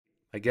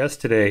My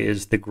guest today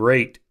is the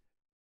great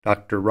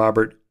Dr.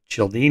 Robert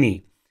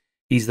Cialdini.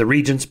 He's the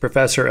Regents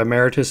Professor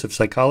Emeritus of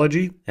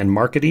Psychology and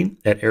Marketing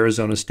at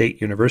Arizona State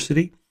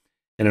University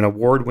and an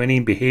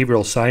award-winning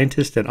behavioral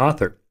scientist and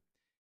author.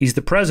 He's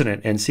the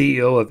president and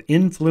CEO of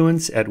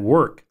Influence at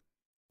Work,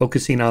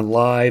 focusing on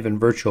live and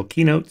virtual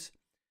keynotes,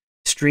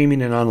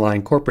 streaming and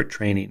online corporate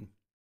training.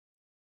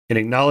 In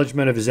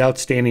acknowledgement of his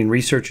outstanding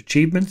research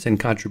achievements and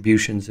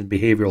contributions in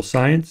behavioral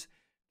science,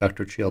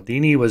 Dr.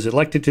 Cialdini was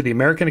elected to the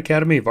American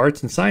Academy of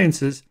Arts and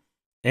Sciences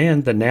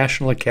and the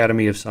National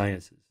Academy of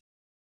Sciences.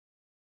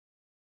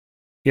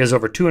 He has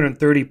over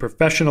 230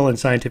 professional and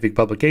scientific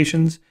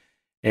publications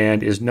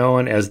and is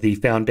known as the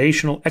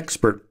foundational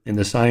expert in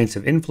the science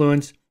of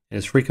influence and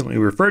is frequently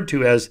referred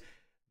to as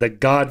the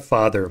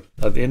godfather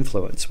of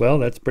influence. Well,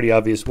 that's pretty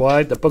obvious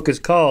why. The book is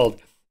called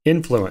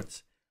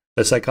Influence,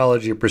 The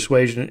Psychology of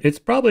Persuasion. It's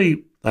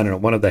probably, I don't know,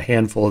 one of the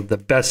handful of the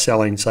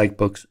best-selling psych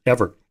books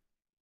ever.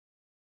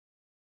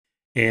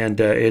 And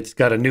it's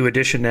got a new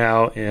edition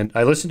now, and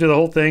I listened to the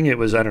whole thing. It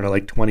was, I don't know,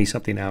 like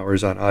 20-something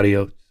hours on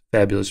audio.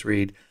 Fabulous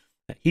read.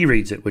 He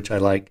reads it, which I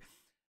like.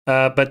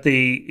 But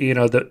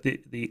the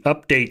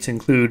updates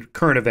include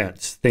current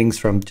events, things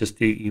from just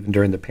even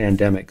during the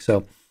pandemic.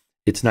 So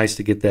it's nice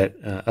to get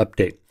that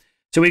update.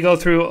 So we go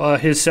through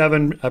his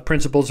 7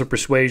 principles of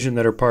persuasion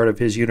that are part of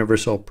his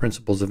universal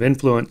principles of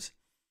influence.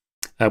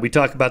 We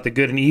talk about the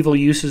good and evil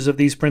uses of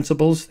these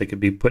principles. They could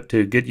be put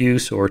to good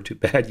use or to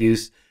bad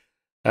use.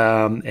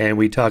 And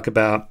we talk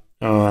about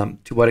to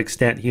what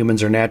extent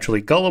humans are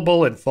naturally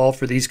gullible and fall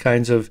for these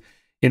kinds of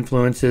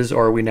influences,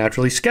 or are we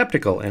naturally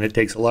skeptical? And it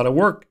takes a lot of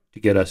work to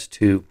get us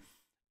to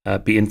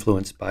be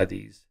influenced by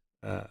these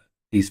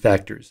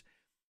factors.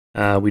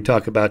 We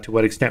talk about to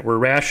what extent we're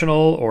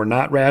rational or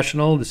not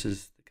rational. This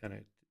is the kind of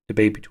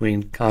debate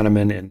between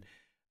Kahneman and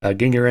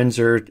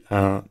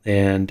Gingerenzer,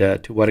 and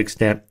to what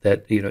extent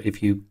that,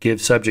 if you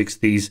give subjects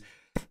these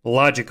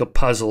logic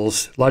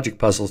puzzles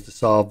to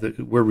solve, that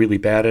we're really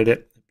bad at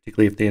it,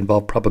 particularly if they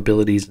involve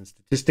probabilities and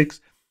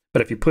statistics.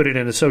 But if you put it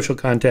in a social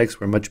context,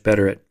 we're much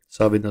better at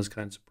solving those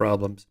kinds of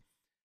problems.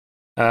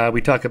 We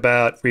talk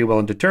about free will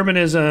and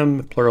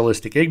determinism,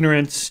 pluralistic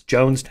ignorance,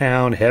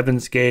 Jonestown,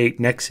 Heaven's Gate,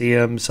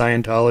 NXIVM,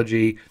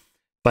 Scientology,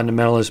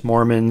 fundamentalist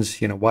Mormons,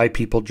 why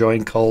people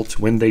join cults,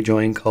 when they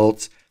join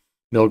cults,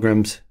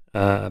 Milgram's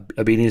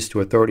obedience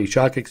to authority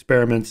shock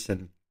experiments,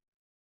 and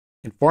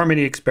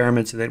conformity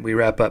experiments. And then we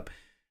wrap up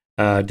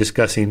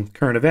discussing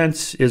current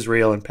events,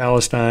 Israel and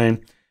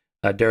Palestine,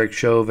 Derek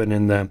Chauvin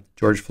in the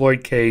George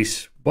Floyd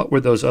case. What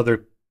were those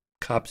other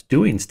cops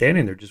doing,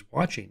 standing there just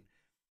watching?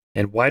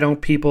 And why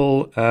don't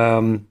people,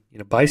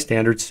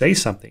 bystanders, say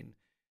something?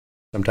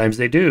 Sometimes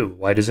they do.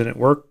 Why doesn't it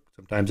work?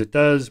 Sometimes it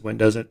does. When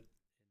does it?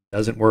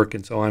 Doesn't work,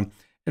 and so on.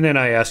 And then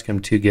I ask him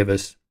to give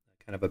us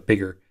kind of a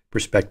bigger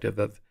perspective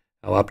of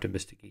how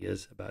optimistic he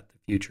is about the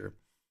future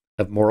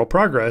of moral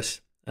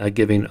progress,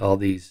 given all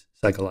these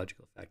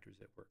psychological factors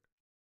at work.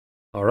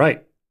 All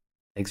right.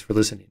 Thanks for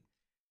listening.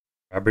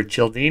 Robert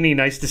Cialdini,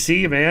 nice to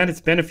see you, man.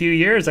 It's been a few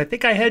years. I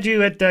think I had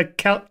you at our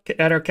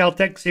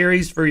Caltech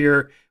series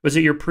for was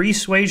it your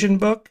Pre-Suasion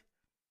book?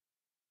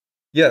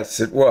 Yes,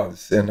 it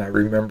was. And I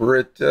remember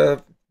it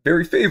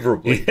very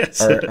favorably, yes.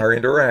 our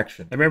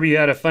interaction. I remember you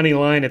had a funny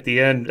line at the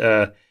end,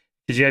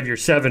 because you have your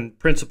 7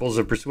 principles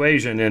of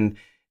persuasion,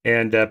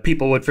 and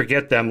people would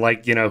forget them,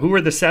 like, who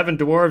are the 7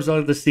 dwarves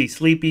of the sea?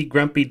 Sleepy,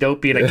 grumpy,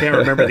 dopey, and I can't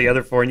remember the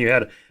other 4, and you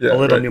had a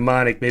little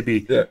mnemonic.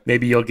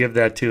 Maybe you'll give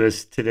that to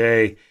us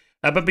today.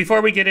 But before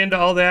we get into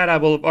all that, I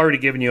will have already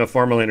given you a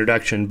formal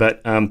introduction.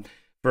 But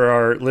for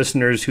our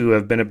listeners who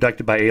have been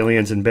abducted by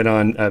aliens and been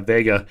on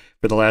Vega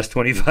for the last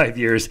 25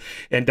 years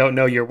and don't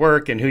know your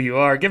work and who you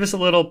are, give us a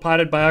little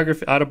potted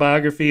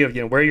autobiography of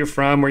where you're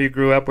from, where you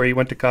grew up, where you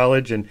went to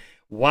college, and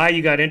why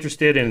you got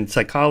interested in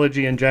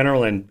psychology in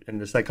general and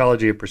the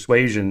psychology of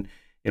persuasion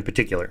in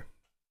particular.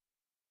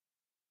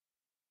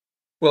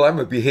 Well, I'm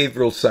a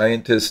behavioral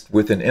scientist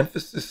with an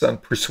emphasis on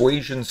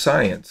persuasion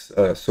science,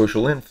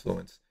 social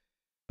influence.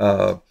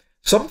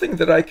 Something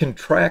that I can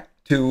track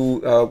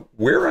to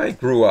where I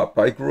grew up.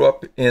 I grew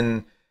up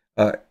in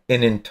an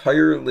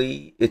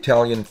entirely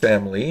Italian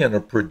family in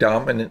a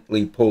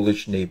predominantly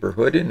Polish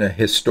neighborhood in a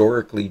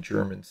historically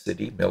German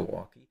city,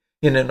 Milwaukee,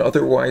 in an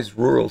otherwise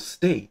rural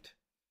state.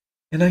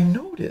 And I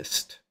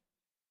noticed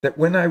that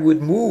when I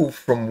would move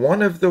from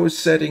one of those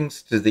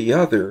settings to the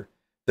other,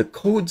 the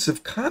codes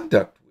of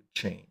conduct would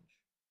change.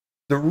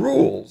 The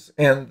rules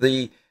and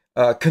the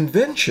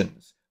conventions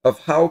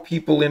of how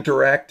people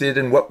interacted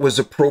and what was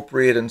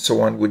appropriate and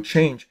so on would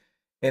change.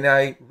 And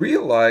I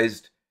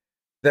realized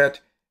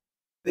that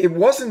there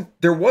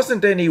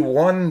wasn't any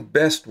one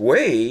best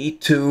way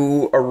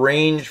to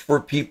arrange for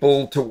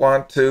people to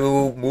want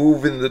to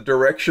move in the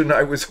direction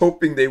I was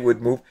hoping they would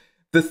move.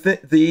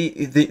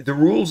 The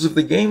rules of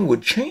the game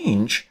would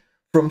change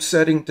from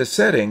setting to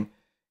setting.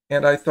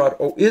 And I thought,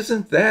 oh,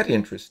 isn't that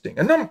interesting?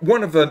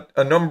 One of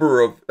a number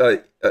of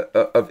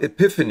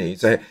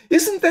epiphanies.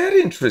 Isn't that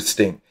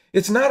interesting?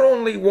 It's not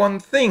only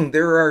one thing.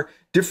 There are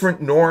different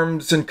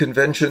norms and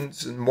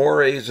conventions and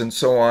mores and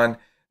so on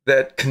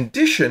that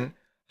condition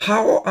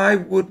how I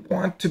would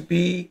want to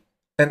be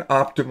an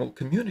optimal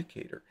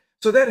communicator.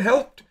 So that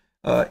helped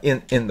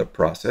in the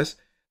process.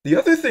 The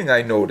other thing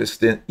I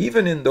noticed,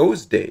 even in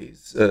those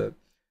days,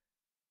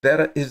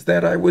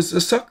 that I was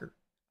a sucker.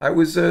 I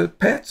was a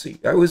patsy.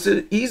 I was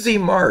an easy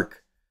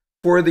mark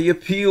for the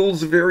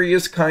appeals of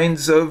various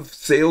kinds of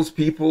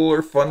salespeople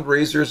or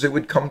fundraisers that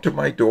would come to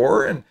my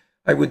door, and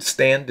I would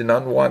stand in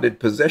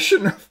unwanted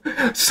possession of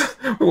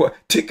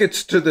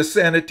tickets to the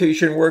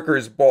sanitation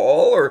workers'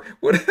 ball, or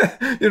what,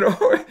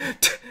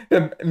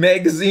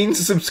 magazine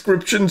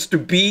subscriptions to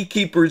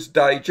Beekeeper's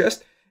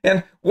Digest.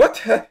 And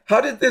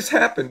how did this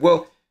happen?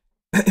 Well,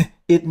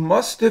 it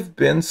must have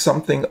been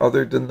something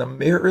other than the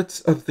merits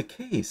of the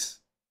case.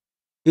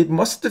 It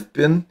must have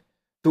been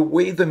the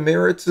way the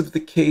merits of the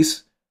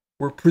case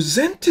were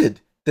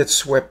presented that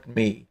swept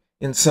me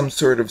in some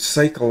sort of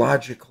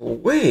psychological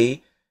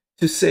way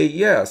to say,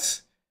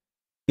 yes,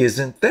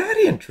 isn't that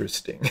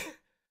interesting?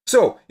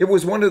 So it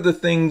was one of the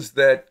things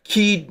that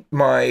keyed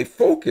my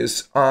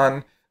focus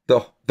on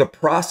the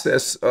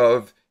process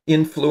of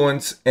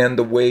influence and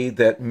the way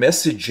that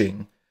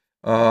messaging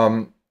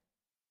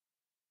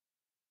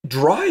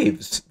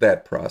drives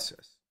that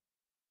process.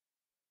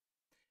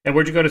 And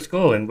where'd you go to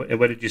school, and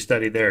what did you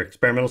study there?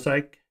 Experimental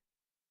psych?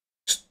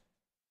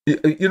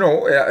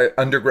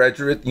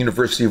 Undergraduate,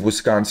 University of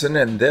Wisconsin,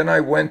 and then I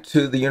went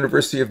to the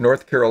University of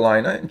North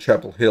Carolina in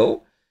Chapel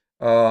Hill,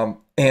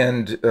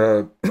 and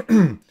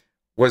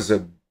was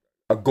a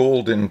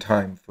golden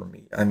time for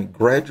me. I mean,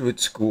 graduate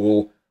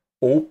school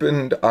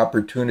opened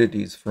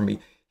opportunities for me.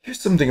 Here's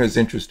something that's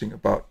interesting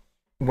about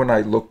when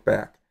I look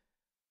back.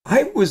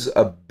 I was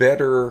a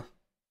better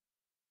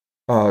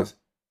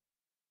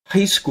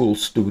high school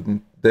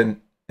student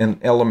than an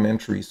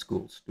elementary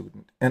school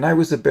student. And I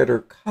was a better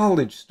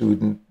college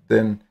student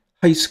than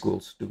high school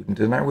student.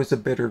 And I was a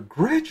better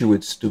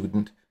graduate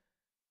student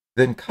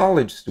than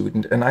college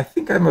student. And I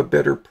think I'm a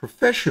better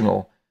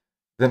professional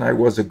than I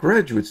was a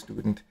graduate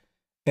student.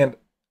 And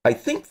I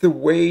think the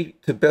way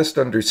to best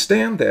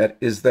understand that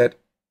is that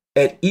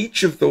at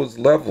each of those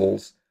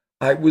levels,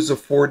 I was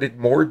afforded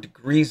more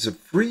degrees of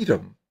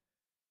freedom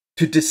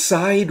to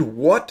decide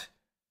what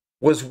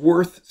was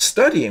worth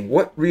studying,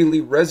 what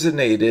really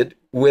resonated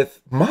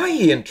with my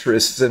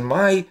interests and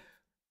my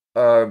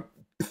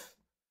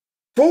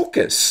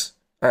focus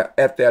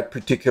at that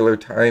particular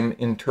time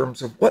in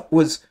terms of what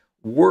was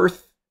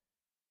worth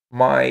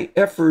my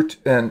effort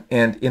and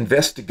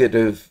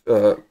investigative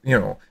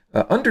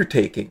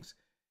undertakings.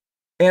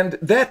 And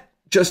that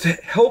just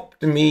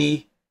helped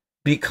me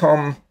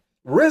become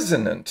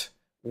resonant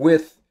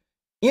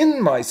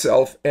in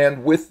myself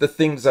and with the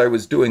things I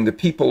was doing. The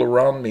people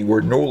around me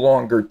were no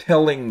longer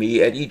telling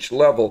me at each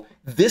level,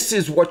 this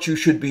is what you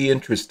should be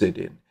interested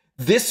in.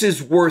 This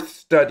is worth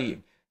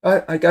studying.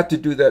 I got to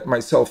do that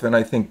myself, and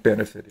I think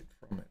benefited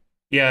from it.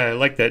 Yeah, I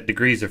like that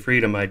degrees of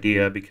freedom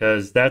idea,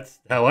 because that's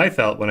how I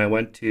felt when I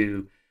went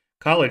to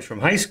college from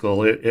high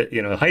school.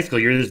 High school,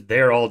 you're just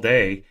there all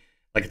day,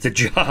 like it's a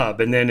job.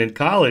 And then in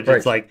college, Right.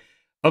 It's like,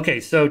 okay,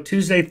 so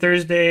Tuesday,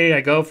 Thursday,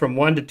 I go from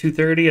 1 to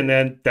 2:30, and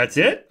then that's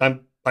it.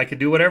 I could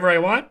do whatever I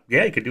want.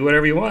 Yeah, you could do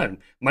whatever you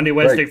want. Monday,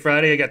 Wednesday, Right.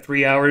 Friday, I got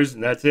 3 hours,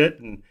 and that's it.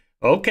 And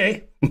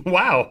okay,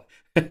 wow.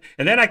 And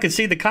then I could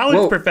see the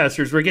college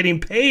professors were getting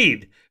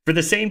paid for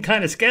the same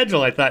kind of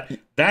schedule. I thought,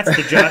 that's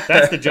the job.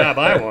 That's the job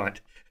I want.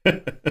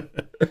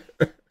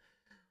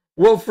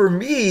 Well, for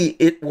me,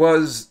 it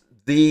was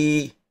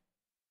the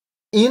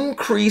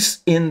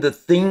increase in the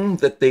thing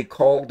that they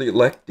called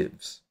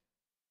electives.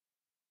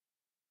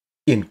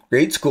 In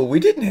grade school, we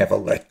didn't have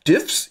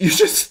electives. You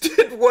just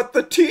did what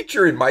the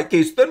teacher, in my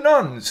case, the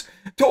nuns,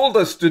 told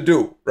us to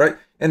do, right?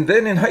 And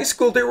then in high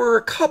school, there were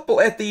a couple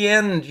at the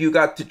end. You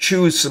got to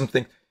choose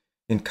something.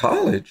 In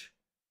college,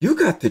 you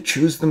got to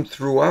choose them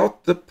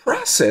throughout the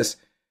process.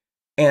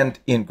 And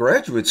in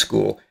graduate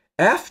school,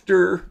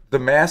 after the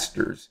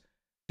master's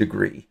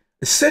degree,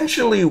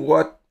 essentially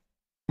what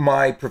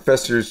my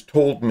professors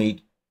told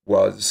me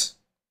was,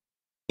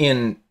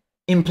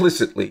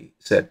 implicitly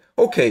said,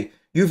 okay,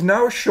 you've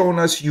now shown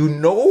us you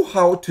know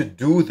how to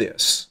do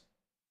this.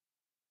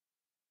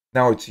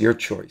 Now it's your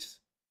choice.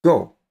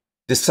 Go.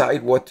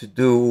 Decide what to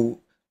do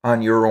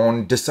on your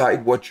own.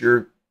 Decide what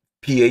your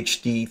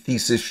PhD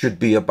thesis should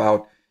be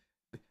about.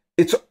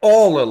 It's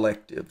all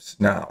electives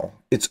now.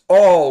 It's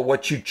all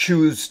what you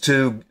choose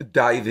to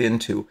dive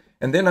into.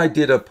 And then I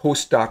did a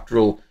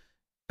postdoctoral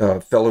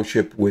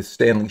fellowship with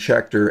Stanley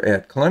Schachter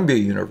at Columbia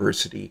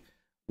University,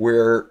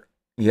 where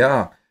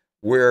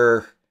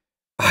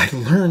I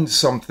learned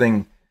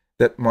something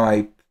that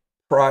my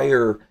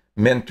prior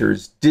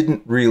mentors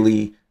didn't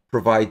really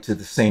provide to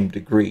the same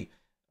degree.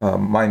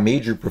 My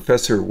major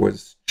professor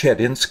was Chet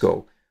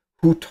Insko,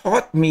 who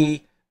taught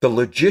me the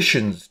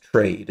logician's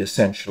trade,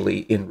 essentially,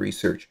 in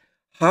research.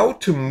 How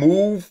to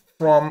move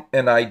from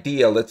an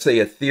idea, let's say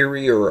a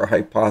theory or a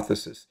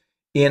hypothesis,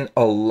 in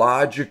a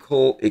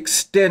logical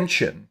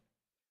extension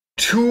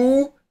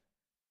to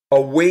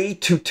a way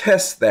to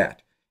test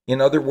that.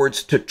 In other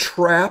words, to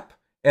trap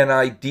an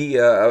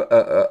idea,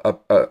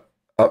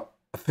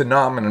 a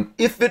phenomenon.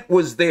 If it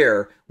was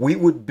there, we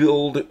would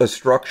build a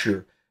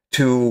structure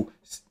to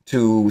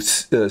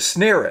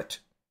snare it.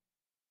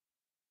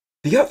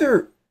 The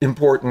other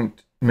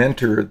important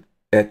mentor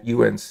at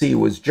UNC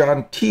was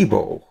John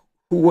Thibault,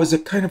 who was a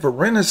kind of a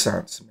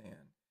Renaissance man.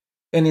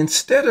 And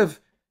instead of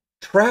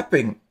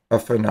trapping a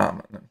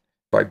phenomenon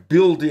by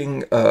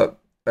building an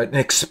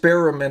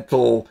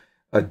experimental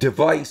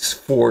device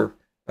for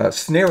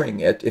snaring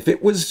it, if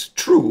it was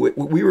true,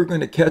 we were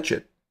going to catch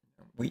it.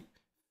 We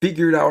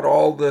figured out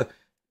all the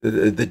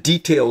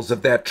details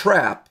of that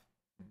trap.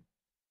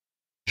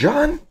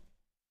 John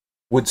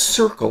would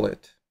circle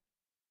it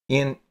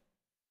in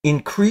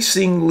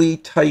increasingly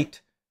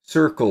tight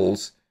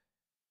circles.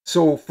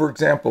 So, for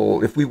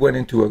example, if we went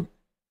into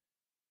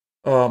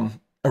a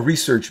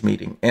research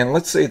meeting, and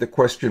let's say the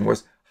question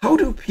was, how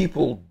do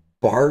people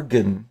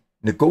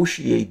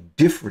negotiate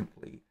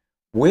differently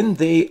when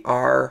they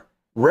are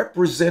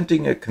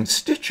representing a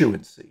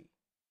constituency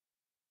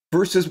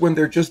versus when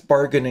they're just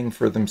bargaining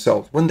for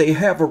themselves, when they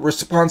have a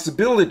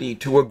responsibility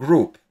to a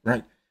group,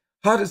 right?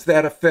 How does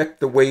that affect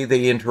the way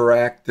they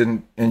interact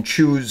and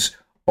choose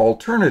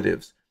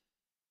alternatives?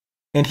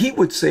 And he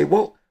would say,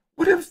 well,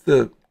 what have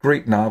the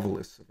great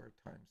novelists of our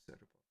time said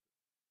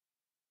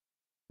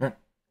about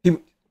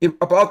it? Right?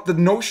 About the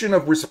notion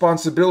of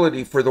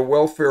responsibility for the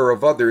welfare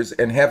of others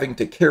and having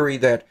to carry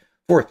that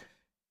forth.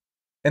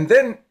 And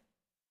then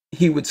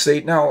he would say,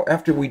 now,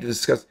 after we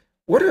discuss,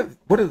 what have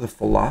the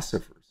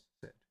philosophers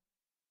said?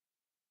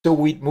 So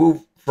we'd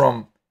move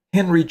from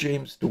Henry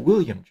James to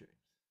William James,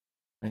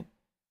 right?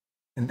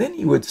 And then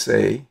he would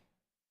say,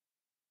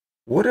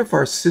 what have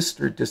our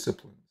sister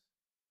disciplines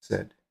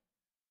said?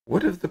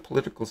 What have the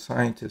political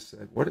scientists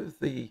said? What have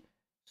the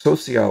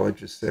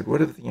sociologists said? What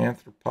have the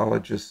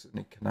anthropologists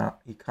and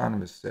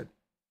economists said?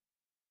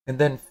 And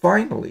then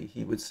finally,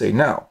 he would say,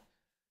 now,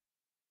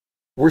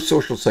 we're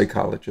social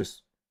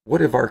psychologists.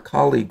 What have our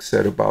colleagues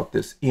said about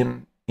this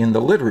in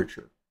the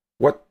literature?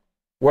 What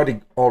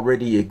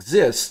already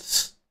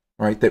exists,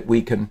 right, that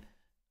we can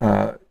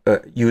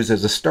use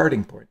as a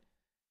starting point?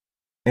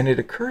 And it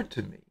occurred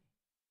to me,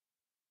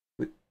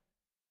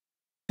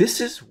 this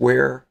is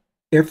where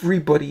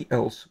everybody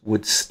else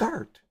would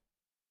start.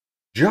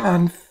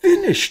 John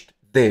finished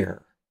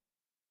there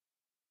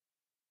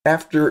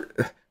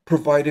after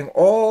providing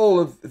all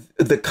of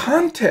the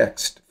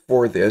context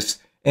for this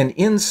and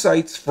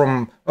insights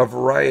from a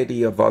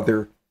variety of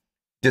other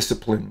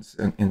disciplines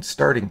and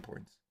starting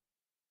points.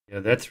 Yeah,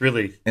 that's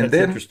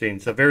interesting.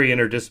 It's a very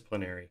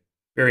interdisciplinary,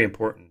 very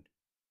important.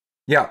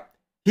 Yeah,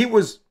 he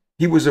was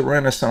a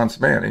Renaissance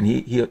man, and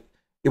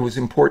it was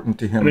important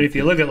to him. I mean, if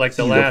you look at like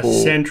the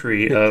last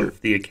century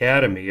of the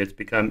academy, it's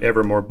become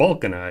ever more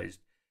balkanized,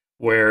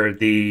 where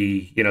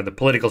the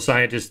political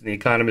scientists and the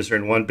economists are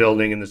in one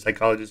building and the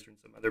psychologists are in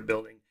some other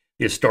building.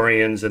 The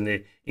historians and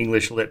the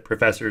English lit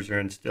professors are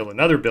in still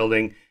another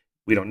building.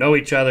 We don't know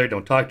each other,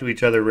 don't talk to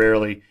each other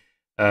rarely,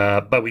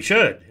 but we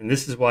should. And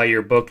this is why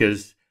your book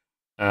is,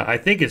 I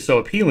think, is so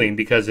appealing,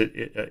 because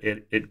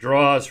it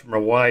draws from a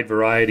wide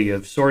variety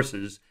of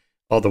sources,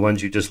 all the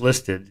ones you just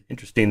listed.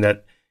 Interesting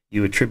that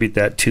you attribute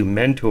that to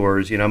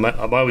mentors. I'm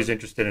always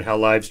interested in how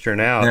lives turn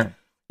out. Yeah.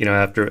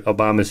 After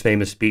Obama's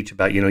famous speech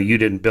about, you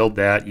didn't build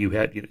that. You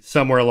had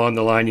somewhere along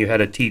the line, you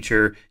had a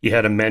teacher, you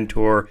had a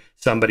mentor,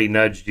 somebody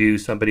nudged you,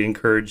 somebody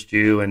encouraged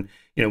you. And,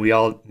 we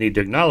all need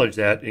to acknowledge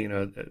that.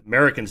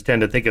 Americans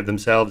tend to think of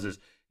themselves as,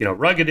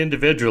 rugged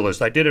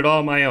individualists. I did it all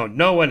on my own.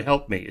 No one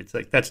helped me. It's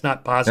like, that's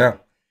not possible.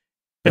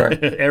 Yeah.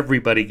 Right.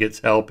 Everybody gets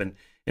help and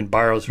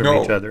borrows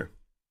from each other.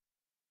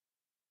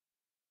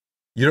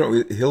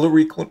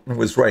 Hillary Clinton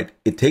was right.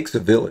 It takes a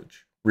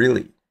village,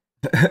 really.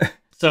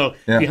 So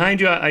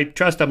behind you, I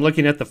trust I'm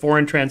looking at the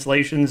foreign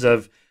translations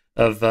of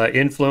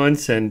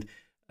influence, and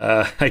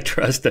I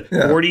trust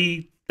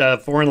 40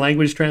 foreign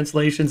language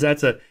translations.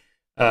 That's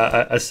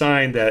a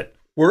sign that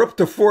we're up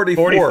to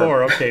 44.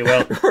 44. Okay,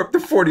 well, we're up to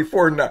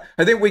 44 now.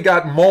 I think we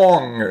got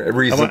Hmong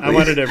recently. I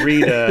wanted to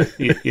read,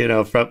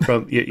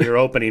 from your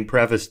opening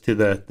preface to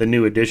the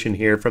new edition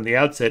here. From the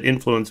outset,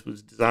 influence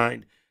was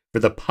designed for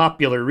the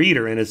popular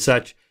reader, and as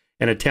such,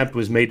 an attempt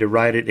was made to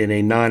write it in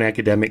a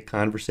non-academic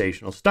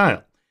conversational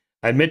style.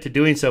 I admit to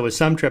doing so with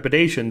some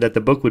trepidation that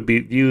the book would be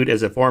viewed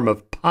as a form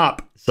of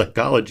pop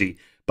psychology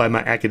by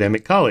my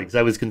academic colleagues.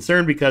 I was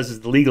concerned because,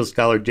 as the legal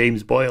scholar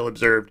James Boyle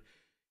observed,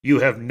 you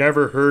have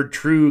never heard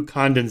true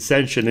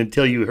condescension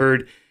until you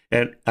heard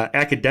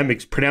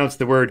academics pronounce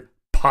the word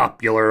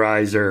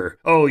popularizer.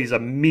 Oh, he's a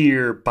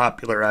mere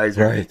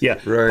popularizer. Right, yeah.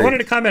 Right. I wanted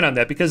to comment on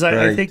that because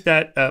I think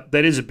that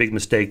that is a big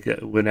mistake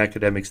when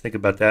academics think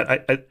about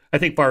that. I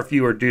think far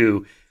fewer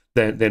do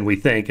than we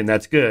think, and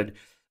that's good.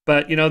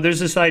 But, there's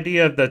this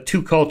idea of the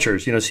two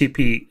cultures.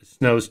 C.P.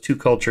 Snow's two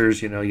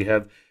cultures. You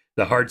have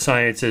the hard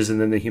sciences and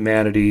then the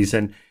humanities.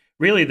 And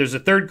really, there's a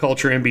third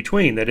culture in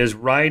between that is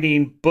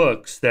writing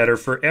books that are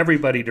for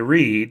everybody to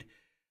read,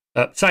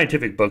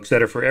 scientific books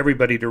that are for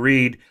everybody to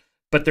read,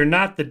 but they're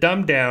not the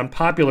dumbed-down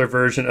popular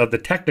version of the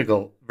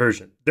technical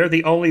version. They're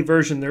the only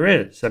version there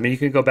is. I mean, you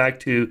can go back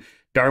to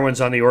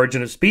Darwin's On the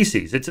Origin of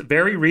Species. It's a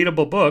very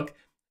readable book,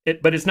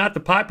 but it's not the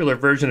popular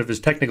version of his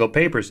technical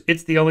papers.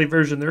 It's the only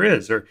version there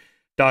is. Or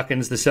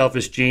Dawkins' The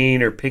Selfish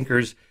Gene, or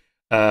Pinker's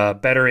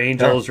Better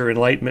Angels, or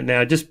Enlightenment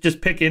Now.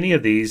 Just pick any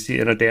of these,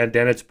 Dan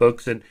Dennett's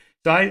books. And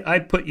so I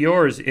put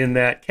yours in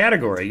that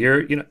category.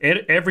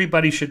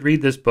 Everybody should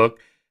read this book.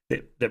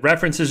 The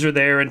references are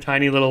there in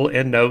tiny little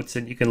endnotes,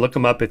 and you can look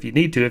them up if you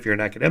need to. If you're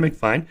an academic,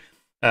 fine.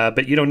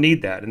 But you don't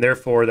need that. And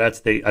therefore, that's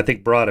the, I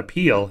think, broad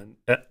appeal. And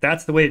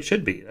that's the way it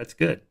should be. That's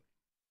good.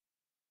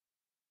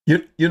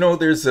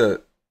 There's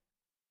a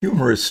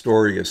humorous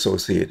story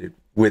associated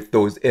with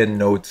those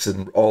endnotes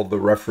and all the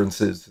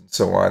references and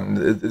so on.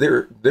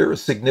 They're a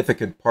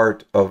significant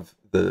part of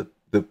the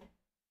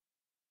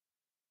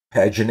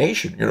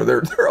pagination.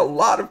 There are a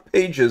lot of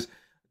pages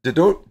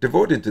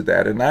devoted to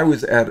that. And I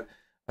was at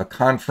a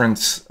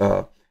conference.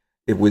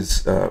 It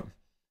was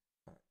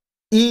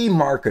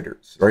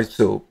e-marketers, right?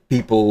 So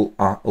people,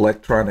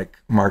 electronic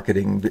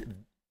marketing,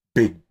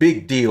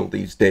 big deal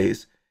these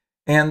days.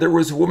 And there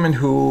was a woman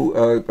who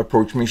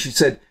approached me. She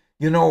said,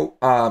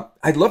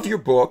 I love your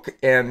book,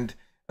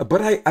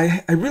 but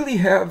I really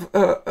have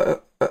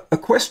a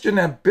question,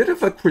 a bit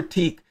of a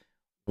critique.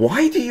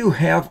 Why do you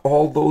have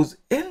all those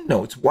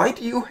endnotes? Why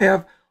do you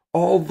have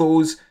all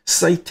those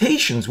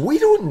citations? We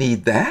don't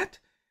need that.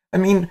 I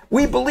mean,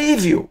 we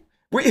believe you.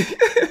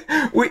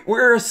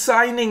 We're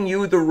assigning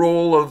you the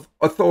role of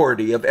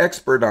authority, of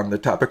expert on the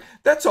topic.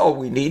 That's all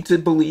we need to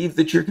believe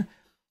that you're...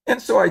 And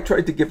so I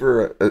tried to give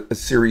her a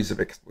series of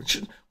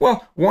explanations.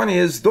 Well, one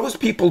is those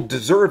people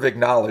deserve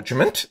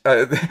acknowledgement.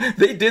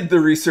 They did the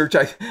research.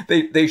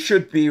 They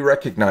should be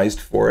recognized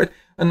for it.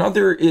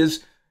 Another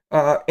is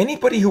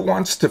anybody who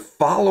wants to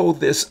follow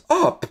this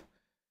up,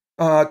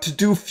 to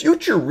do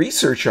future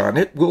research on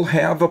it, will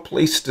have a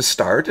place to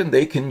start, and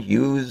they can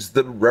use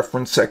the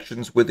reference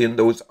sections within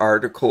those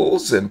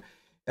articles. And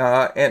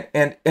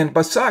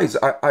besides,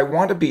 I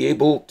want to be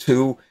able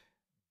to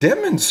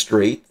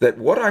demonstrate that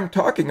what I'm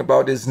talking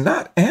about is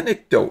not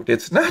anecdote.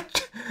 It's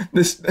not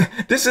this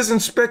isn't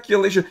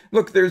speculation.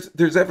 Look,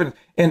 there's evidence.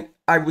 And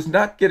I was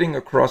not getting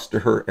across to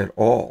her at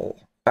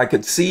all. I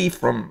could see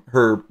from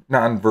her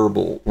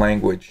nonverbal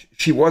language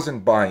she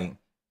wasn't buying.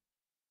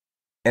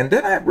 And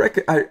then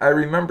I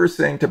remember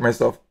saying to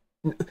myself,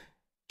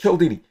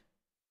 Cialdini,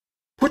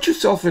 put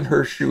yourself in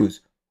her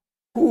shoes.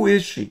 Who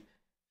is she?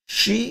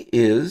 She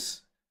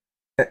is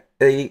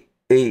a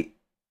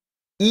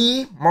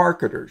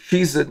e-marketer.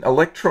 She's an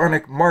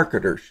electronic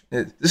marketer.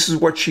 This is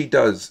what she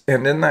does.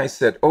 And then I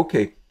said,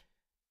 okay,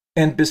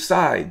 and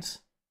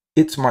besides,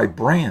 it's my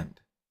brand.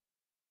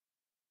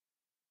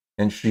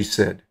 And she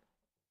said,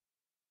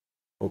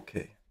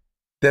 okay,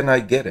 then I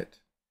get it.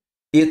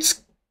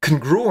 It's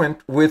congruent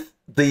with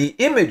the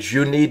image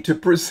you need to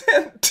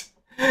present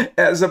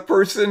as a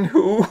person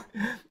who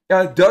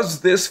does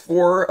this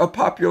for a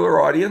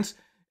popular audience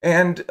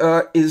and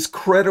is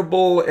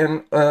credible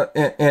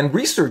and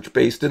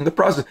research-based in the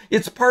process.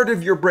 It's part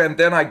of your brand.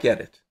 Then I get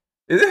it.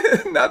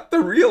 Not the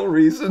real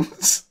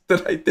reasons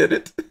that I did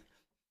it.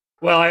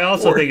 Well, I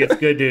also think it's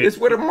good to... It's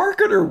what a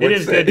marketer would say. It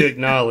is good to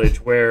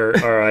acknowledge where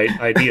our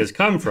ideas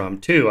come from,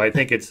 too. I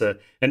think it's an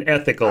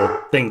ethical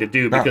thing to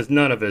do, because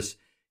none of us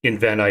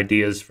invent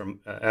ideas from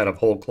out of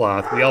whole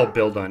cloth. We all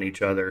build on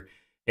each other.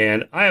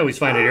 And I always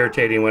find it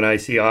irritating when I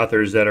see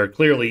authors that are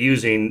clearly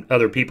using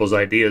other people's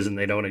ideas and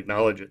they don't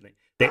acknowledge it.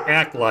 They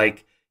act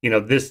like,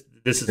 this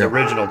is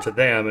original to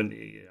them, and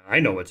I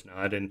know it's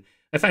not. And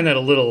I find that a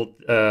little,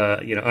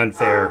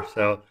 unfair.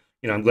 So,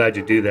 I'm glad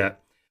you do that.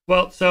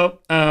 Well, so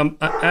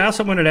I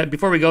also wanted to,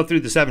 before we go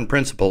through the 7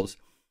 principles,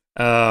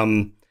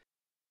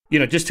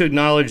 just to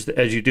acknowledge,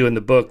 as you do in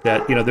the book,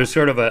 that, there's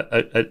sort of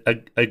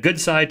a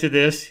good side to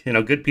this.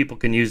 Good people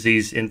can use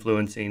these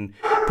influencing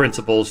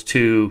principles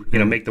to,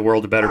 make the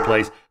world a better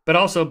place, but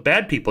also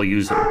bad people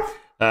use them.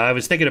 I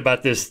was thinking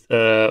about this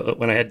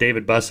when I had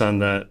David Buss on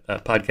the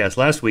podcast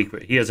last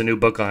week. He has a new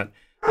book on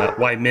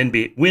why men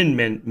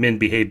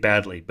behave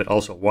badly, but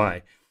also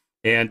why.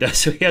 And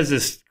so he has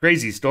this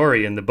crazy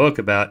story in the book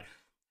about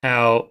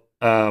how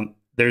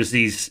there's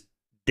these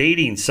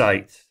dating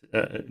sites,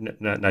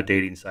 not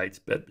dating sites,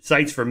 but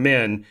sites for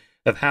men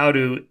of how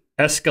to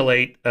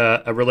escalate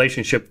a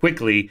relationship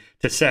quickly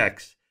to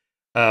sex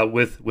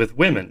with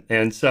women.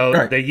 And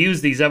so they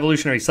use these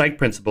evolutionary psych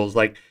principles,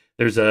 like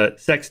there's a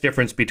sex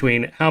difference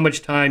between how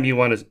much time you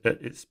want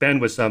to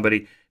spend with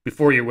somebody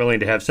before you're willing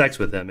to have sex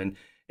with them.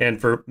 And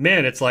for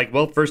men, it's like,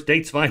 well, first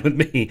date's fine with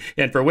me.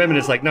 And for women,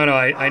 it's like, no,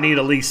 I need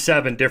at least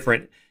 7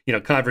 different,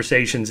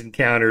 conversations,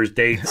 encounters,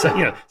 dates,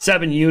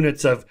 7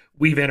 units of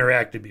we've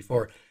interacted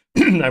before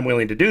I'm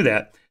willing to do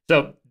that.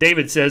 So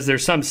David says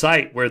there's some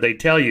site where they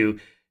tell you,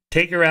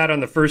 take her out on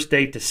the first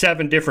date to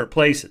 7 different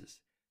places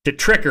to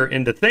trick her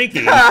into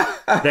thinking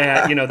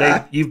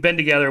that, you've been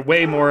together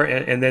way more,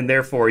 and then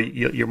therefore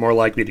you're more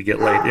likely to get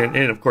laid.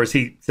 And of course,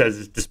 he says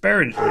it's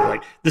disparagingly,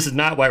 like, this is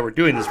not why we're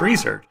doing this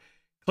research.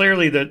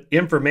 Clearly, the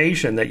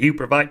information that you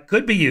provide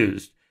could be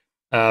used,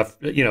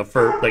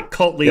 for like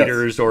cult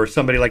leaders or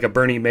somebody like a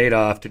Bernie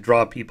Madoff to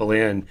draw people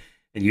in.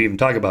 And you even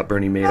talk about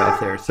Bernie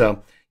Madoff there.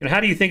 So, how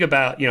do you think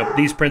about,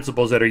 these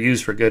principles that are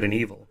used for good and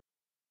evil?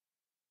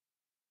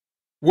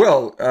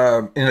 Well,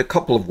 in a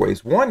couple of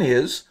ways. One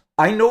is,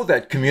 I know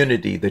that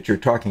community that you're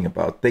talking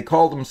about. They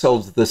call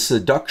themselves the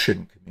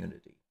seduction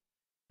community.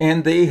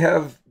 And they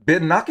have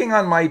been knocking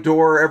on my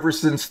door ever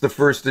since the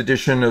first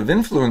edition of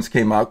Influence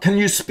came out. Can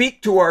you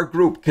speak to our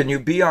group? Can you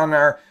be on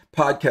our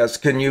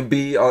podcast? Can you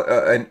be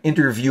an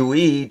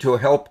interviewee to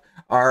help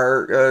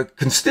our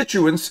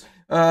constituents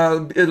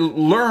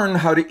learn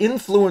how to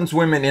influence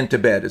women into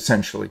bed,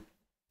 essentially?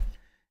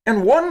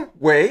 And one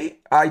way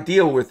I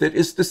deal with it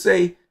is to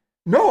say,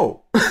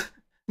 no,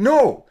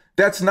 no,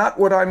 that's not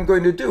what I'm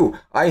going to do.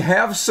 I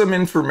have some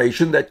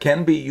information that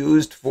can be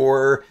used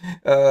for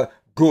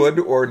good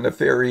or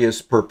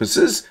nefarious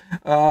purposes,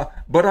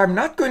 but I'm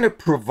not going to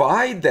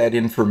provide that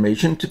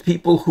information to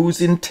people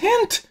whose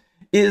intent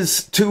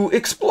is to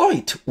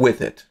exploit with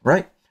it,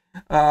 right?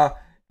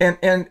 And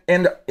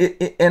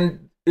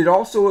it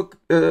also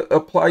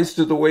applies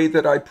to the way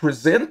that I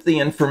present the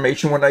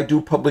information when I do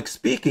public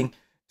speaking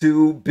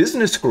to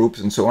business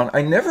groups and so on.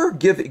 I never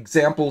give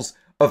examples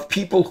of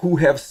people who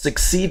have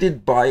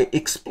succeeded by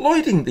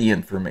exploiting the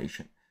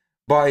information,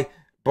 by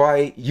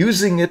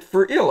using it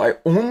for ill. I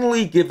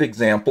only give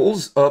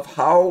examples of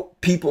how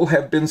people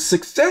have been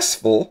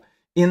successful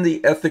in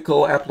the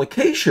ethical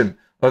application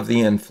of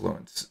the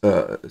influence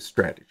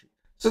strategy.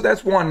 So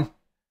that's one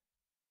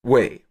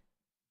way,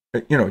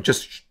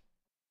 just...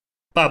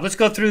 Bob, let's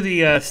go through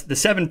the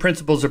 7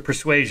 principles of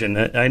persuasion.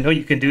 I know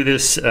you can do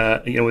this,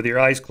 with your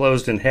eyes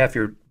closed and half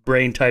your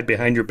brain tied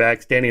behind your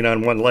back, standing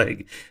on one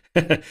leg.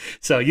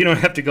 So you don't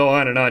have to go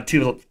on and on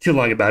too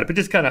long about it, but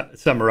just kind of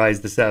summarize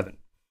the 7.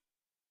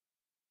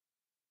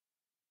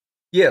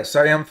 Yes,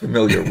 I am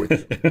familiar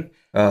with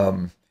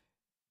them.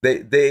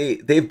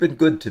 They've been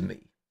good to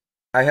me.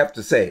 I have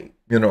to say,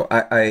 when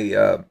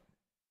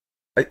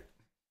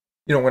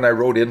I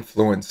wrote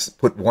Influence,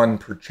 put 1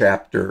 per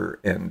chapter,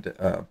 and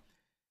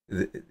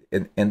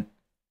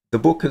the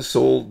book has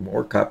sold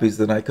more copies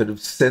than I could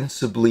have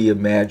sensibly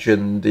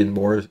imagined, in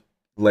more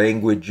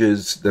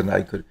languages than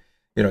I could.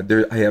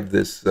 I have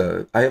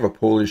a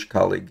Polish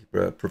colleague,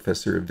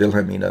 Professor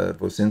Wilhelmina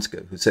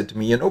Wosinska, who said to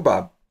me,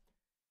 Bob,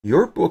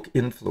 your book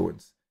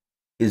Influence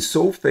is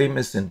so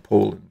famous in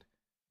Poland,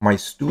 my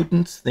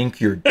students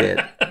think you're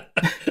dead.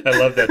 I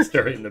love that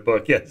story in the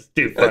book. Yes,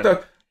 too funny. I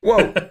thought,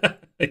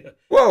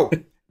 whoa,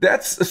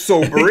 that's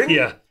sobering.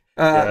 Yeah.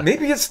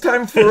 Maybe it's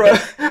time for an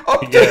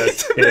update.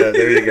 Yes, yeah,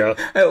 there you go.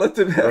 I let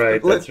them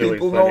let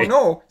people know.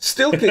 No,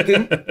 still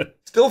kicking,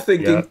 still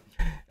thinking.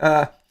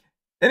 Yeah.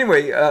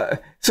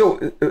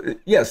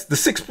 Yes, the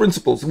 6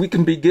 principles. We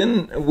can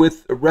begin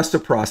with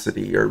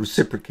reciprocity or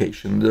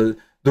reciprocation,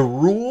 the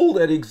rule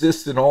that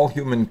exists in all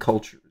human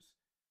cultures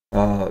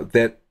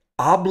that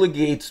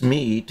obligates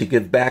me to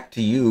give back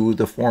to you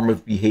the form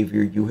of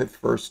behavior you have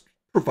first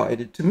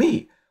provided to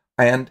me.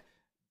 And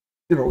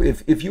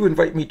if you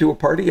invite me to a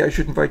party, I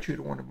should invite you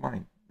to one of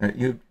mine.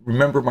 You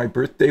remember my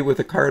birthday with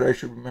a card, I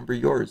should remember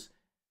yours.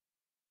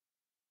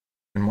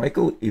 And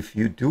Michael, if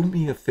you do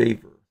me a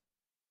favor,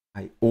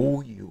 I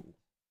owe you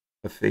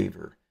a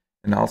favor.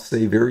 And I'll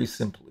say very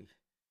simply,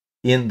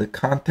 in the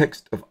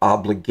context of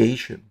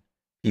obligation,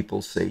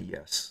 people say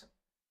yes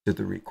to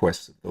the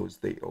requests of those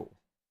they owe.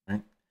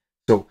 Right?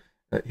 So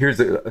here's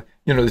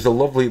there's a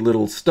lovely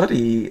little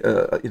study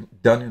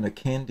done in a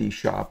candy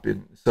shop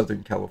in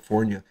Southern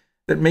California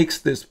that makes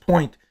this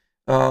point.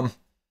 1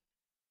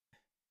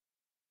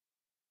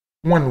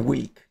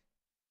 week,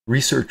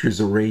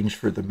 researchers arranged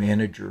for the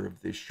manager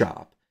of this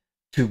shop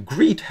to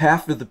greet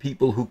half of the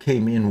people who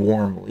came in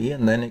warmly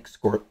and then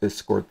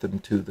escort them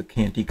to the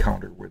candy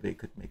counter where they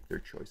could make their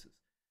choices.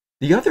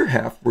 The other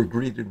half were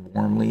greeted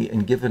warmly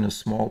and given a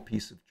small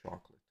piece of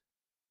chocolate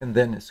and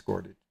then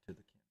escorted to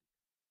the candy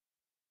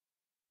counter,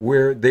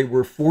 where they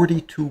were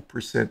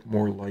 42%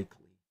 more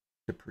likely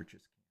to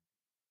purchase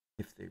candy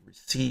if they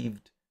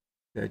received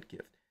that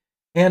gift.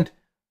 And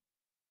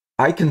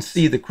I can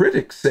see the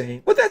critics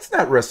saying, well, that's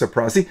not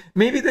reciprocity.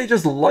 Maybe they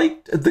just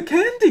liked the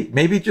candy.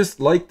 Maybe just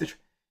liked the...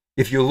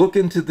 If you look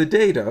into the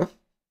data,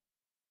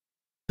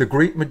 the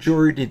great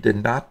majority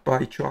did not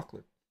buy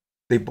chocolate.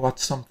 They bought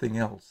something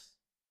else.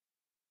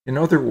 In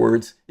other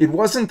words, it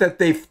wasn't that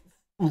they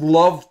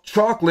loved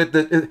chocolate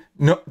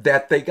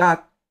that they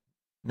got.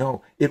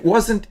 No, it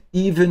wasn't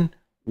even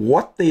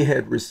what they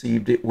had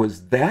received. It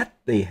was that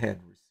they had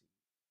received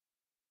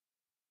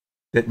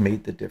that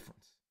made the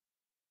difference.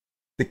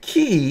 The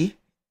key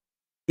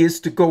is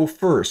to go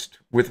first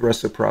with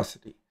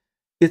reciprocity.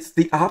 It's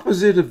the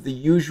opposite of the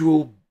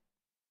usual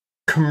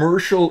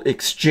commercial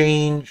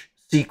exchange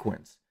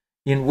sequence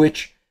in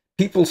which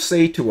people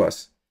say to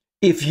us,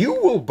 if you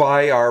will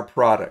buy our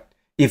product,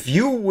 if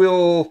you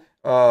will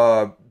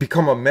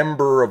become a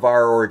member of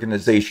our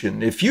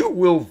organization, if you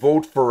will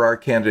vote for our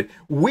candidate,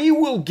 we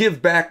will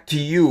give back to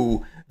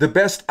you the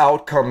best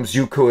outcomes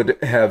you could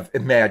have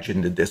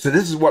imagined in this. So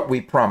this is what we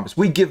promise.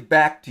 We give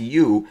back to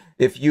you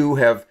if you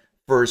have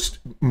first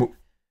moved.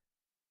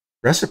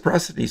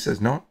 Reciprocity says,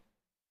 no,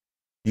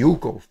 you'll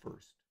go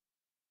first.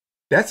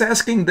 That's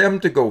asking them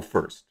to go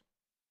first.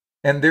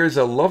 And there's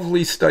a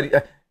lovely study,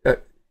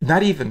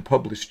 not even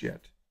published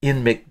yet,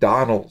 in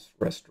McDonald's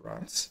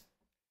restaurants,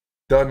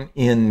 done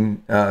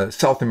in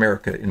South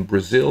America, in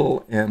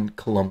Brazil and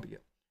Colombia.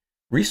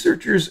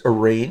 Researchers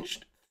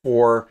arranged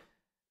for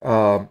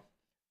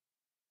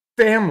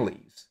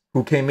families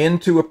who came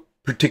into a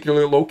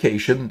particular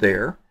location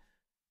there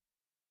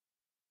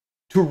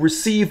to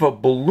receive a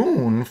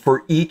balloon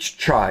for each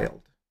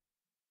child.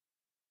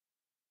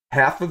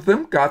 Half of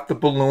them got the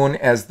balloon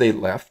as they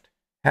left,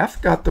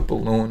 half got the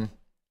balloon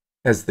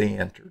as they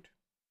entered.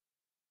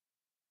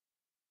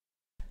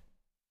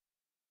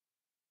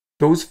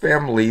 Those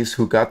families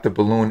who got the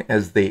balloon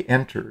as they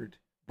entered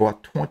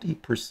bought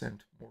 20%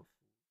 more.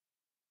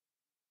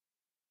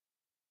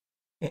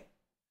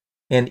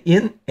 And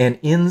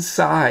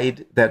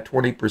inside that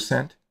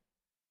 20%,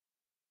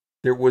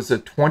 there was a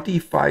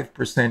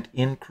 25%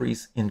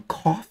 increase in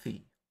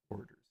coffee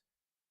orders.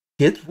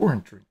 Kids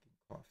weren't drinking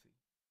coffee.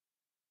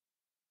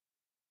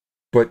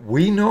 But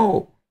we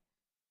know,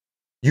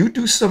 you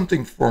do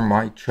something for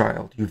my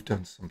child, you've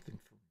done something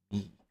for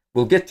me.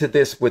 We'll get to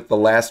this with the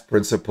last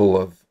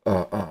principle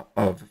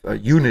of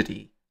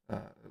unity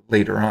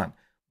later on.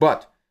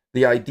 But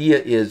the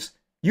idea is,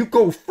 you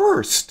go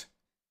first.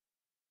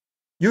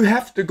 You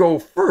have to go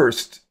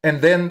first,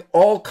 and then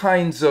all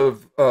kinds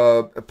of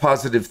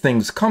positive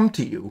things come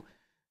to you.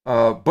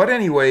 But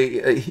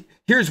anyway,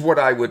 here's what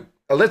I would.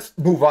 Let's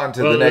move on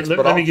to the next.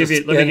 Let me give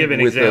you an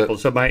example.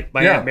 So my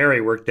Aunt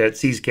Mary worked at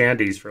See's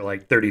Candies for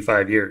like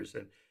 35 years,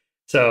 and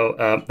so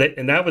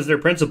and that was their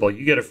principle.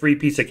 You get a free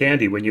piece of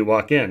candy when you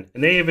walk in,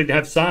 and they even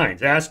have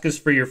signs: "Ask us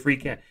for your free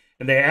candy."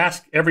 And they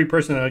ask every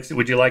person,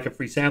 "Would you like a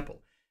free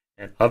sample?"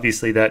 And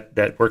obviously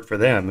that worked for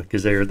them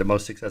because they're the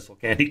most successful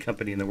candy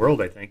company in the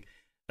world, I think.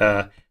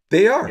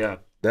 They are. Yeah,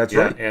 that's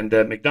right. And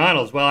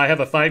McDonald's. Well, I have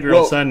a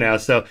 5-year-old son now,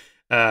 so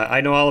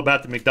I know all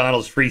about the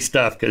McDonald's free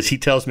stuff because he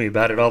tells me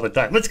about it all the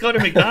time. Let's go to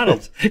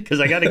McDonald's because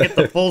I got to get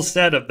the full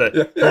set of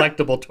the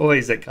collectible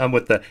toys that come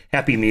with the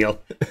Happy Meal.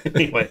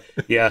 Anyway,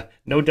 yeah,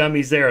 no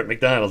dummies there at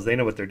McDonald's. They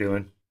know what they're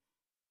doing.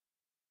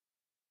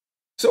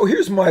 So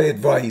here's my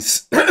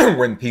advice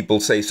when people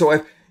say,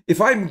 so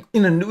if I'm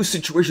in a new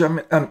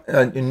situation, I'm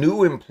a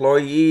new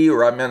employee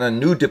or I'm in a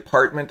new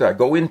department, I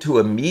go into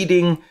a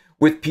meeting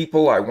with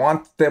people, I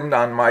want them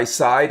on my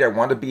side, I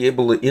want to be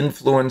able to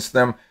influence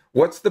them.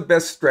 What's the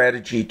best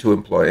strategy to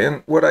employ?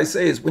 And what I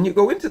say is, when you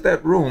go into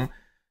that room,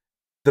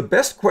 the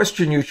best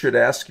question you should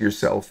ask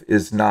yourself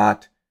is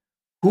not,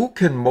 who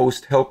can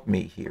most help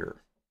me here?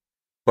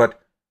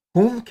 But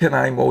whom can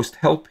I most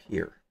help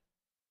here?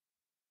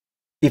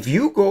 If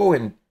you go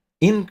and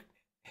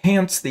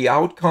enhance the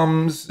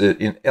outcomes,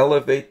 and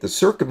elevate the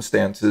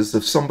circumstances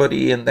of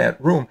somebody in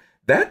that room,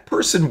 that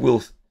person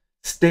will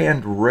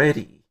stand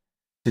ready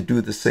to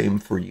do the same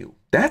for you.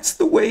 That's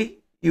the way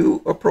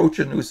you approach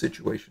a new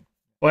situation.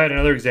 Well, I had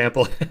another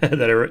example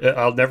that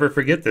I'll never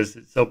forget this.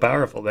 It's so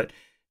powerful that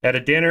at a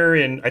dinner,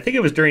 and I think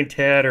it was during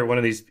TED or one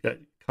of these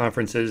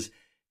conferences,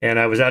 and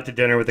I was out to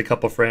dinner with a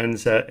couple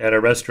friends at a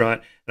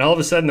restaurant, and all of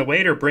a sudden the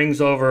waiter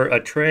brings over a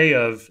tray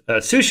of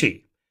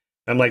sushi.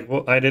 I'm like,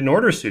 well, I didn't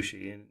order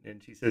sushi.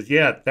 And she says,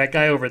 yeah, that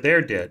guy over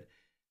there did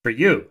for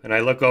you. And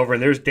I look over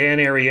and there's Dan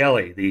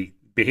Ariely, the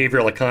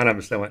behavioral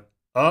economist. I went,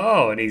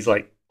 oh, and he's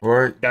like,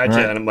 right, gotcha.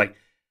 Right. And I'm like,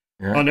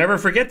 yeah. I'll never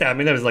forget that. I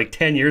mean, that was like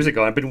 10 years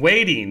ago. I've been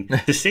waiting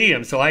to see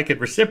him so I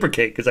could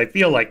reciprocate because I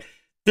feel like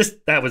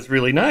that was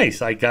really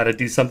nice. I got to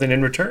do something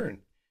in return.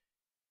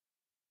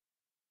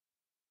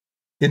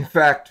 In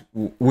fact,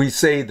 we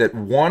say that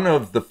one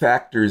of the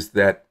factors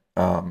that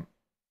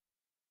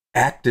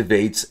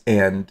activates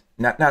and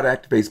not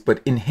activates,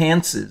 but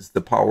enhances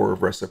the power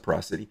of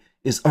reciprocity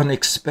is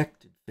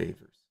unexpected favors.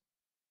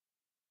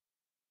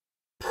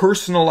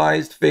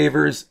 Personalized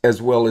favors as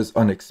well as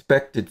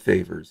unexpected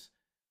favors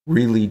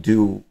really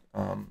do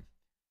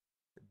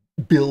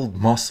build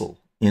muscle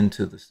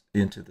into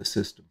the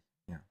system.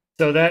 Yeah.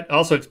 So that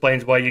also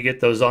explains why you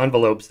get those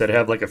envelopes that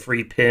have like a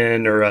free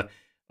pin or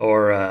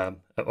well,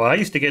 I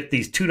used to get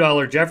these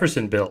 $2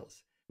 Jefferson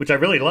bills, which I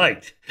really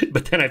liked,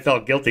 but then I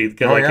felt guilty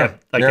because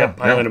I kept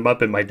piling them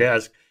up in my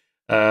desk.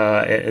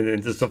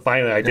 And so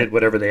finally I did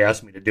whatever they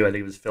asked me to do. I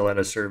think it was fill out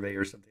a survey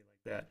or something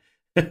like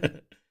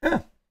that. Yeah.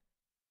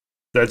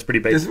 That's pretty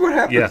basic. This is what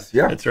happens.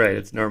 Yeah, that's right.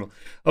 It's normal.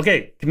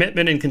 Okay,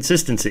 commitment and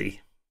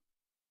consistency.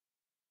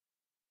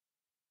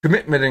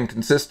 Commitment and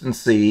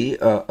consistency,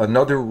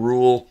 another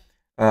rule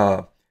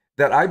that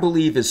I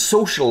believe is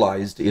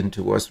socialized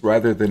into us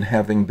rather than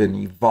having been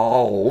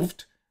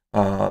evolved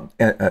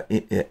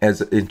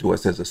into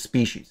us as a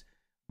species.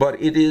 But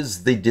it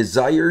is the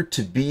desire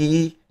to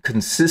be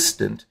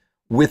consistent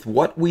with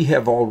what we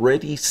have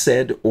already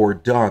said or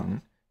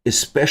done,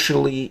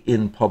 especially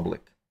in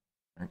public.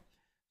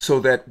 So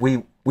that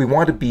we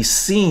want to be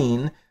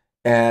seen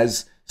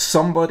as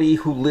somebody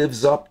who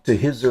lives up to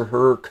his or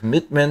her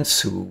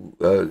commitments, who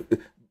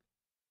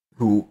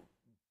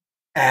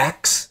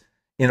acts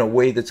in a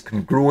way that's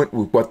congruent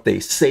with what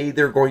they say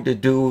they're going to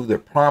do, their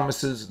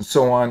promises and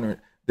so on, or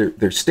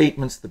their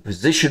statements, the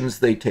positions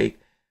they take.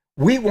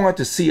 We want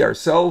to see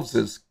ourselves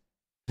as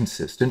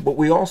consistent, but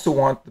we also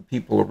want the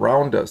people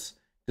around us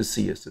to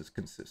see us as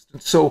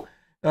consistent. So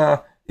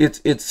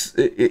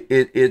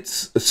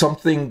it's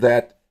something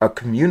that a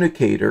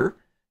communicator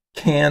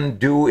can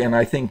do, and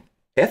I think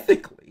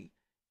ethically,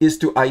 is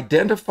to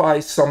identify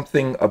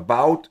something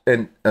about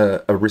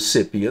a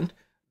recipient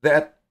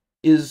that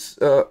is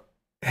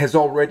has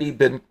already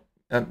been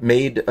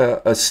made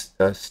a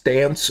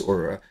stance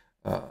or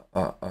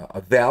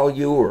a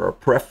value or a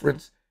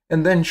preference,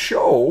 and then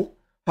show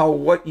how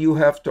what you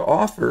have to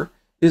offer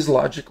is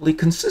logically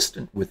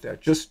consistent with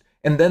that.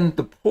 And then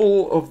the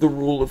pull of the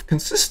rule of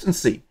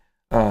consistency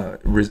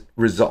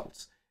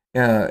results.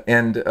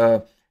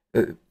 There's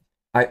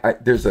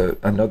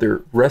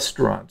another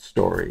restaurant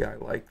story I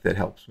like that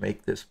helps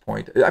make this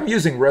point. I'm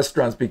using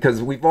restaurants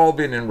because we've all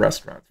been in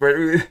restaurants.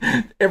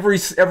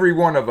 Every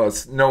one of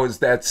us knows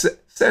that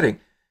setting.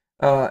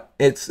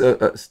 It's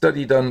a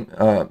study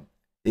done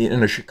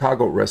in a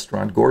Chicago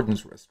restaurant,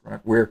 Gordon's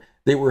restaurant, where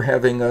they were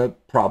having a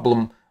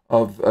problem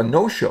of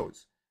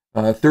no-shows.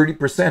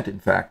 30%, in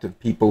fact, of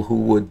people who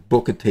would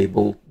book a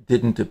table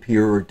didn't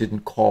appear or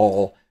didn't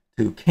call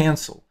to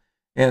cancel.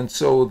 And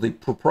so the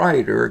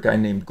proprietor, a guy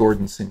named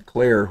Gordon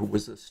Sinclair, who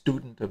was a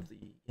student of the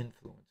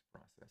influence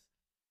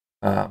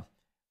process,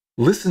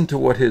 listened to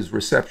what his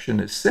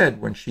receptionist said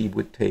when she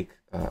would take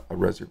a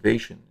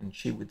reservation. And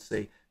she would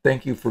say,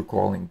 "Thank you for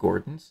calling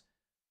Gordon's.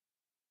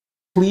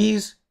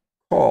 Please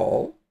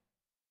call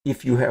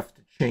if you have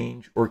to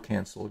change or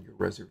cancel your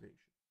reservation."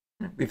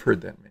 We've heard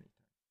that many times.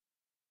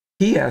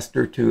 He asked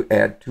her to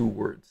add 2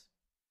 words.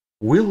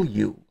 "Will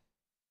you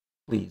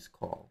please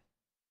call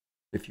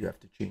if you have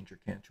to change or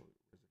cancel your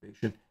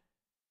reservation?"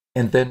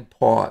 And then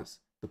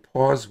pause. The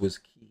pause was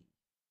key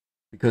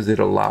because it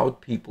allowed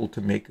people to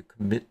make a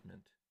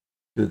commitment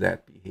to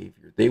that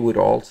behavior. They would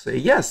all say,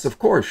 "Yes, of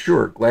course,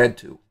 sure, glad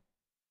to."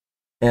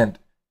 And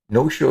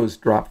no-shows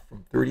dropped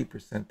from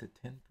 30% to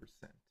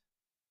 10%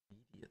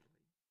 immediately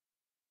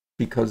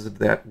because of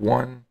that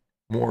one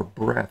more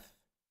breath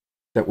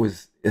that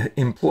was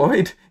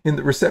employed in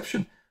the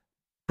reception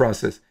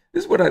process.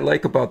 This is what I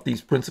like about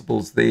these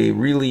principles. They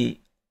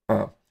really,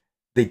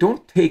 they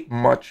don't take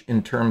much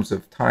in terms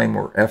of time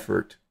or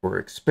effort or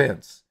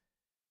expense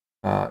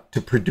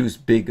to produce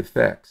big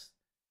effects,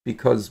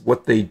 because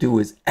what they do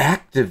is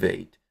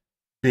activate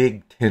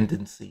big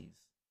tendencies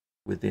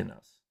within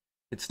us.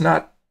 It's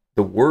not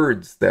the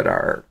words that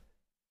are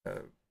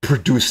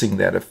producing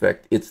that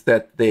effect. It's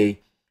that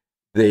they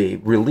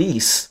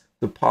release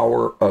the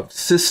power of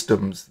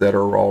systems that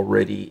are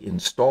already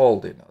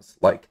installed in us,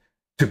 like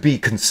to be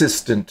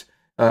consistent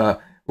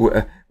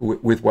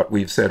with what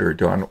we've said or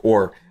done,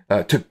 or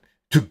to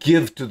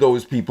give to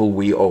those people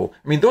we owe.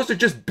 I mean, those are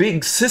just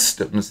big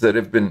systems that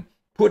have been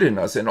put in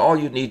us, and all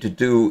you need to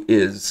do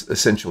is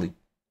essentially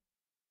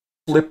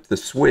flip the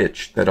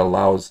switch that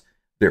allows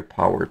their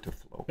power to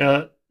flow.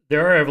 Now,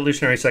 there are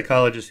evolutionary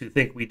psychologists who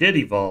think we did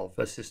evolve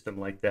a system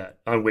like that,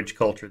 on which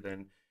culture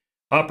then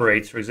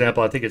operates. For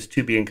example, I think it's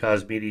Tooby and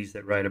Cosmides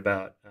that write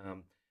about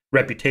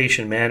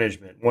reputation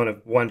management.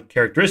 One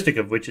characteristic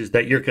of which is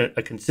that you're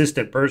a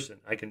consistent person.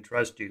 I can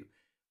trust you.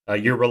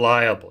 You're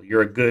reliable.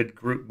 You're a good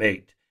group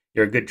mate.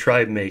 You're a good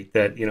tribe mate.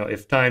 That, you know,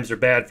 if times are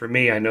bad for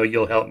me, I know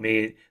you'll help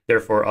me.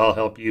 Therefore, I'll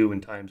help you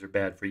when times are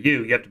bad for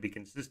you. You have to be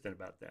consistent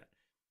about that.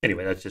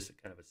 Anyway, that's just a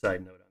kind of a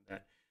side note on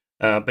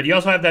that. But you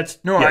also have that.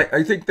 No, yeah.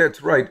 I think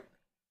that's right.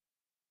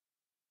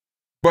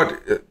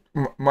 But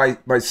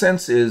my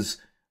sense is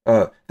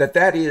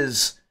that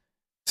is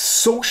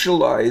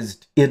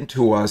socialized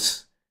into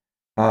us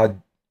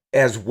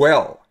as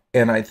well,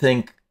 and I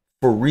think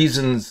for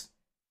reasons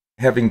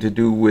having to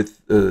do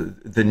with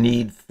the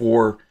need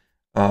for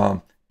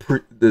a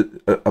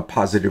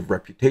positive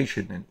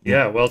reputation.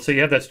 Yeah, well, so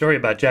you have that story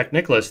about Jack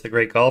Nicklaus, the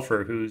great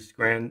golfer, whose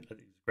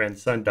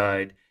grandson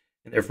died,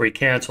 and therefore he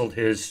canceled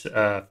his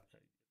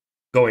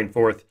going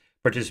forth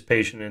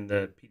participation in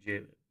the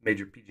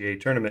major PGA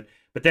tournament.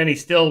 But then he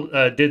still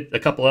did a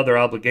couple other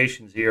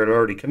obligations he had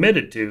already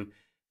committed to.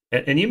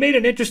 And you made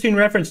an interesting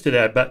reference to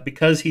that, but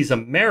because he's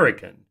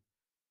American.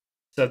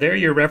 So there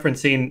you're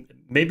referencing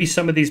maybe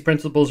some of these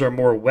principles are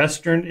more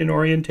Western in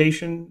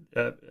orientation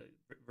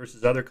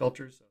versus other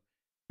cultures. So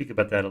speak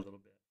about that a little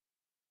bit.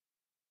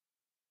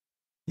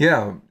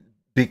 Yeah,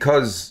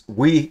 because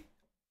we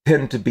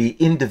tend to be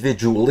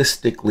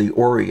individualistically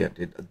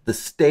oriented. The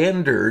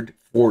standard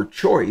for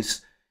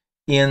choice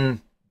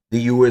in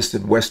the U.S.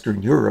 and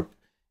Western Europe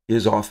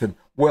is often,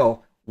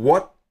 well,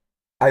 what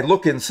I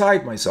look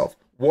inside myself,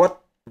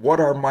 what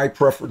are my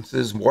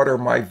preferences, what are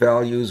my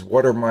values,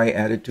 what are my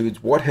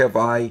attitudes, what have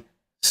I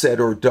said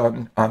or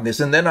done on this,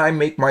 and then I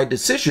make my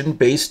decision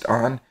based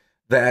on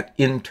that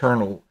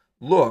internal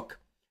look.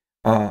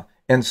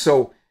 And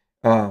so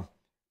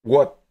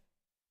what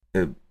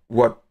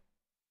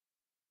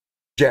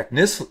Jack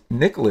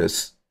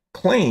Nicklaus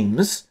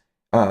claims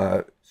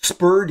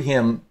spurred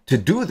him to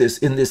do this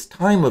in this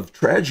time of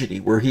tragedy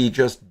where he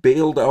just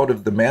bailed out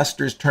of the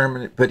Masters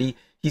tournament, but he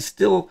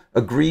still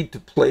agreed to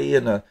play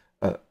in a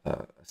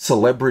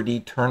celebrity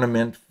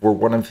tournament for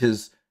one of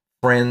his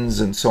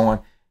friends and so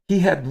on. He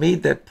had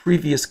made that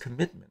previous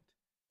commitment,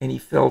 and he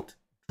felt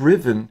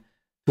driven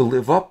to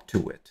live up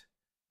to it,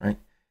 right?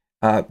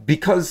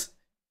 Because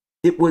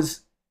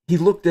he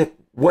looked at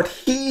what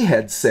he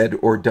had said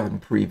or done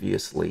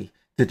previously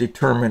to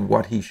determine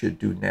what he should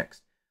do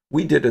next.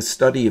 We did a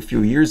study a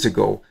few years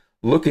ago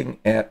looking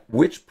at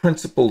which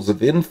principles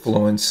of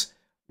influence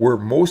were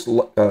most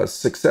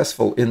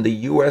successful in the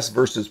US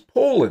versus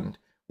Poland,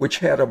 which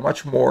had a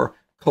much more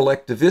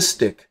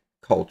collectivistic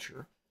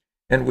culture.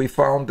 And we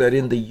found that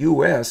in the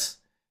US,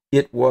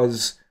 it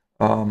was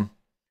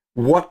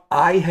what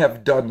I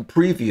have done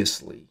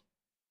previously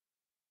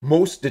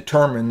most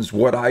determines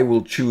what I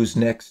will choose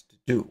next to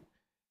do.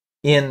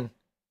 In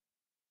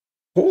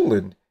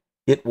Poland,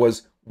 it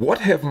was what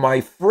have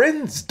my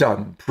friends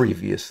done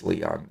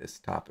previously on this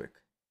topic.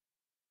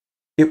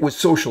 It was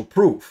social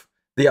proof,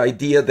 the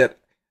idea that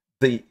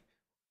the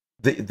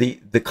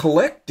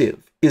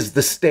collective is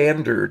the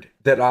standard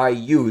that I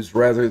use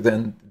rather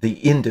than the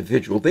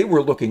individual. They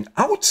were looking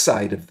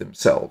outside of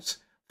themselves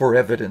for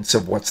evidence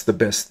of what's the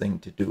best thing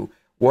to do.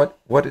 What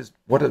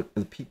are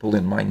the people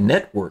in my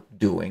network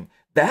doing?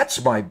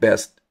 That's my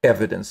best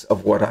evidence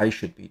of what I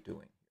should be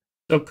doing.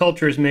 So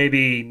cultures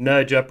maybe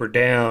nudge up or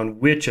down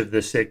which of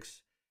the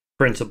 6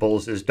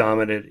 principles is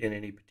dominant in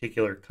any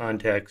particular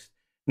context.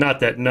 Not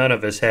that none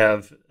of us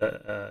have,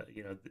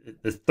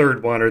 the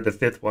third one or the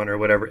fifth one or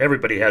whatever.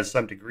 Everybody has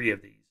some degree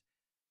of these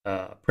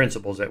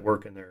principles at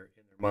work in their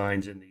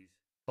minds in these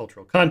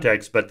cultural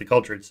contexts, but the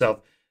culture itself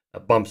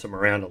bumps them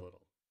around a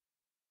little.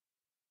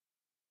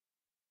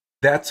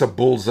 That's a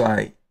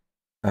bullseye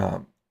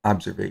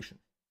observation.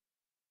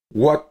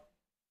 What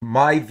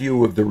my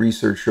view of the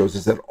research shows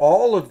is that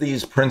all of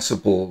these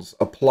principles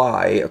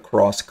apply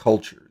across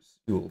cultures.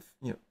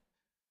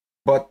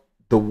 But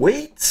the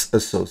weights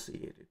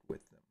associated with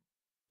them,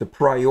 the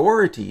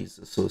priorities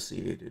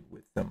associated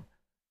with them,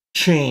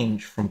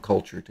 change from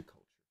culture to culture.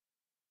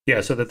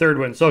 Yeah, so the third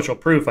one, social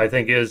proof, I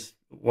think is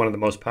one of the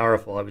most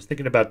powerful. I was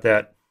thinking about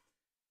that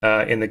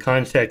in the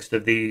context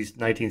of these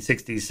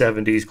 1960s,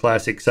 70s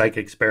classic psych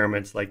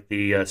experiments like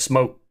the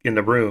smoke in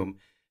the room.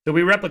 So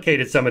we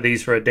replicated some of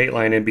these for a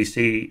Dateline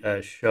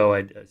NBC show,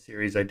 a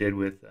series I did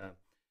with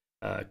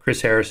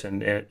Chris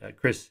Hansen.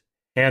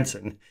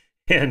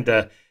 And,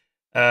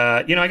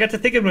 I got to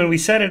thinking when we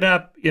set it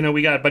up,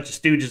 we got a bunch of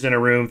stooges in a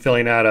room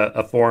filling out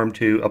a form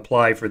to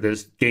apply for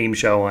this game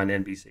show on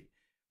NBC,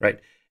 right?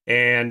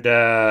 And,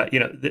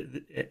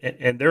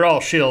 and they're all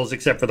shills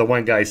except for the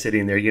one guy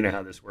sitting there. You know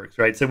how this works,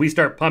 right? So we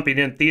start pumping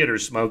in theater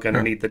smoke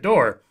underneath the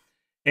door.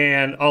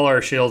 And all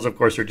our shills, of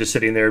course, are just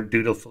sitting there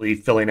dutifully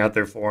filling out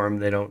their form.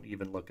 They don't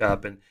even look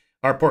up. And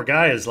our poor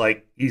guy is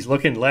like, he's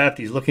looking left,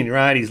 he's looking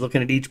right, he's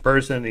looking at each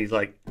person. And he's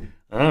like,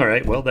 all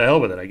right, well, the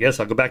hell with it. I guess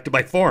I'll go back to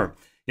my form.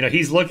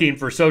 He's looking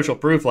for social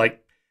proof.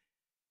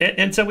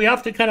 And so we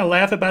often kind of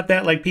laugh about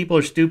that. Like people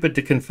are stupid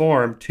to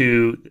conform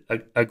to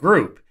a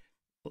group,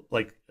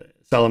 like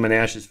Solomon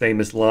Ash's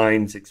famous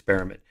lines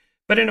experiment.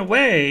 But in a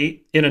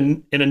way,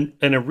 in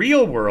a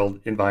real world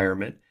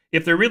environment,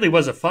 if there really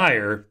was a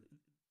fire,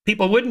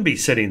 people wouldn't be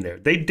sitting there.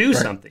 They'd do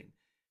something.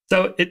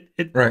 So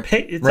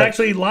it's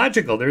actually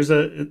logical. There's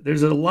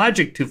a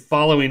logic to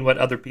following what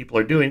other people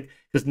are doing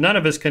because none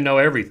of us can know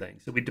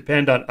everything. So we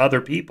depend on other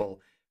people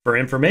for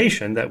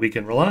information that we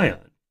can rely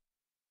on.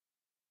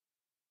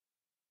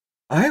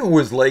 I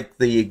always like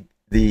the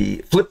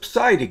flip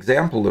side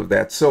example of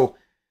that. So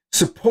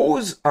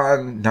suppose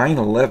on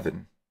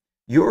 9/11,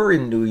 you're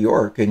in New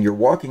York and you're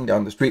walking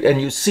down the street and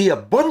you see a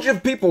bunch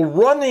of people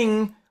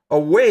running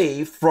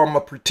away from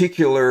a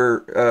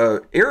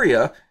particular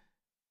area.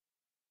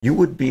 You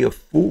would be a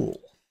fool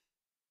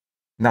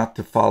not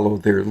to follow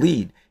their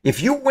lead.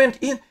 If you went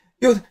in,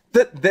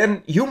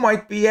 then you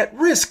might be at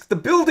risk. The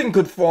building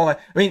could fall. I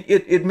mean,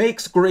 it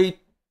makes great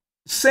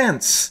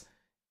sense,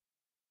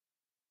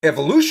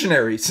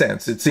 evolutionary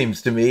sense, it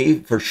seems to me,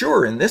 for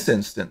sure in this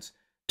instance,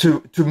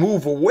 to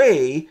move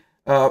away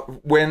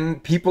when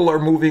people are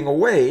moving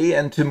away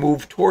and to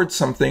move towards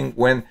something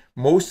when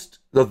most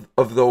of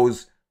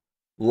those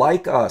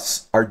like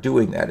us are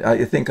doing that.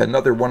 I think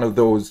another one of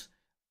those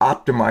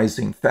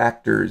optimizing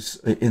factors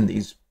in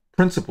these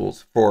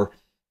principles for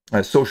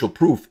social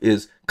proof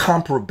is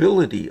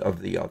comparability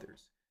of the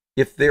others.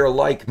 If they're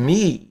like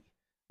me,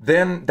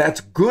 then that's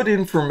good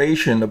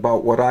information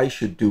about what I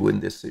should do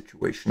in this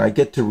situation. I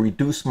get to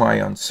reduce my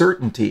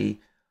uncertainty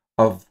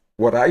of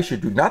what I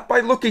should do, not by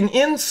looking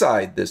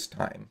inside this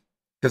time.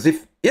 Because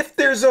if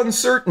there's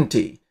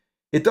uncertainty,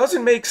 it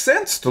doesn't make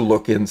sense to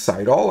look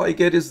inside. All I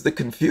get is the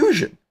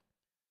confusion.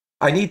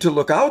 I need to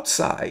look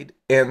outside,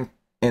 and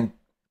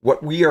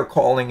what we are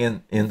calling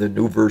in the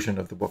new version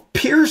of the book,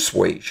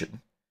 Pre-Suasion,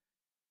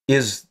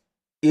 is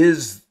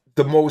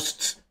the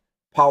most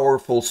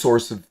powerful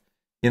source of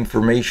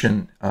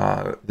information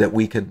that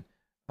we can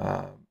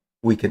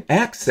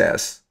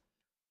access,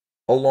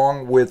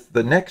 along with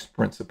the next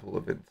principle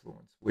of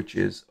influence, which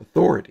is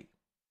authority.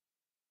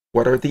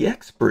 What are the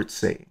experts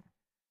saying?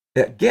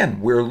 Again,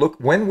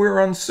 when we're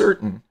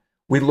uncertain,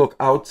 we look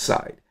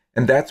outside.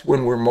 And that's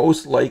when we're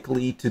most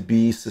likely to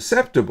be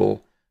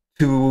susceptible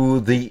to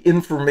the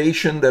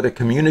information that a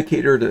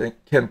communicator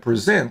can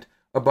present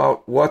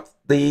about what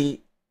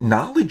the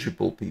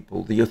knowledgeable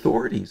people, the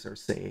authorities, are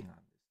saying on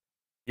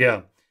it.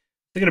 Yeah.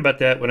 Thinking about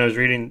that when I was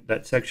reading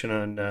that section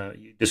on,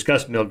 you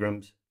discussed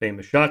Milgram's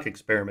famous shock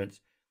experiments.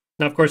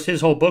 Now, of course,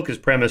 his whole book is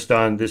premised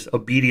on this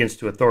obedience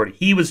to authority.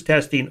 He was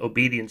testing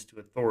obedience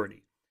to authority.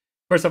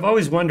 Of course, I've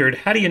always wondered,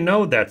 how do you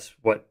know that's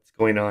what's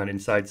going on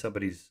inside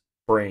somebody's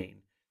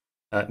brain?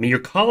 I mean, you're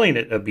calling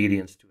it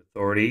obedience to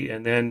authority,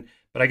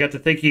 but I got to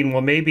thinking,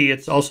 well, maybe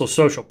it's also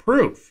social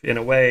proof in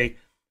a way.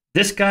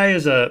 This guy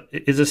is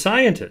a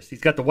scientist. He's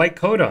got the white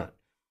coat on.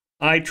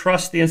 I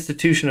trust the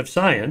institution of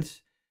science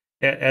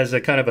as a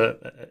kind of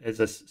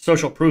as a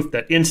social proof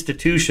that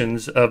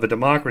institutions of a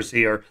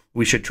democracy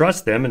we should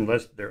trust them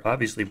unless they're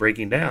obviously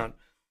breaking down.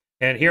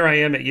 And here I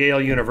am at Yale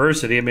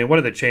University. I mean, what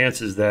are the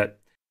chances that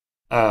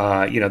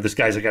this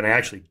guy's going to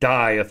actually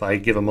die if I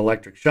give him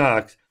electric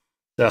shocks?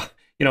 So,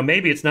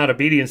 maybe it's not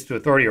obedience to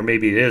authority, or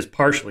maybe it is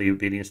partially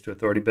obedience to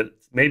authority, but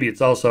maybe it's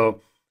also,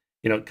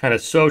 kind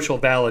of social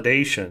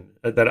validation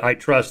that I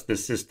trust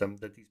this system,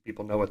 that these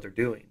people know what they're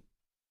doing.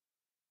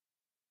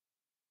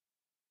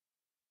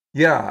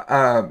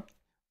 Yeah,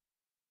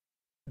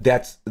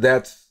 that's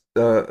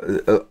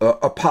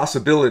a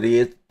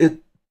possibility.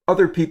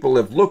 Other people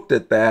have looked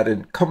at that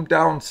and come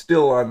down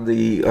still on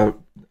the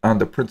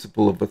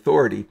principle of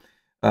authority,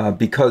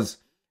 because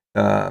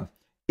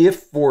if,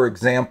 for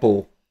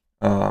example,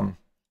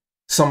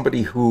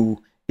 somebody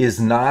who is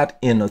not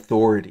in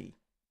authority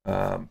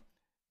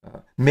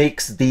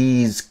makes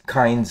these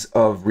kinds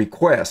of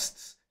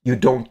requests, you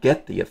don't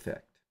get the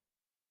effect.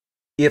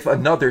 If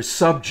another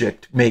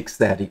subject makes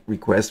that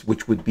request,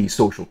 which would be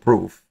social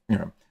proof,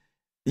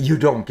 you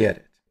don't get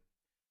it.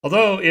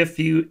 Although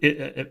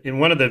in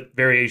one of the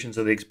variations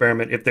of the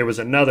experiment, if there was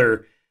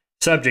another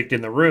subject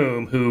in the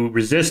room who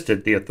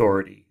resisted the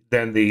authority,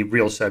 then the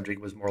real subject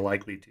was more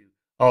likely to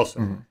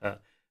also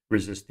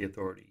resist the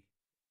authority.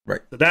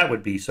 Right. So that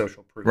would be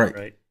social proof,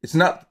 right? It's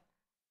not,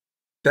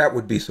 that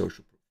would be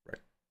social proof.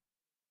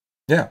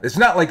 Yeah, it's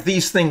not like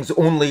these things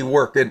only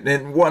work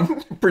in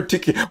one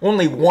particular,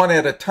 only one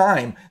at a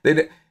time.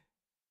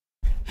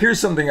 Here's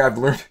something I've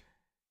learned.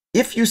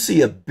 If you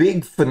see a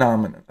big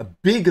phenomenon, a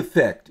big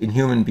effect in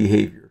human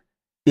behavior,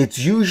 it's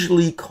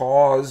usually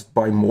caused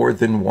by more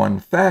than one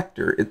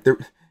factor.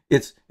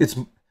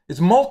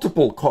 It's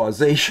multiple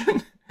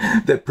causation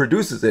that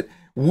produces it.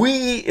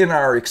 We, in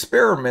our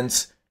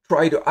experiments,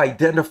 try to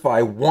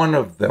identify one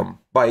of them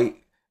by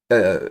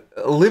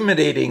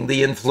eliminating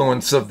the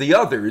influence of the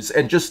others,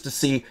 and just to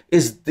see,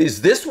 is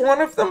this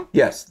one of them?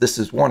 Yes, this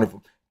is one of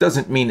them.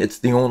 Doesn't mean it's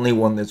the only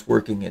one that's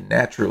working in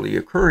naturally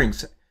occurring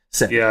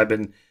settings. Yeah, I've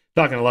been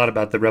talking a lot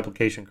about the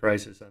replication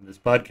crisis on this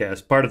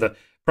podcast. Part of the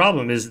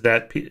problem is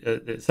that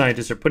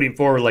scientists are putting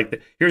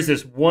forward here's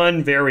this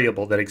one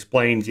variable that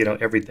explains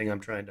everything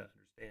I'm trying to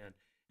understand,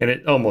 and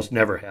it almost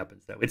never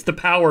happens that way. It's the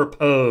power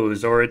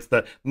pose, or it's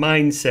the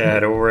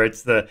mindset, or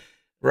it's the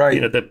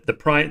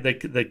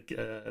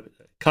the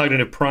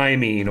cognitive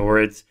priming, or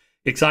it's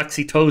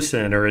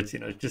oxytocin, or it's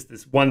just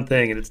this one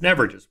thing, and it's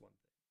never just one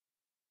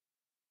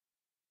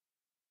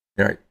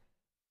thing. Right.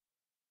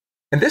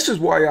 And this is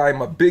why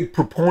I'm a big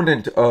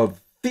proponent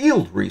of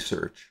field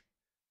research,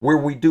 where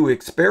we do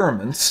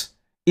experiments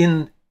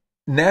in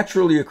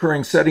naturally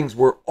occurring settings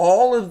where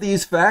all of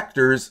these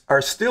factors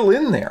are still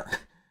in there.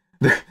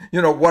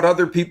 What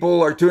other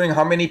people are doing,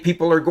 how many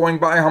people are going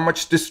by, how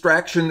much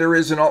distraction there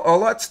is, and all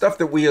that stuff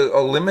that we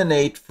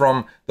eliminate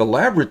from the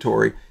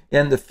laboratory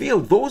and the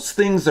field, those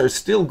things are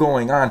still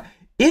going on.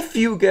 If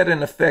you get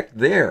an effect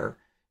there,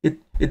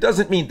 it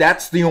doesn't mean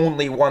that's the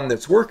only one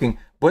that's working,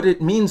 but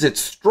it means it's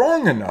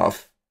strong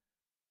enough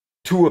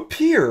to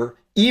appear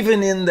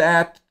even in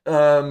that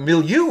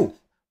milieu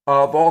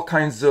of all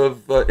kinds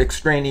of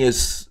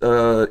extraneous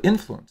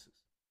influences.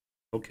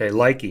 Okay,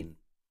 liking.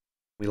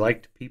 We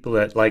like people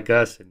that like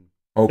us.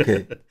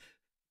 Okay.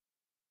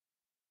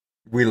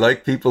 We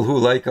like people who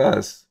like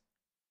us.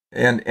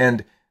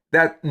 And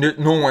that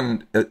no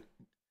one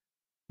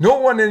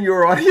in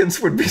your audience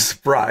would be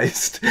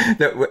surprised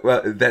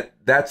that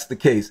that's the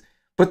case.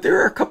 But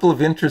there are a couple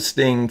of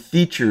interesting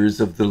features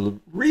of the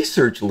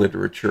research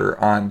literature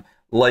on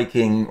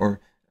liking, or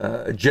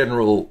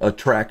general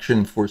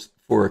attraction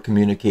for a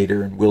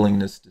communicator and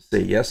willingness to say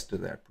yes to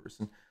that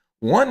person.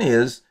 One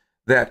is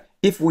that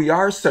if we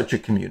are such a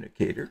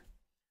communicator,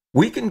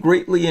 we can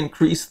greatly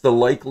increase the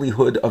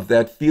likelihood of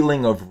that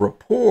feeling of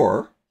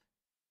rapport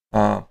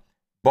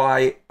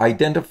by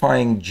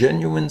identifying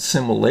genuine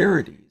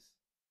similarities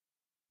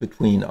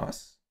between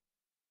us,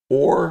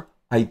 or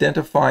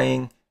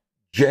identifying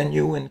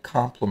genuine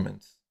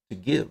compliments to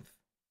give.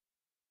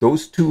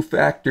 Those two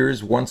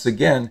factors, once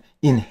again,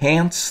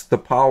 enhance the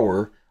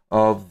power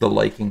of the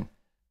liking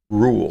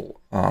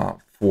rule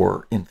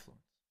for influence.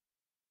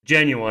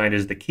 Genuine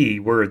is the key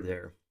word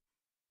there.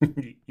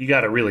 You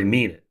got to really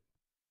mean it.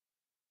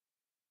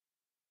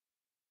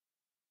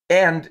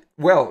 And,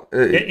 well...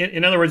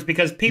 in other words,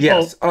 because people,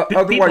 yes,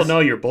 people know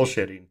you're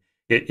bullshitting.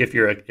 If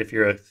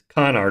you're a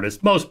con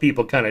artist, most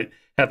people kind of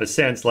have a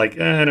sense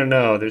I don't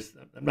know,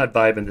 I'm not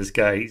vibing this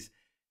guy.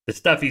 The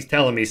stuff he's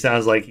telling me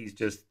sounds like he's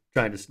just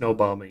trying to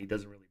snowball me. He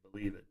doesn't really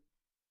believe it.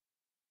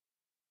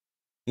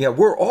 Yeah,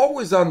 we're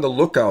always on the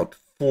lookout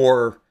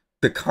for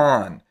the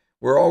con.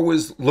 We're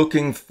always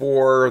looking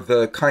for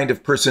the kind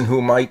of person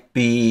who might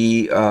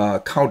be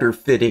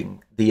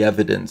counterfeiting the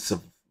evidence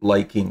of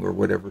liking or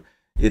whatever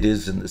it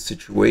is in the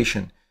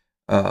situation.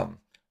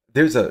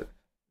 There's a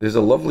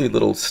lovely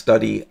little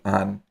study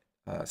on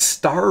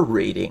star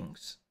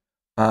ratings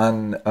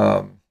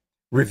on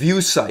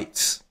review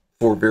sites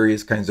for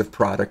various kinds of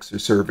products or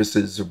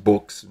services or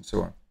books and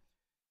so on.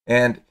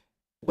 And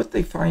what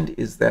they find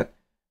is that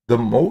the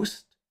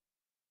most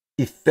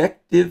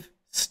effective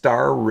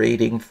star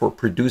rating for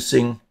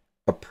producing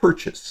a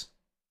purchase,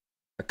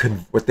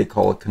 what they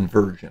call a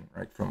conversion,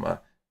 right, from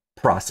a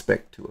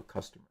prospect to a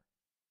customer,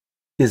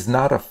 is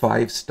not a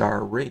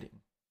 5-star rating.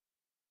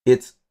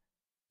 It's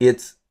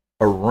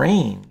a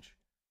range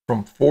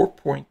from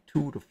 4.2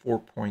 to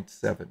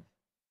 4.7.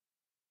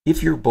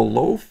 If you're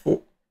below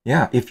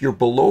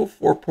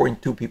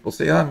 4.2, people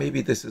say,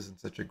 maybe this isn't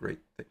such a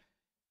great thing.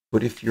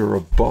 But if you're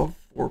above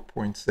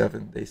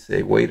 4.7, they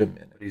say, wait a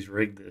minute. He's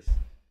rigged this.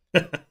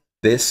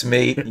 This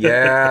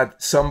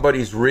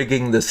somebody's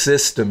rigging the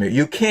system.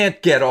 You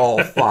can't get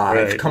all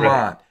 5. Come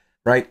on,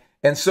 right?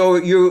 And so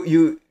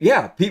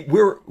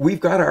we've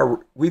got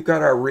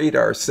our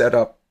radar set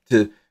up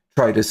to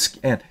try to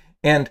scan.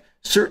 And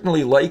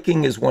certainly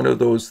liking is one of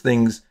those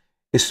things,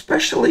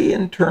 especially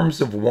in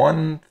terms of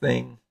one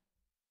thing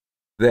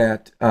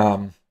that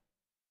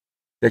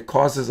that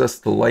causes us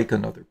to like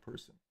another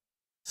person: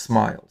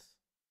 smiles.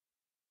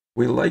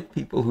 We like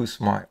people who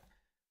smile,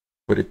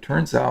 but it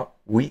turns out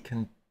we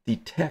can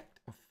detect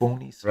a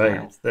phony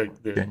smile.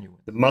 Right,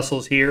 the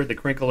muscles here, the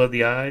crinkle of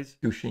the eyes.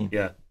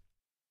 Duchenne.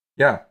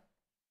 Yeah.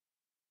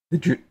 The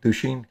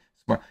Duchenne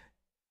smile.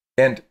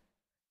 And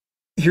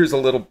here's a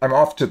little, I'm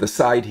off to the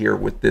side here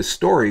with this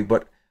story,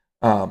 but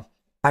I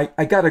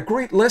got a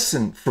great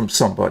lesson from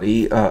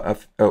somebody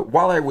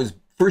while I was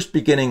first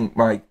beginning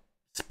my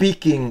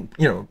speaking,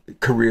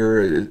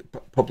 career,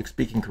 public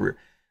speaking career.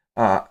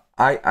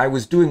 I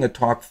was doing a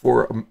talk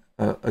for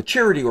a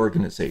charity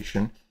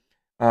organization.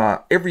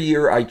 Every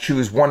year I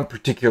choose one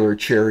particular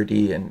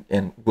charity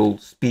and will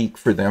speak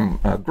for them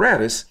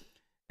gratis.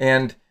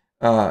 And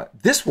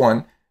this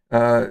one,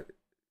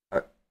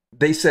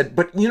 they said,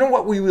 but you know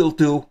what we will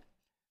do?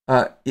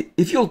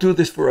 If you'll do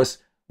this for us,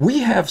 we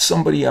have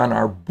somebody on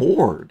our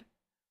board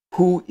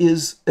who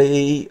is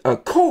a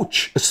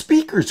coach, a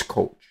speaker's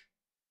coach.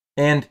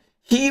 And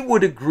he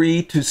would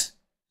agree to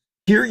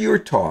hear your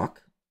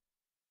talk,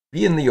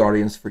 be in the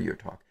audience for your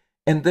talk,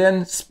 and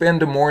then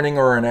spend a morning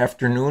or an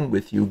afternoon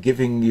with you,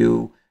 giving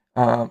you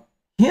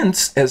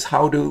tips as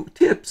how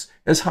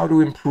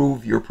to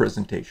improve your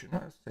presentation.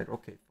 I said,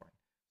 okay, fine.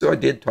 So I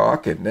did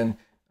talk, and then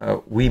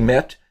we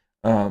met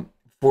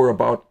for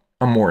about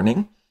a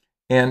morning.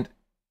 And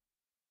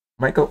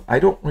Michael, I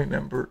don't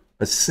remember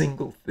a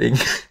single thing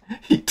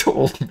he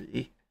told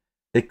me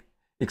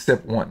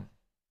except one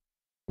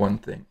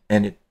thing,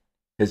 and it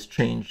has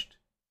changed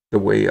the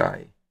way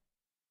I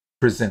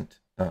present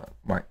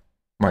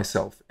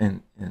myself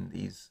in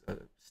these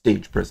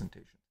stage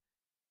presentations.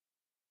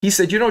 He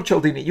said,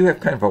 Cialdini, you have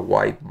kind of a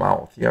wide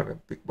mouth. You have a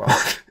big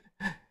mouth.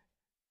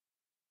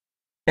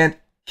 And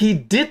he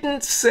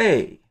didn't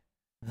say,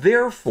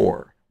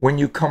 therefore, when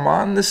you come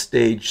on the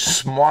stage,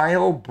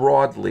 smile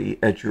broadly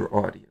at your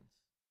audience.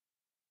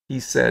 He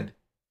said,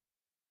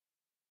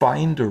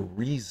 find a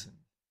reason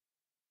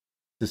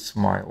to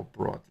smile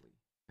broadly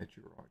at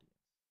your audience.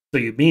 So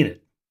you mean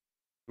it.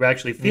 You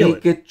actually feel it.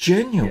 Make it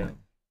genuine. Yeah.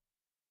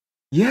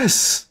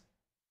 Yes.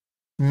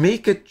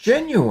 Make it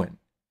genuine.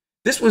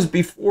 This was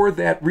before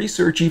that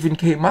research even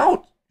came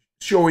out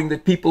showing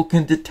that people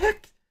can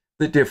detect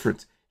the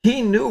difference.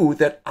 He knew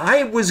that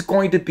I was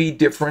going to be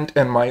different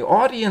and my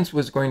audience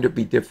was going to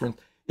be different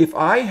if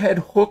I had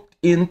hooked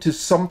into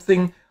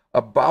something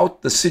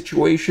about the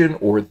situation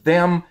or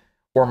them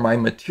or my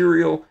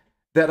material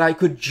that I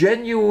could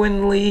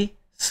genuinely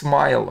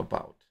smile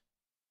about.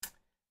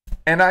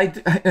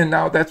 And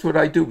now that's what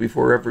I do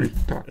before every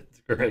talk.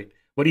 That's great.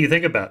 What do you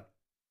think about?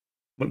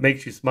 What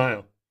makes you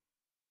smile?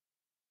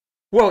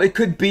 Well, it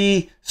could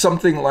be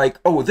something like,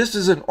 oh, this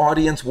is an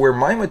audience where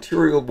my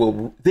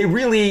material they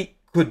really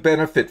could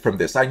benefit from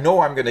this. I know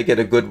I'm going to get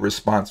a good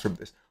response from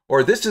this.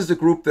 Or this is a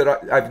group that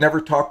I've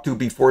never talked to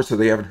before, so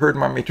they haven't heard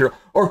my material.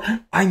 Or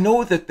I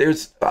know that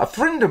there's a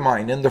friend of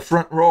mine in the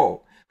front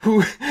row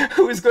who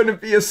is going to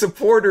be a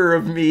supporter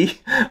of me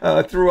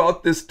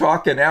throughout this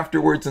talk and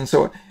afterwards and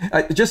so on.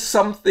 Just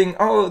something,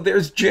 oh,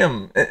 there's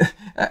Jim.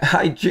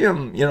 Hi,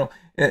 Jim.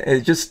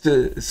 Just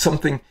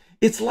something.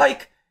 It's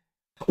like,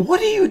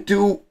 what do you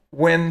do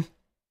when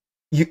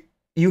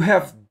you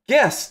have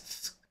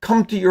guests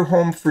come to your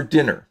home for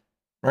dinner,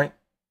 right?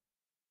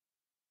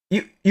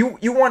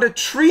 You want to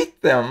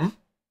treat them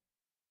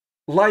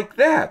like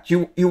that.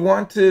 You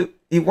want to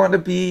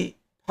be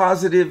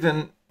positive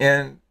and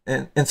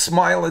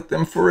smile at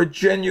them for a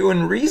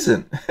genuine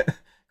reason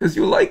because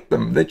you like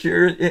them, that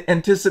you're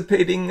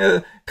anticipating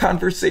a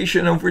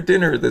conversation over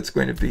dinner that's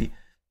going to be fun.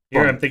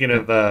 Here I'm thinking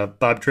of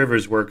Bob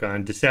Triver's work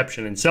on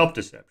deception and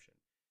self-deception.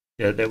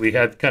 That we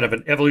had kind of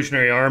an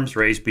evolutionary arms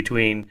race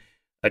between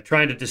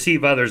trying to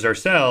deceive others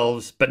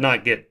ourselves, but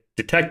not get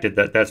detected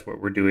that that's what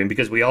we're doing,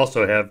 because we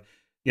also have,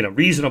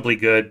 reasonably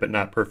good but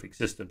not perfect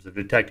systems of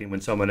detecting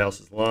when someone else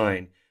is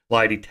lying.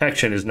 Lie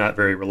detection is not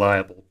very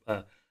reliable,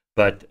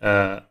 but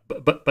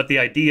the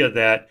idea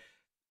that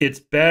it's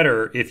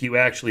better if you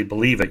actually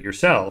believe it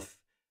yourself,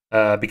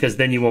 because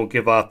then you won't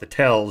give off the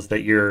tells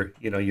that you're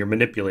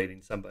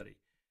manipulating somebody.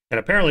 And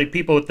apparently,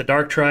 people with the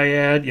dark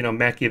triad,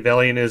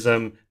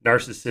 Machiavellianism,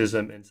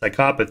 narcissism, and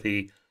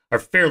psychopathy, are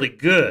fairly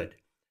good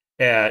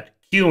at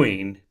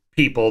cueing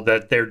people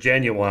that they're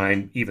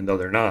genuine, even though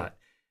they're not.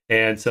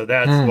 And so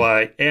that's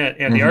why.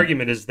 And the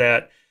argument is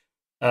that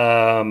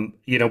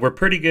we're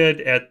pretty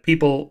good at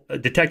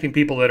detecting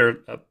people that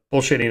are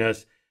bullshitting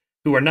us,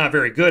 who are not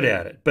very good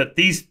at it. But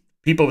these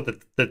people with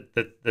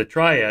the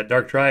triad,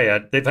 dark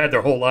triad, they've had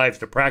their whole lives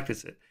to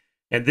practice it.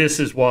 And this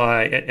is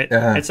why.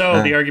 And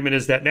so the argument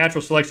is that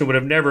natural selection would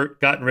have never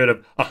gotten rid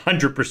of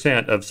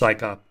 100% of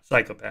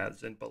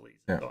psychopaths and bullies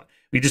and so on.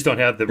 We just don't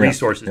have the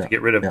resources to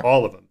get rid of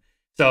all of them.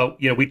 So,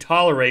 we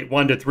tolerate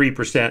 1% to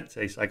 3%,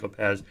 say,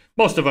 psychopaths.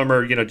 Most of them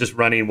are, just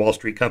running Wall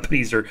Street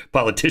companies or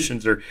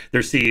politicians or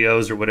their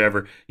CEOs or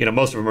whatever.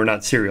 Most of them are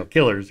not serial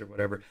killers or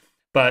whatever.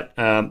 But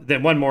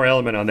then one more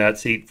element on that.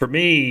 See, for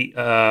me,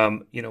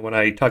 when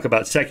I talk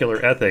about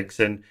secular ethics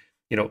and,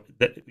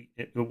 that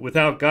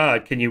without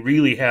God, can you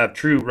really have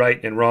true right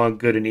and wrong,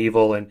 good and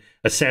evil, and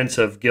a sense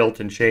of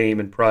guilt and shame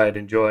and pride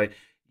and joy?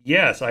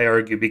 Yes, I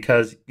argue,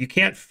 because you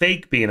can't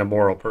fake being a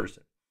moral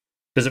person.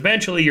 Because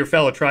eventually your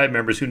fellow tribe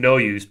members who know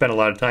you, spend a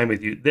lot of time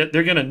with you,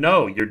 they're going to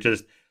know you're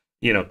just,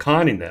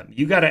 conning them.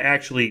 You got to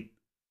actually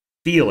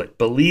feel it,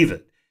 believe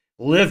it,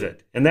 live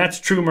it. And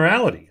that's true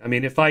morality. I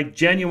mean, if I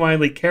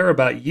genuinely care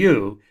about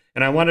you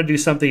and I want to do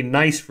something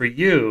nice for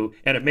you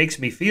and it makes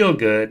me feel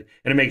good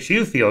and it makes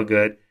you feel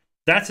good,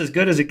 that's as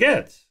good as it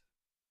gets.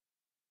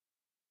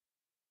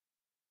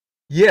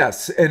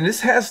 Yes, and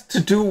this has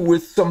to do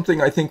with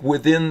something, I think,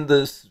 within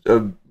this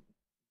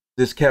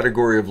this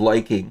category of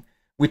liking.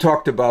 We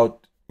talked about,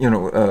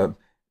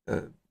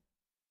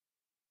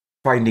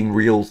 finding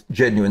real,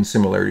 genuine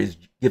similarities,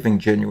 giving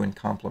genuine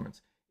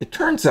compliments. It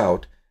turns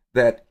out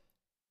that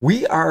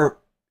we are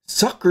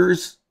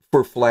suckers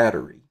for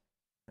flattery.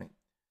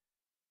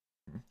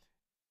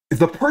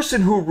 The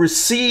person who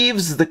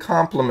receives the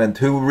compliment,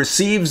 who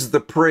receives the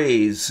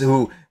praise,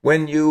 who,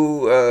 when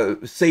you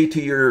say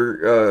to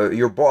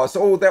your boss,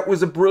 "Oh, that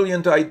was a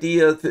brilliant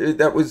idea.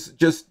 That was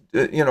just,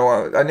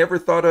 I never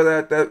thought of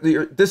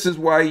that. This is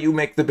why you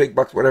make the big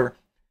bucks," whatever.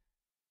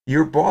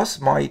 Your boss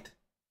might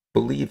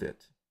believe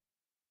it,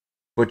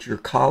 but your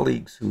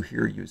colleagues who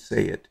hear you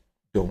say it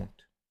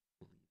don't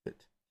believe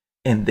it,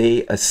 and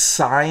they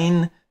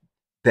assign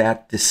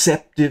that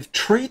deceptive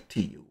trait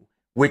to you,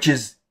 which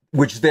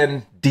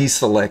then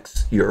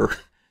deselects your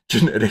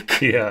genetic.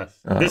 Yeah,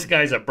 this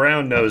guy's a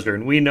brown noser,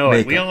 and we know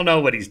it. We all know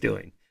what he's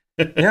doing.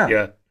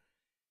 Yeah.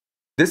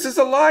 This is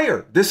a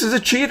liar. This is a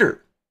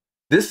cheater.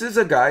 This is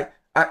a guy.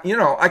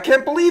 I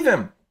can't believe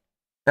him.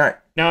 All right.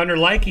 Now, under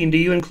liking, do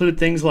you include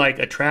things like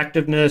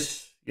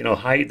attractiveness?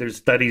 Height. There's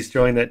studies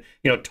showing that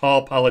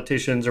tall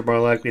politicians are more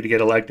likely to get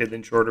elected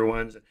than shorter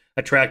ones.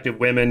 Attractive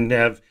women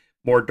have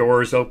more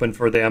doors open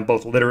for them,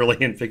 both literally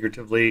and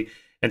figuratively,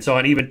 and so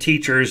on. Even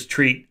teachers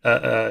treat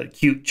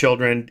cute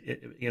children,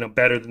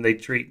 better than they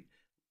treat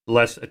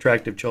less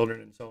attractive children,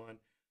 and so on.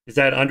 Is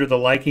that under the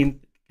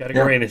liking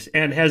category? Yeah.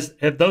 And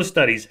have those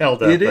studies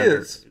held up? It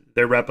is.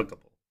 They're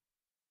replicable.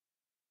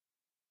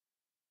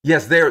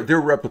 Yes, they're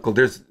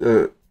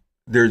replicable.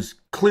 There's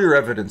clear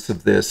evidence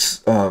of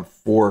this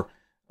for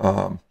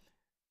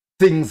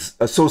things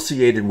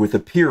associated with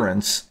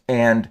appearance,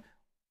 and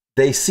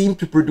they seem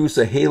to produce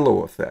a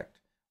halo effect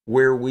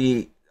where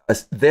we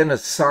then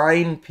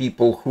assign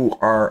people who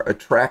are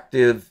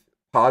attractive,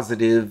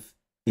 positive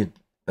in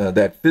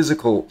that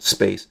physical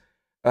space,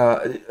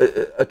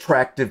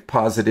 attractive,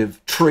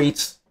 positive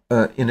traits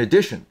in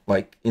addition,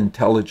 like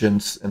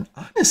intelligence and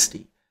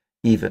honesty,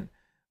 even.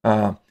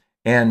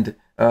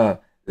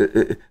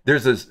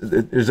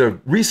 There's a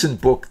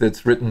recent book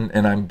that's written,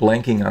 and I'm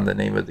blanking on the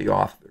name of the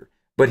author,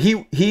 but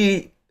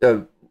he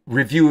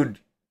reviewed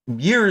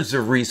years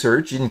of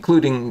research,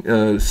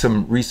 including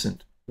some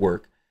recent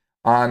work,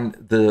 on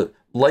the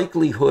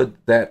likelihood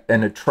that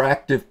an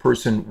attractive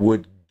person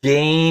would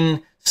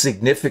gain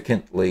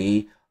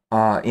significantly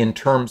in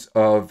terms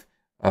of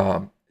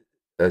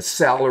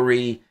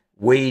salary,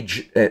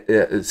 wage,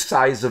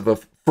 size of a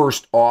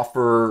first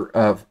offer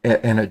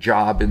and a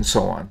job, and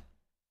so on.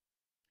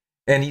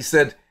 And he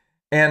said,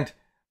 and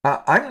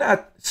I'm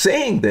not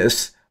saying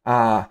this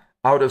out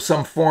of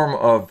some form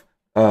of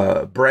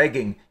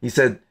bragging. He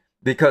said,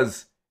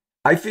 because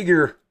I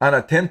figure on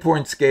a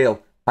 10-point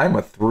scale, I'm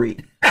a 3.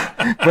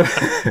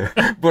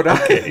 but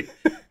okay.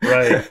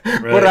 Right.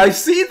 But I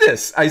see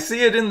this. I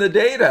see it in the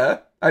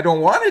data. I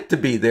don't want it to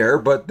be there,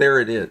 but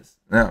there it is.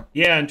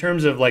 Yeah, in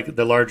terms of like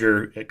the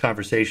larger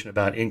conversation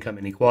about income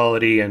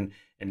inequality and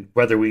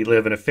whether we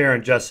live in a fair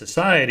and just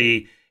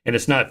society, and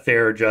it's not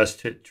fair or just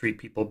to treat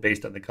people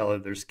based on the color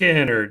of their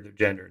skin or their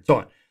gender and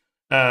so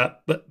on.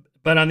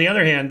 But on the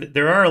other hand,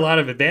 there are a lot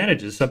of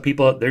advantages. Some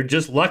people, they're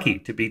just lucky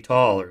to be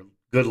tall or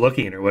good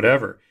looking or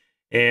whatever.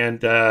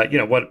 And,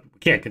 what we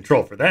can't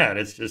control for that.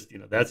 It's just,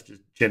 that's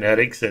just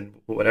genetics and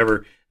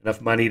whatever,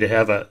 enough money to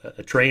have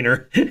a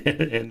trainer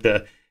and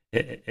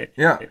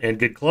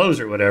good clothes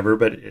or whatever.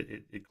 But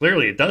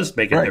clearly it does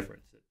make a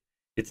difference.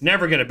 It's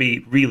never going to be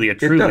really a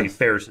truly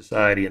fair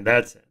society in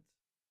that sense.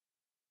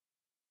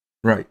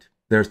 Right.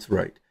 That's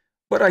right.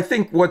 But I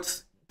think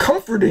what's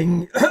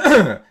comforting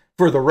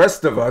for the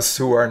rest of us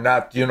who are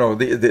not,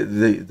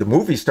 the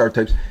movie star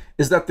types,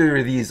 is that there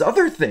are these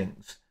other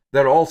things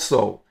that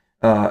also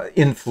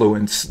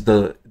influence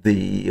the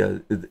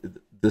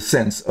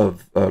sense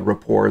of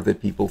rapport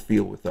that people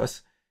feel with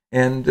us.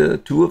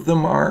 And two of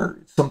them are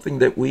something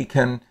that we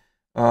can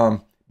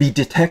be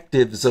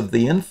detectives of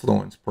the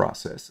influence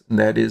process, and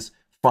that is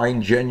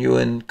find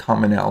genuine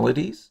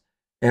commonalities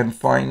and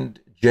find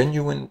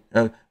genuine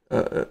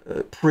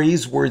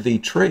praiseworthy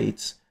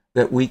traits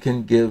that we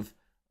can give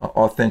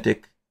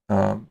authentic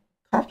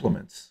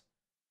compliments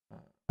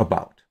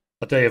about.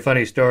 I'll tell you a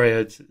funny story.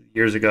 It's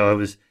years ago. I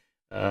was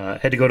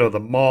had to go to the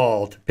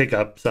mall to pick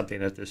up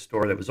something at this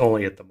store that was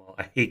only at the mall.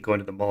 I hate going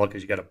to the mall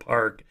because you got to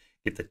park,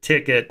 get the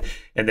ticket,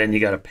 and then you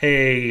got to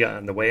pay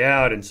on the way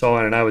out and so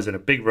on. And I was in a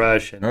big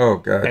rush. And,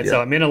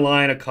 so I'm in a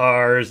line of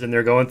cars and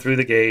they're going through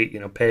the gate,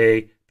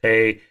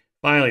 pay.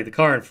 Finally, the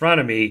car in front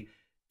of me,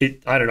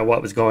 I don't know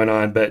what was going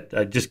on, but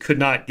I just could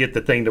not get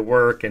the thing to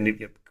work.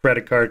 And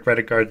credit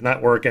card's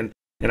not working.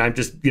 And I'm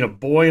just,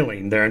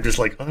 boiling there. I'm just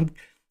like,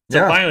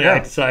 finally I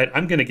decide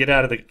I'm going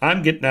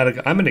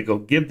to go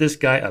give this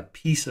guy a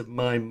piece of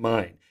my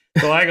mind.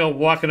 So I go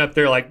walking up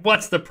there like,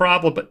 what's the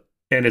problem?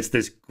 And it's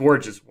this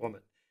gorgeous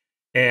woman.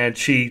 And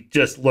she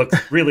just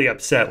looks really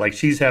upset, like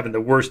she's having the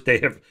worst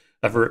day of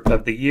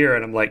the year.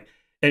 And I'm like,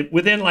 and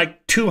within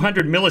like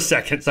 200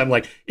 milliseconds, I'm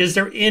like, is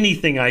there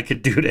anything I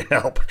could do to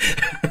help?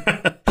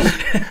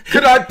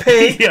 Could I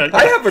pay?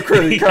 I have a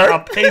credit card.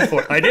 I'll pay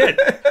for it. I did.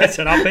 I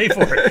said, I'll pay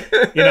for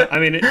it.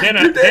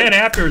 Then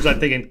afterwards, I'm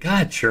thinking,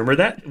 God,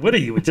 Shermer, what are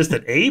you, just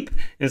an ape? And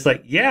it's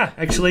like, yeah,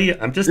 actually,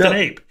 I'm just an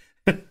ape.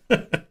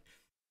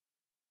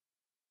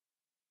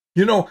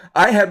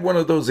 I had one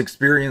of those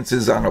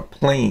experiences on a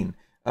plane.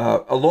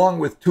 Along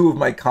with two of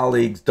my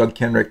colleagues, Doug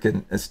Kenrick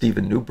and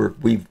Stephen Newberg,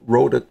 we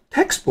wrote a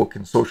textbook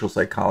in social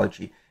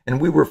psychology, and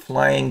we were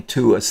flying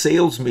to a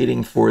sales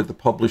meeting for the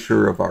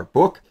publisher of our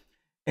book,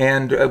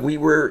 and we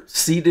were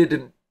seated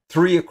in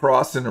 3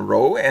 across in a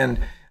row, and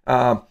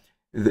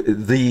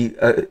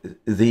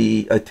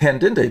the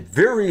attendant, a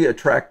very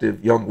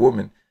attractive young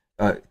woman,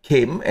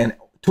 came and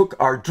took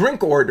our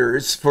drink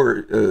orders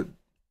for,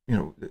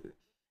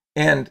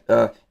 and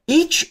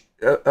each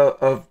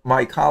of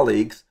my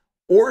colleagues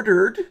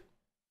ordered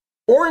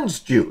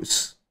orange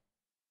juice,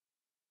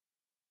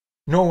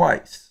 no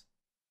ice.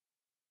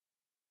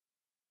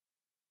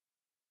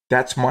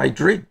 That's my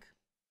drink.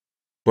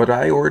 But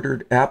I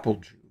ordered apple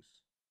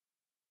juice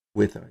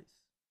with ice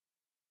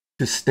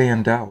to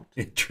stand out.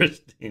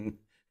 Interesting.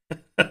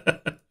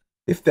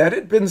 If that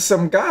had been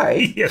some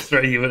guy, yes,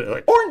 right, you would have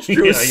like orange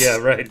juice. Yeah,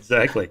 right,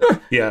 exactly.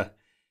 Yeah.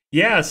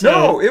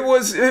 So it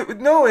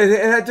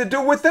had to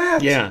do with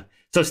that. Yeah.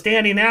 So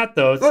standing out,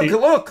 though.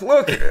 Look.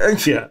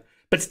 Yeah.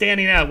 But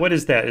standing out, what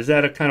is that? Is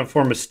that a kind of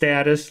form of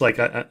status? Like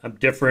I'm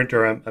different,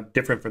 or I'm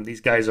different from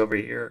these guys over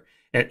here?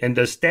 And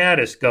does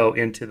status go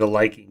into the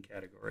liking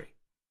category?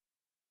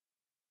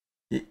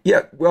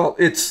 Yeah, well,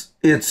 it's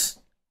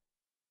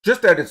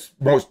just at its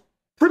most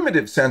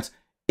primitive sense,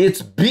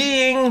 it's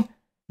being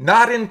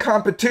not in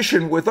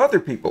competition with other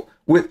people,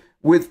 with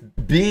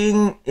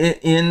being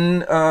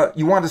in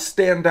you want to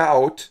stand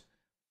out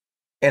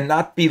and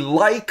not be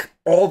like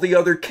all the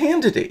other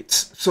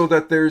candidates, so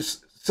that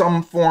there's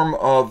some form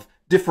of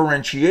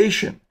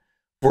differentiation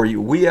for you.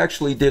 We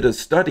actually did a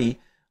study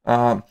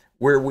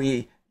where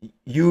we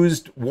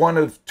used one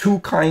of 2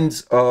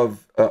 kinds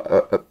of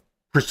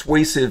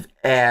persuasive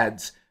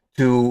ads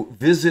to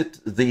visit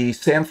the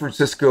San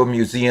Francisco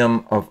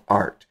Museum of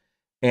Art.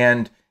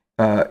 And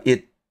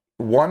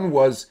one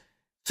was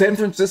San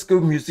Francisco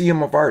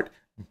Museum of Art.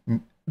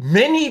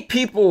 Many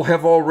people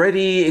have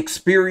already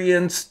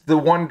experienced the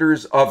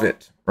wonders of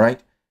it,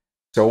 right?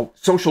 So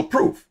social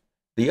proof.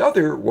 The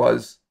other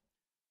was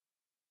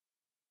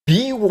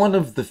be one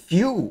of the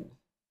few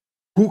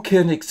who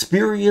can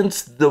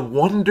experience the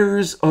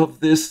wonders of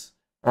this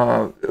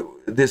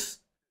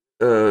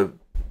hidden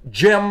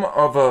gem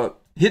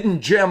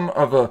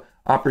of a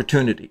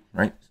opportunity,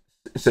 right?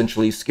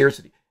 Essentially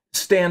scarcity.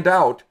 Stand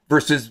out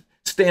versus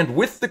stand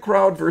with the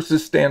crowd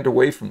versus stand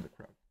away from the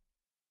crowd.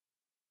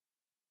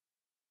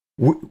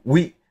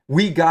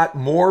 We got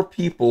more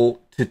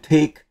people to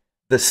take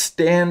the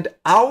stand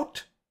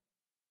out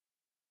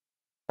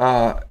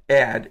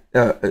ad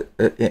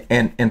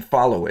and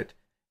follow it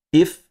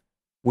if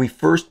we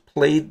first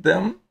played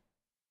them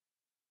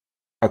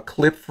a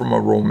clip from a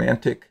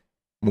romantic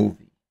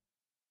movie.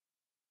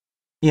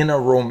 In a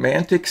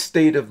romantic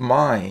state of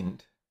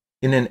mind,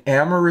 in an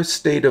amorous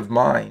state of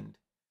mind,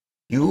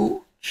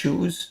 you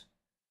choose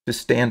to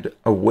stand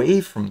away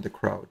from the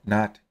crowd,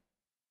 not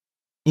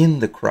in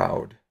the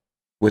crowd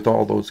with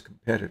all those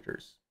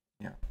competitors.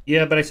 Yeah.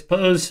 Yeah, but I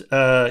suppose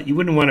you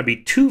wouldn't want to be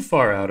too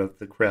far out of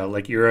the crowd.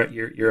 Like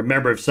you're a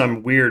member of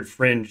some weird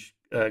fringe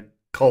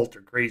cult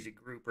or crazy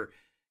group, or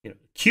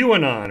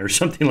QAnon or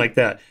something like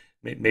that.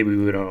 Maybe we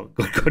would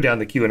go down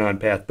the QAnon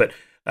path, but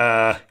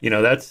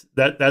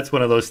that's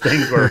one of those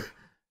things where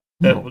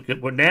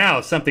well, now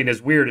something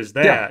as weird as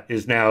that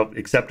is now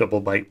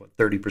acceptable by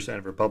 30%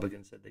 of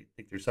Republicans said they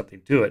think there's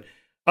something to it.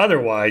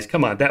 Otherwise,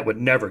 come on, that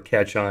would never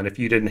catch on if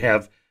you didn't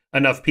have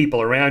enough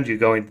people around you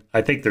going,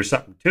 I think there's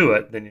something to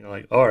it. Then you're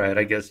like, all right,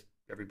 I guess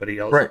everybody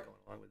else is going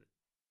along with it.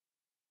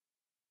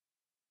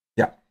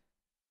 Yeah,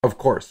 of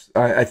course.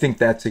 I think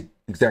that's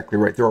exactly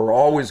right. There are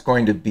always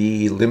going to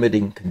be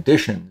limiting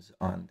conditions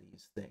on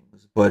these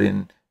things, but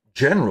in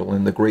general,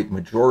 in the great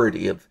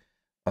majority of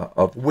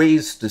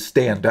ways to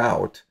stand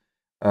out,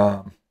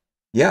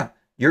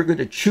 you're going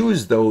to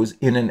choose those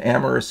in an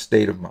amorous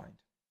state of mind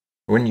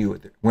when you're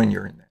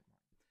in that.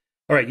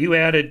 All right, you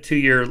added to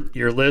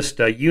your list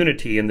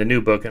unity in the new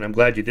book, and I'm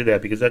glad you did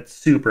that because that's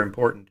super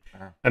important.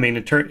 I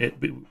mean,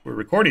 we're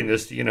recording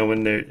this,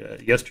 when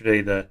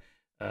yesterday the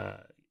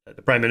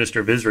Prime Minister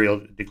of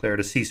Israel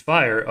declared a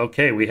ceasefire.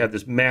 Okay, we have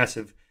this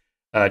massive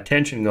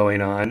tension going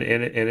on,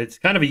 and it's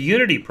kind of a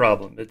unity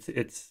problem.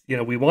 It's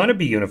we want to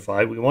be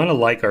unified, we want to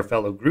like our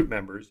fellow group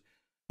members,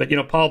 but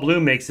Paul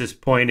Bloom makes this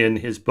point in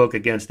his book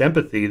Against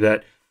Empathy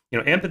that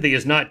empathy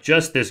is not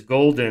just this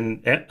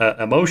golden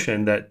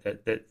emotion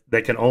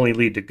that can only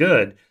lead to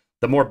good.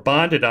 The more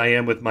bonded I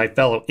am with my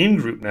fellow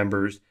in-group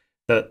members,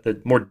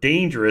 the more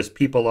dangerous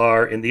people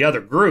are in the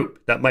other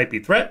group that might be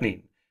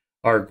threatening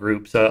our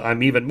group. So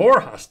I'm even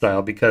more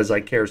hostile because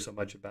I care so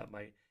much about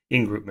my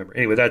in-group member.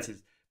 Anyway, that's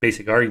his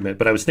basic argument.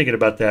 But I was thinking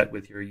about that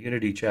with your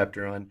unity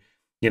chapter on,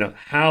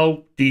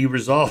 how do you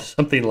resolve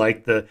something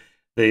like the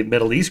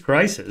Middle East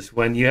crisis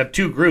when you have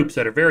two groups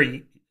that are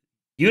very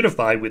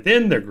unified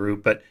within their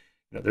group, but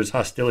there's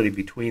hostility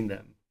between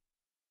them.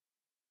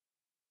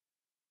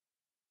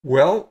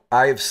 Well,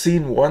 I've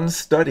seen one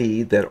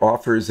study that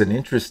offers an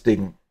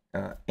interesting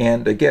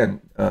and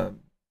again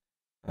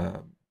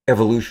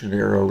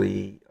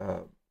evolutionarily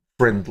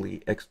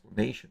friendly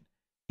explanation.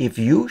 If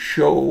you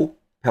show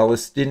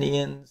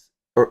Palestinians,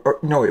 or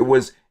no, it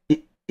was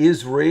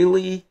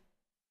Israeli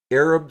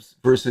Arabs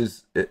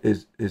versus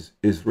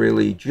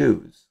Israeli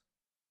Jews,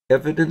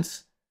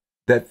 evidence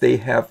that they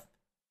have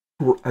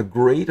a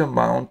great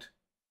amount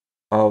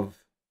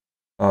of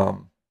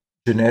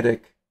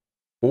genetic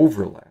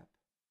overlap,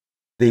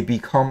 they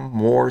become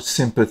more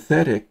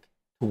sympathetic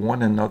to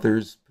one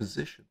another's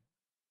position.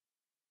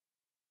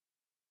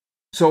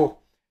 So,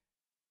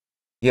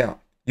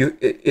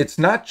 it's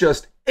not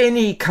just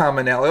any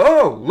commonality.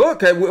 Oh,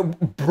 look,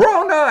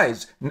 brown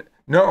eyes.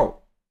 No,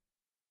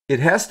 it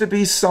has to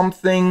be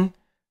something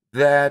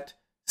that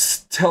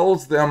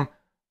tells them,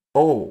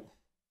 oh,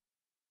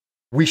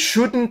 we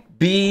shouldn't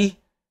be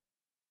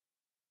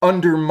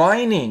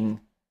undermining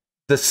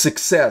the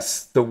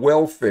success, the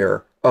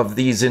welfare of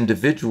these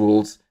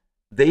individuals.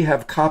 They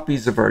have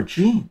copies of our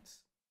genes.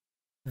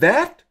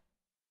 That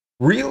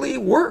really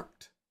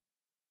worked.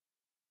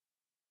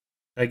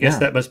 I guess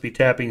that must be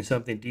tapping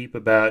something deep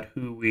about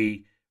who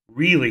we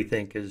really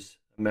think is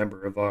a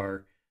member of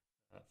our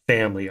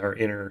family, our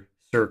inner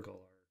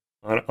circle,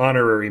 our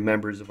honorary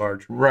members of our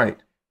tribe. Right.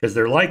 Because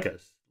they're like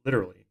us,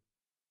 literally.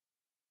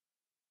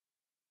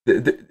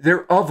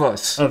 They're of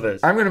us. Of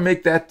us. I'm going to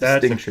make that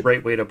distinction. That's a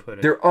great way to put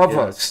it. They're of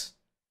us.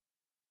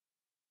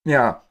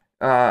 Yeah.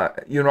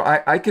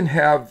 I can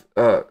have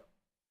a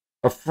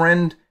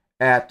friend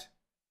at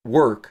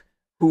work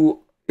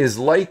who is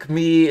like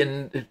me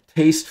in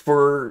taste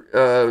for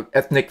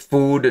ethnic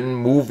food and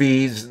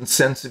movies and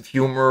sense of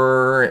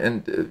humor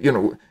and,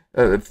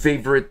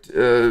 favorite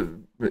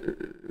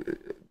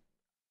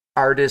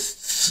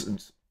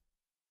artists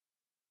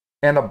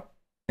and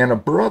a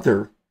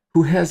brother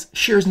who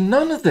shares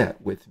none of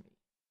that with me.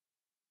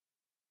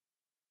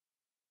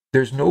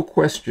 There's no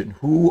question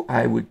who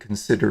I would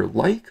consider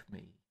like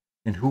me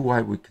and who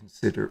I would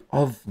consider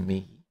of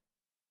me.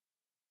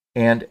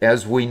 And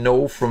as we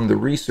know from the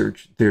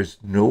research, there's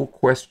no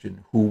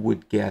question who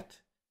would get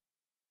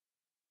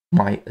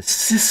my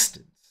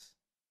assistance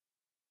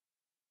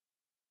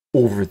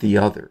over the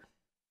other.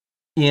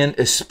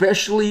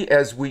 Especially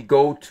as we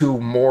go to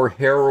more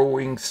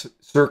harrowing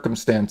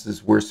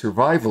circumstances where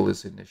survival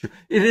is an issue,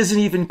 it isn't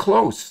even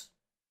close.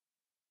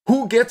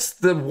 Who gets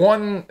the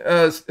one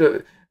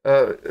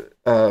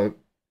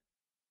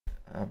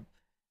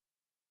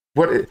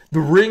the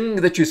ring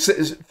that you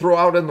throw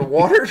out in the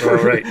water?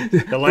 Oh, right.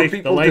 The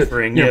life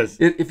ring, yes.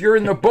 If you're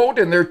in the boat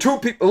and there are two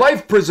people,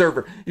 life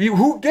preserver,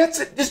 who gets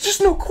it? There's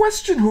just no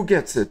question who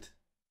gets it.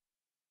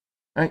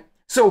 Right?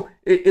 So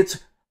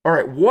it's, all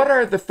right, what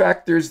are the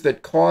factors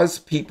that cause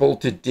people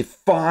to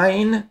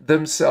define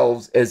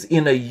themselves as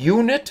in a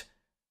unit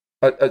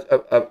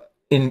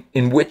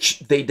in which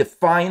they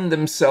define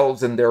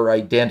themselves and their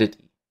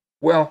identity?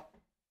 Well,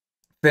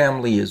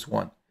 family is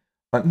one.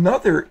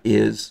 Another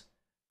is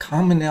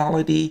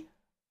commonality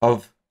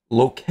of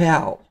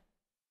locale,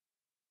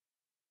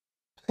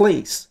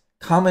 place,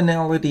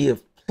 commonality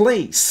of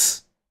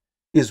place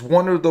is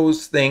one of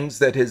those things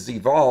that has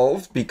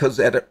evolved because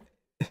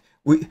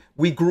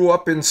we grew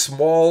up in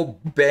small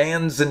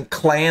bands and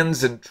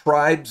clans and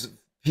tribes of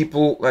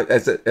people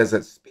as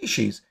a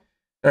species,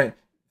 right?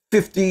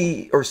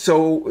 50 or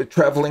so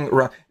traveling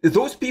around.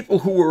 Those people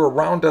who were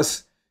around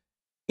us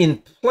in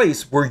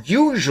place were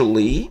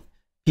usually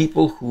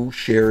people who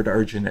shared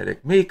our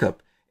genetic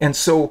makeup. And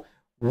so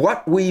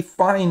what we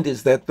find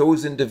is that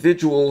those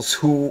individuals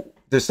who,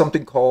 there's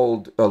something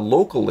called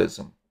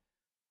localism,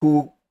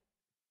 who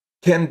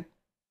can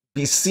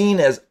be seen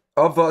as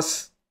of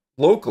us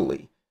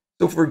locally.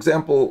 So, for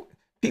example,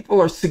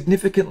 people are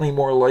significantly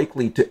more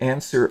likely to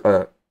answer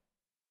a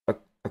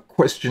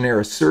questionnaire,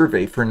 a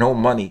survey for no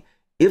money,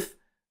 if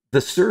the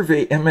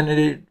survey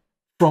emanated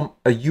from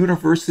a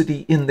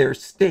university in their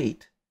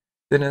state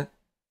than a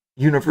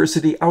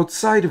university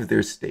outside of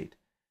their state.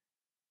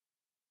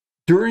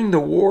 During the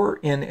war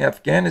in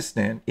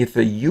Afghanistan, if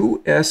a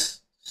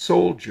U.S.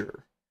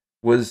 soldier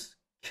was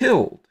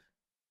killed,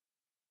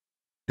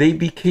 they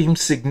became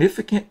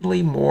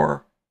significantly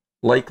more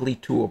likely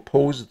to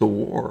oppose the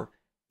war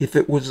if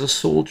it was a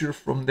soldier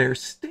from their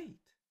state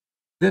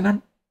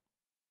than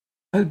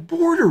a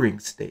bordering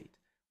state.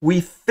 We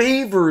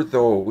favor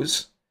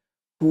those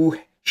who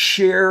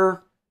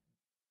share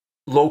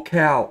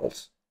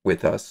locales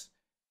with us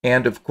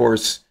and, of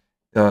course,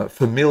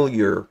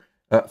 familial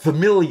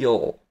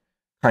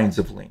kinds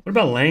of links. What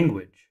about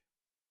language?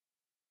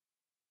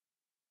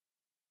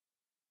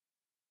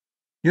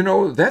 You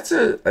know, that's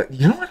I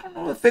don't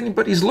know if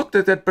anybody's looked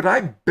at that, but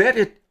I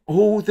bet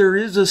there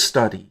is a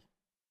study.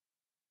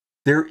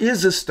 There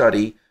is a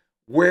study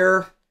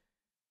where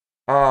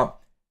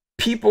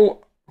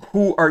people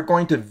who are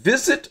going to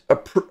visit a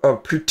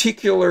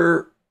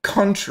particular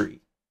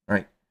country,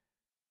 right,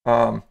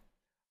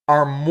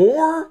 are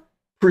more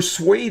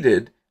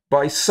persuaded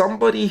by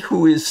somebody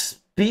who is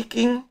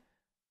speaking,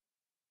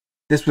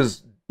 this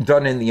was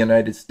done in the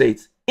United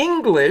States,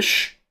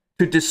 English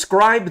to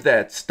describe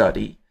that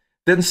study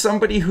than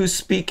somebody who's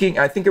speaking,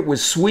 I think it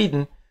was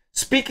Sweden,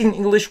 speaking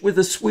English with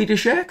a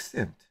Swedish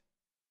accent.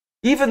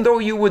 Even though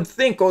you would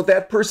think, oh,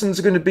 that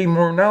person's going to be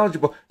more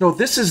knowledgeable. No,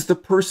 this is the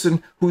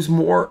person who's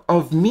more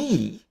of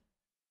me,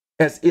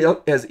 as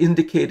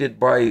indicated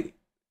by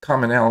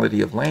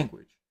commonality of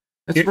language.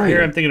 That's right.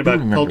 Here I'm thinking about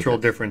cultural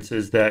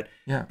differences that,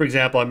 for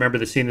example, I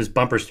remember seeing this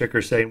bumper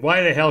sticker saying,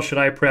 "Why the hell should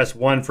I press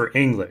 1 for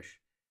English?"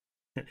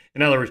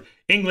 In other words,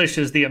 English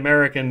is the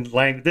American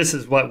language. This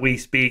is what we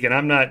speak, and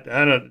I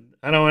don't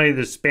know any of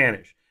this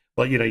Spanish.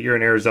 Well, you know, you're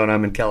in Arizona,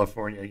 I'm in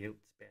California.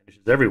 Spanish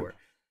is everywhere.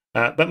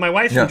 But my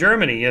wife's from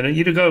Germany,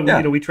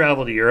 and we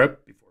travel to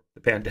Europe before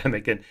the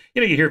pandemic, and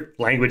you hear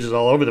languages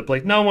all over the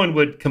place. No one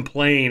would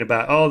complain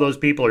about, oh, those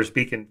people are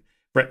speaking.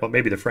 Well,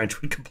 maybe the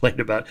French would complain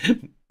about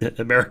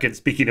Americans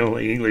speaking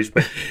only English,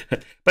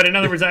 but in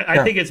other words,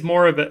 I think it's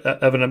more of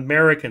an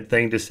American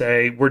thing to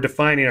say we're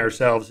defining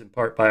ourselves in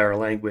part by our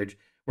language,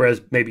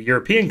 whereas maybe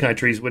European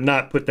countries would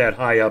not put that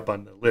high up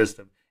on the list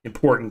of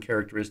important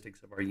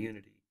characteristics of our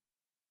unity.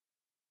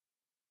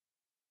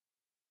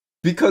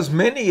 Because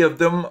many of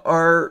them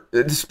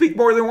speak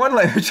more than one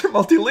language, are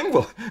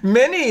multilingual.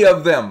 Many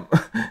of them,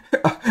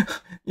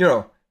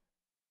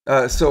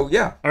 so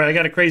yeah. All right, I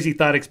got a crazy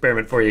thought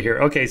experiment for you here.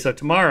 Okay, so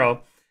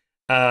tomorrow,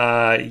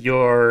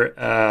 your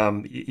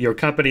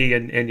company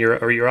and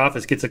your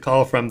office gets a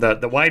call from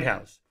the White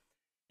House,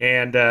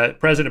 and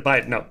President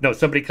Biden.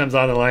 Somebody comes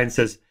on the line and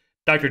says,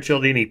 "Dr.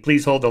 Cialdini,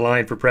 please hold the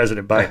line for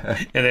President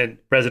Biden." And then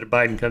President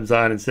Biden comes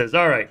on and says,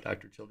 "All right,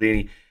 Dr.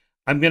 Cialdini,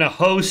 I'm going to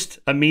host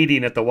a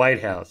meeting at the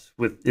White House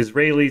with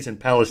Israelis and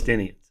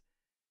Palestinians.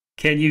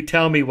 Can you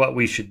tell me what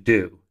we should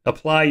do?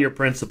 Apply your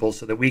principles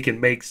so that we can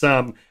make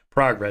some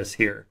progress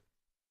here."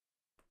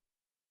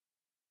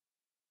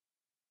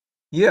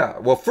 Yeah,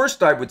 well,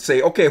 first I would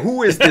say, okay,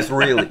 who is this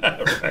really?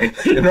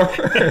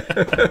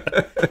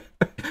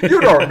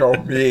 You don't know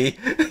me.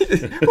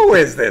 Who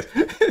is this?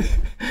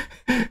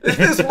 Is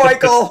this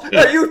Michael?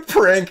 Are you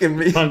pranking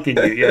me?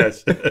 Punking you,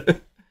 yes.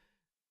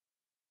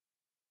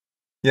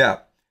 Yeah.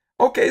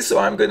 Okay, so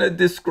I'm going to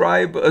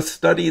describe a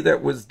study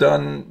that was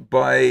done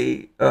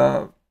by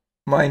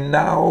my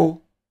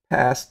now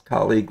past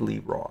colleague, Lee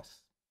Ross.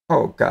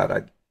 Oh,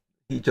 God,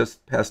 he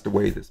just passed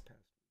away this past week.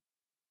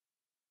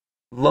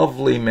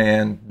 Lovely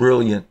man,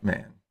 brilliant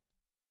man.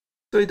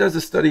 So he does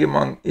a study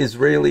among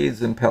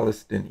Israelis and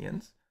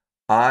Palestinians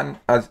on,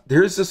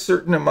 there's a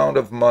certain amount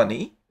of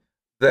money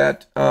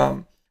that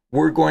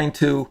we're going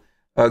to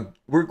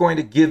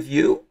give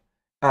you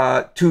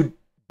to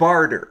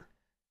barter.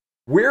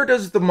 Where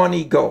does the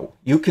money go?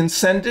 You can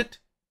send it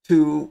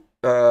to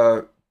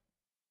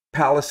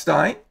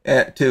Palestine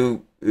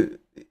to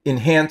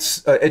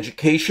enhance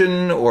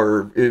education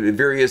or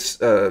various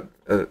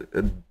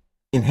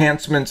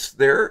enhancements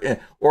there,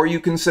 or you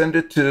can send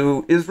it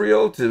to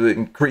Israel to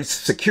increase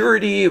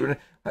security.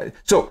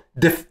 So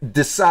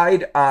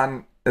decide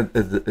on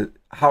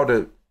how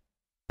to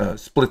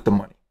split the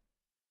money.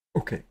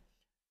 Okay.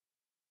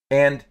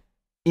 And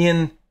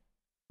in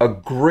a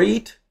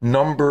great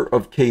number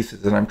of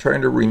cases, and I'm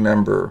trying to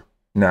remember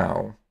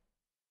now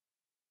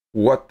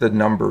what the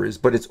number is,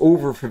 but it's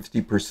over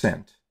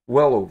 50%,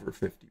 well over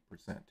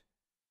 50%.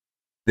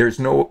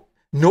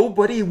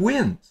 Nobody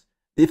wins.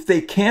 If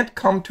they can't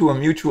come to a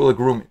mutual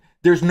agreement,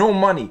 there's no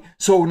money.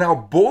 So now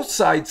both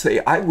sides say,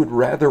 I would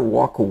rather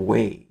walk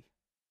away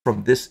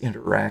from this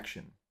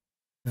interaction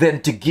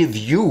than to give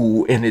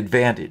you an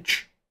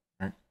advantage.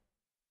 Right?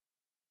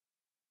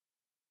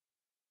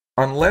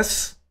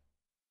 Unless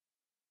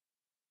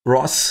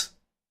Ross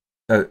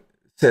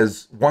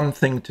says one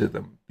thing to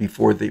them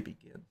before they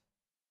begin,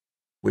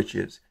 which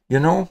is,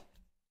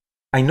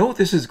 I know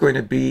this is going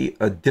to be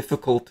a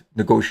difficult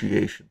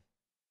negotiation,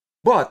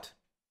 but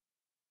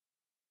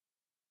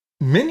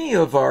many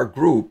of our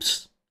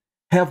groups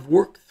have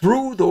worked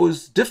through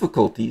those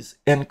difficulties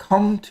and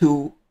come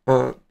to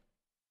a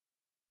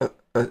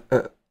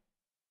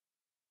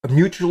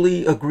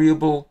mutually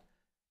agreeable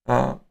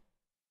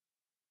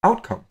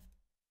outcome.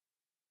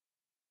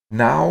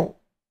 Now,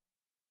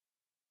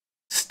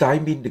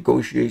 stymied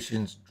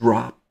negotiations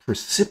drop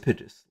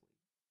precipitously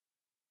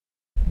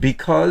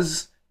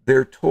because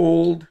they're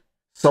told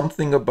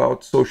something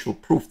about social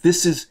proof.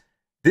 This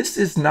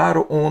is not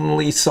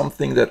only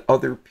something that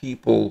other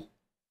people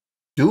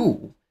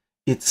do,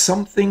 it's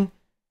something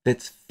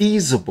that's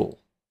feasible.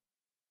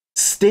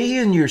 Stay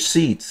in your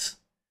seats,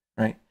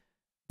 right?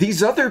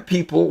 These other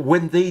people,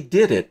 when they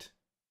did it,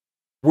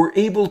 were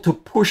able to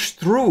push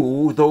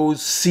through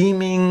those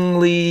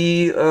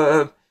seemingly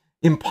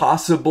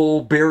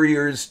impossible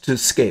barriers to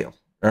scale,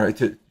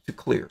 to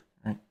clear.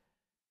 Right?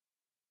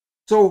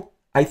 So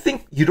I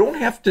think you don't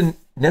have to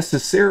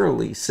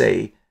necessarily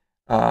say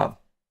a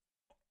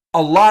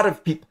lot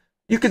of people.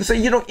 You can say,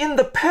 in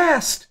the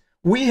past,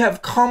 we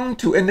have come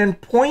to, and then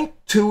point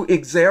to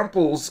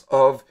examples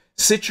of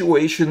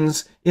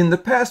situations in the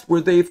past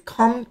where they've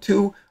come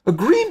to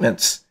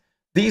agreements,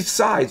 these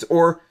sides,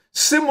 or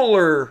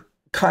similar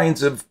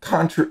kinds of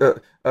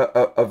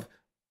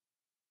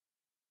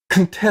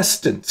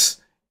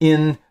contestants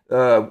in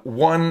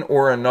one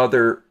or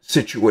another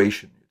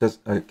situation.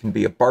 It can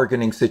be a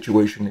bargaining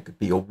situation, it could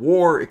be a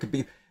war, it could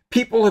be,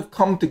 people have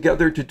come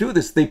together to do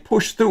this. They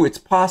push through, it's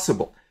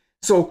possible.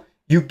 So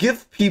you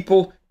give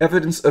people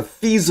evidence of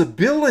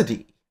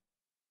feasibility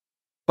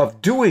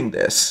of doing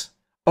this.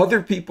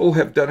 Other people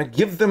have done it,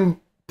 give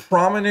them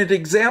prominent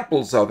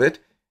examples of it,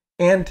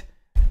 and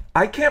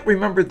I can't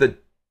remember the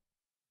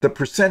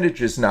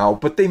percentages now,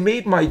 but they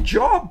made my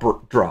jaw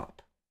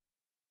drop.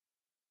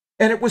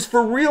 And it was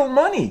for real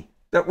money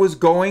that was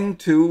going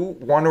to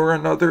one or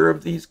another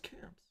of these camps.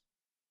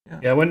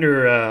 Yeah, I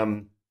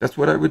wonder. That's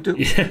what I would do.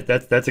 Yeah,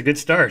 that's a good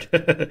start.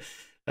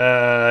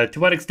 To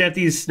what extent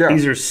these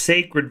are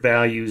sacred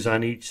values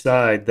on each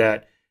side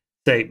that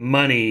say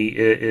money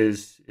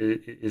is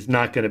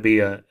not going to be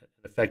an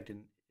effective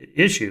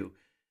issue.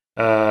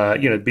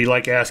 It'd be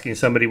like asking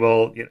somebody,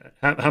 well,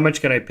 how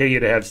much can I pay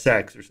you to have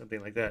sex or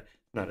something like that?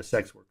 Not a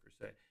sex worker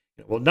say.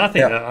 Well,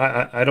 nothing.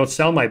 Yeah. I don't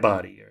sell my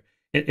body.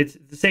 It's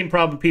the same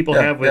problem people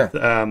have with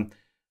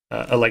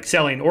like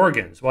selling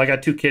organs. Well, I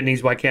got 2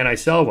 kidneys. Why can't I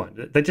sell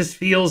one? That just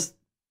feels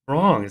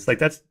wrong. It's like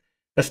that's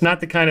not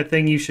the kind of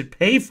thing you should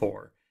pay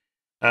for.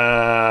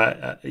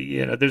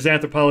 There's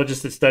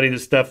anthropologists that study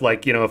this stuff.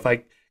 Like, if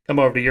I come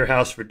over to your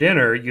house for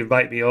dinner, you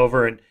invite me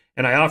over, and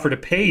I offer to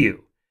pay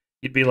you,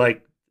 you'd be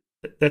like,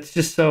 that's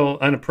just so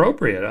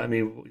inappropriate. I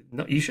mean,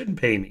 no, you shouldn't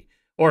pay me.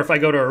 Or if I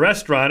go to a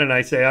restaurant and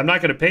I say, I'm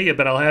not going to pay you,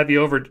 but I'll have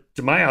you over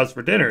to my house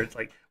for dinner. It's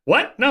like,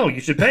 what? No, you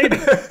should pay me.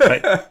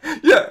 Right?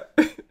 Yeah.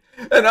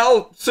 And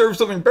I'll serve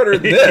something better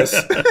than this.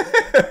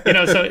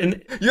 So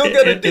you'll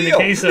get a deal. In the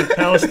case of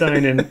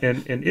Palestine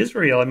and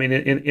Israel, I mean,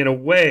 in a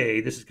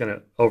way, this is going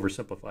to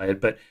oversimplify it,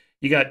 but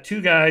you got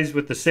 2 guys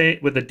with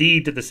a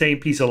deed to the same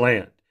piece of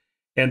land.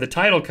 And the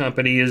title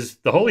company is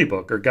the Holy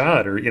Book or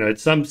God, or,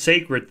 it's some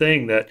sacred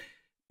thing that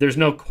there's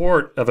no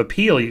court of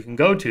appeal you can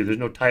go to. There's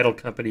no title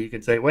company you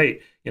can say,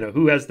 wait,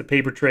 who has the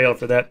paper trail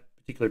for that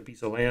particular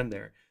piece of land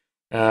there?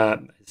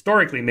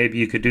 Historically, maybe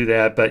you could do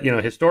that, but,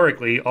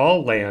 historically,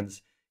 all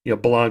lands,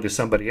 belong to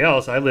somebody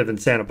else. I live in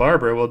Santa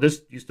Barbara. Well,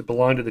 this used to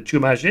belong to the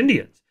Chumash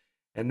Indians.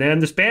 And then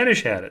the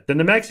Spanish had it. Then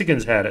the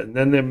Mexicans had it. And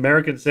then the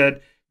Americans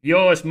said, you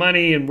owe us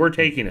money and we're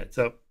taking it.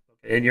 So,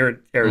 and you're in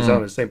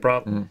Arizona, same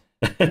problem.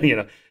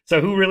 So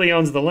who really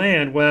owns the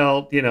land?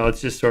 Well,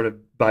 it's just sort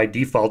of by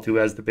default who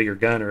has the bigger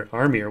gun or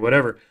army or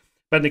whatever.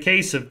 But in the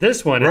case of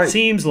this one, It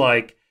seems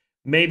like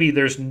maybe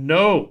there's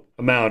no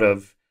amount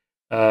of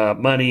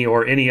money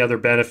or any other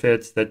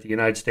benefits that the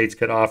United States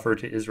could offer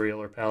to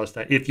Israel or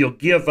Palestine if you'll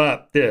give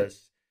up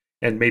this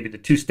and maybe the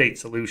 2-state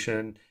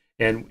solution,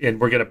 and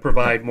we're going to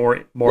provide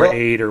more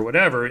aid or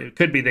whatever. It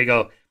could be they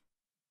go,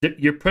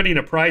 you're putting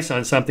a price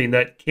on something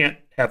that can't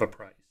have a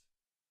price.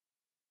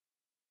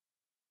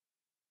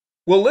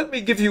 Well, let me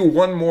give you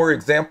one more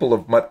example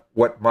of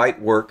what might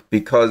work,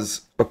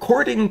 because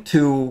according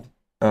to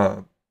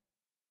Henry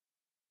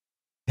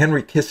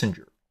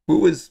Kissinger, who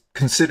was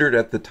considered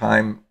at the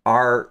time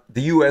the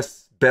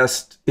U.S.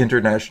 best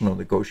international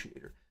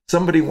negotiator,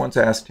 somebody once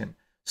asked him,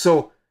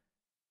 so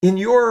in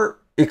your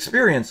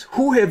experience,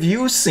 who have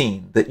you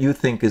seen that you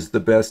think is the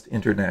best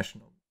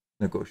international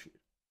negotiator?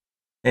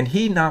 And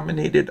he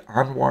nominated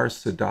Anwar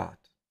Sadat,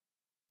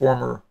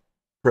 former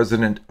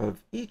president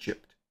of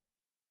Egypt.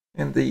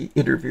 And the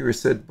interviewer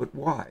said, but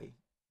why?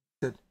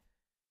 He said,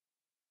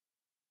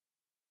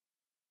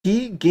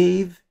 he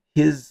gave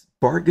his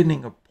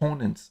bargaining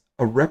opponents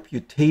a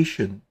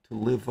reputation to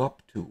live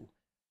up to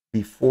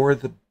before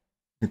the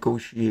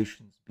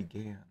negotiations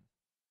began.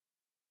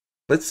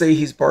 Let's say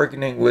he's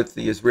bargaining with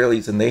the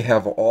Israelis and they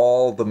have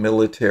all the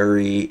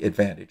military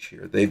advantage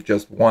here. They've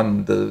just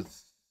won the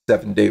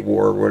 7-day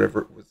war, or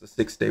whatever it was, the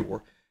 6-day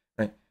war,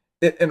 right?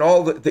 And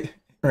all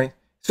right?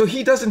 So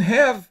he doesn't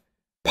have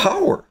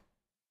power.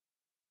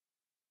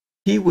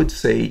 He would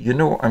say, you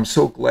know, I'm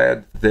so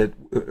glad that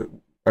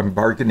I'm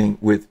bargaining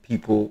with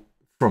people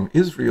from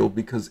Israel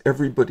because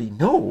everybody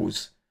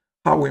knows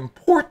how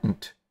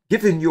important,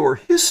 given your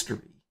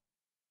history,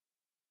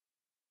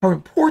 how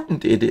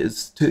important it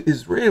is to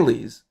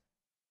Israelis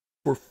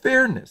for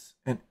fairness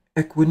and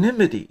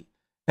equanimity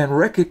and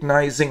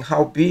recognizing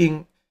how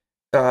being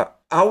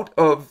out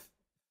of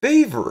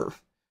favor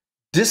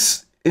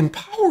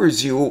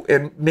disempowers you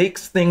and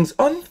makes things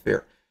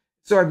unfair.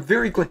 So I'm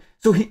very glad.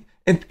 So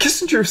and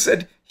Kissinger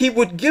said he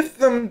would give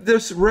them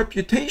this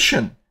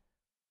reputation,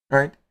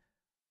 right,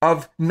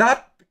 of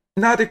not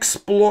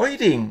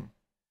exploiting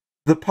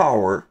the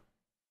power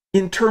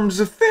in terms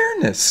of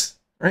fairness,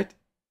 right?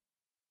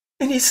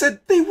 And he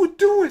said they would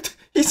do it.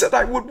 He said,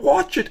 I would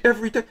watch it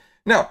every day.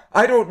 Now,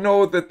 I don't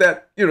know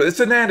that, it's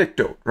an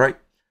anecdote, right?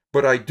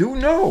 But I do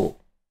know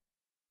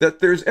that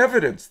there's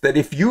evidence that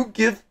if you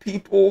give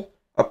people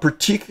a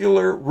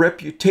particular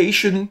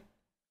reputation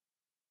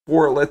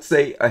for, let's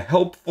say, a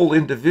helpful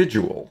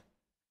individual,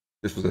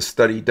 this was a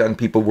study done,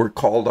 people were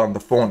called on the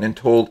phone and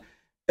told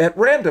at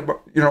random,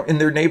 in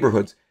their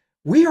neighborhoods,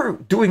 we are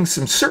doing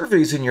some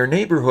surveys in your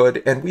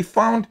neighborhood, and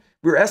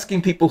we're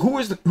asking people,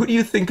 who do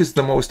you think is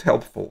the most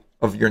helpful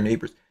of your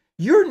neighbors?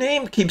 Your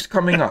name keeps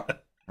coming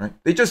up, right?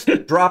 They just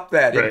drop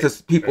that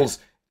into people's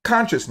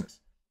consciousness.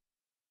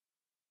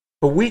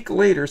 A week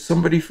later,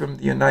 somebody from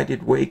the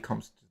United Way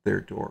comes to their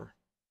door.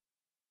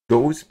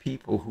 Those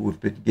people who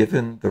have been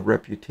given the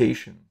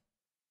reputation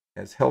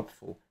as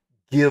helpful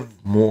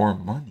give more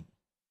money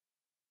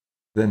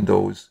than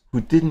those who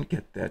didn't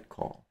get that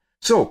call.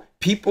 So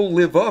people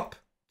live up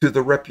to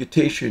the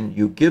reputation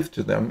you give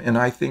to them, and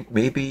I think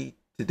maybe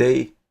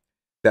today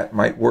that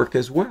might work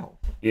as well.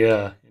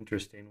 Yeah,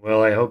 interesting.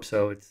 Well, I hope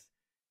so. It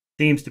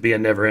seems to be a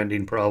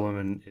never-ending problem,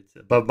 and it's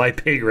above my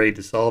pay grade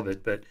to solve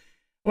it. But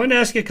I want to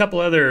ask you a couple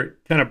other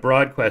kind of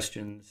broad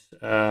questions.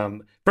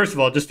 First of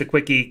all, just a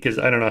quickie, because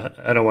I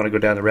don't want to go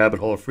down the rabbit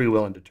hole of free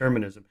will and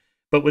determinism.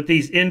 But with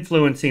these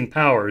influencing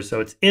powers,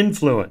 so it's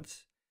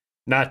influence,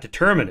 not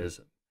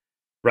determinism,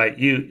 right?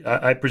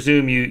 I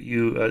presume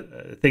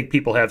you think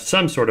people have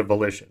some sort of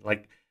volition,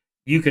 like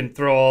you can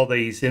throw all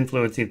these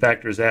influencing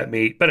factors at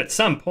me, but at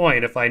some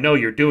point, if I know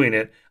you're doing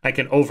it, I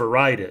can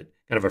override it,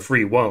 kind of a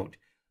free won't.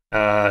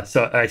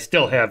 So I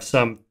still have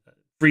some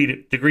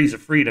degrees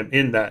of freedom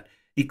in that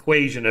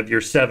equation of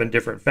your 7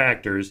 different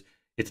factors.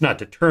 It's not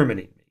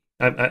determining me.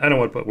 I don't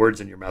want to put words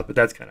in your mouth, but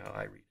that's kind of how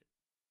I read it.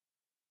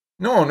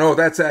 No,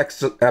 that's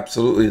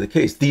absolutely the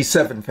case. These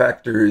 7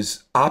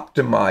 factors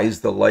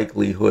optimize the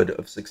likelihood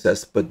of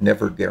success, but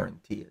never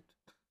guarantee it.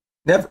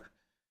 Never.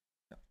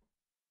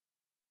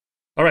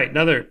 All right,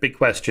 another big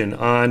question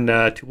on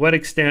to what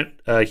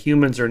extent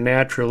humans are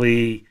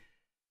naturally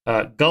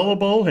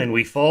gullible and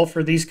we fall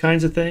for these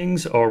kinds of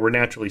things, or we're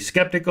naturally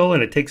skeptical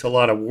and it takes a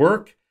lot of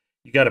work.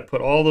 You got to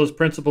put all those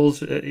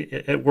principles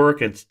at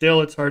work, and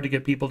still it's hard to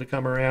get people to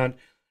come around.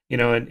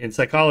 In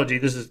psychology,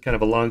 this is kind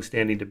of a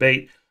long-standing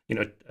debate.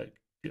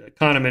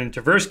 Kahneman and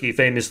Tversky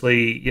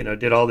famously,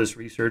 did all this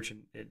research,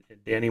 and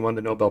Danny won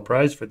the Nobel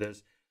Prize for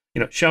this,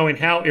 showing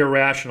how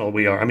irrational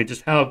we are. I mean,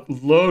 just how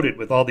loaded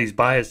with all these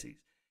biases.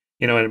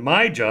 And in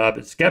my job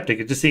as Skeptic,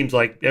 it just seems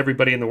like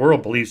everybody in the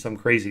world believes some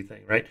crazy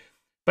thing, right?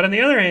 But on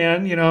the other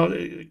hand,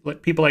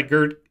 people like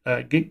Gerd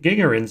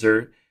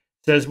Gingerenzer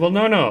says, well,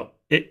 no,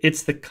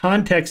 it's the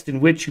context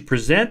in which you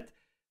present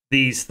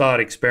these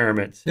thought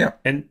experiments. Yeah.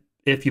 And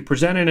if you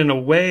present it in a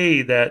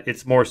way that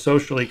it's more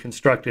socially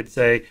constructed,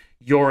 say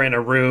you're in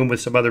a room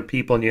with some other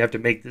people and you have to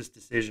make this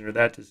decision or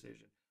that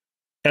decision,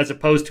 as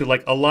opposed to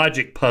like a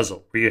logic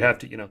puzzle where you have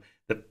to,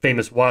 the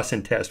famous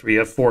Wasson test where you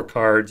have 4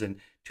 cards and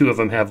 2 of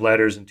them have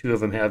letters and 2 of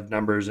them have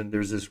numbers, and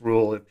there's this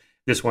rule: if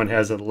this one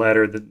has a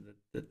letter,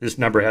 this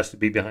number has to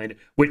be behind it.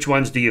 Which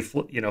ones do you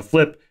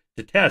flip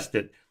to test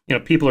it?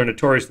 People are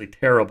notoriously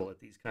terrible at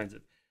these kinds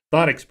of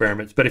thought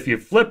experiments. But if you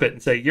flip it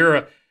and say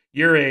you're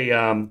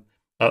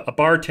a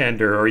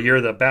bartender, or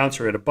you're the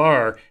bouncer at a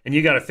bar, and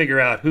you got to figure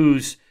out who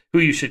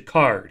you should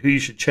card, who you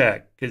should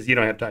check, because you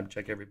don't have time to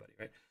check everybody,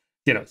 right?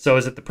 So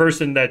is it the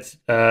person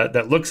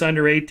that looks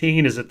under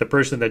 18? Is it the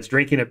person that's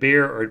drinking a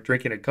beer or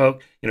drinking a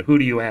Coke? Who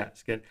do you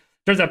ask? And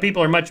it turns out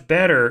people are much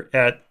better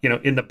at,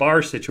 in the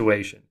bar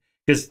situation,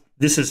 because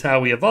this is how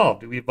we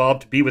evolved. We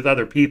evolved to be with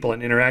other people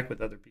and interact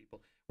with other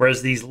people.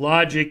 Whereas these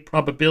logic,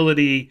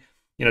 probability,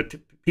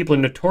 people are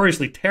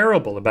notoriously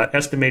terrible about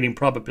estimating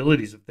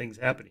probabilities of things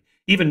happening.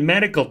 Even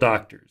medical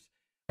doctors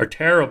are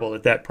terrible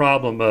at that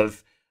problem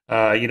of,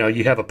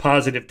 you have a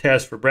positive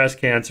test for breast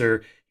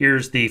cancer.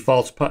 Here's the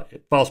false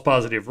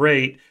positive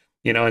rate,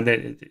 and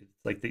then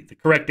like the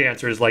correct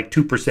answer is like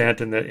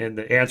 2%, and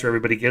the answer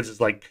everybody gives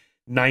is like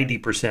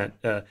 90%.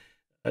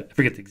 I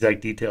forget the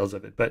exact details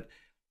of it, but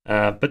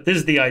this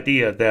is the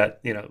idea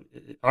that,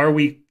 are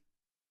we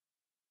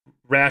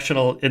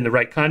rational in the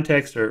right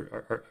context,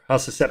 or how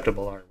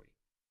susceptible are we?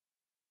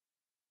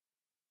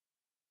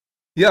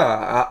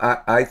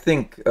 Yeah, I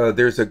think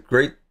there's a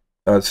great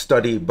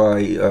study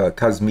by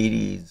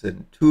Cosmides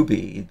and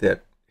Tooby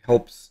that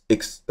helps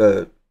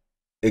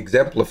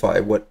exemplify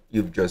what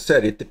you've just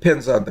said. It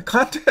depends on the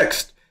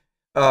context.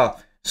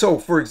 So,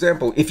 for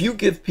example, if you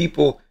give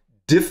people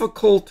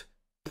difficult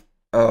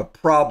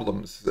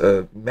problems,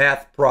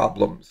 math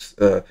problems,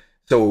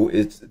 so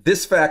it's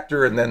this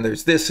factor, and then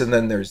there's this, and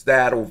then there's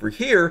that over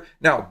here.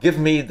 Now, give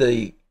me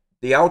the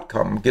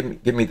outcome.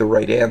 Give me the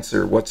right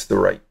answer. What's the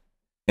right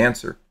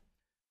answer?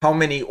 How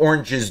many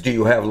oranges do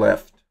you have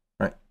left?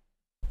 Right?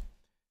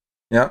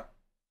 Yeah.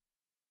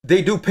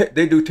 They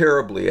do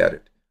terribly at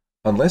it,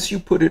 unless you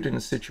put it in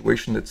a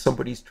situation that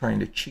somebody's trying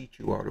to cheat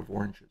you out of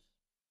oranges.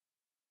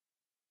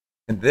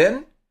 And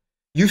then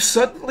you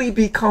suddenly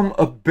become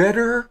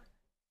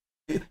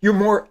you're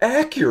more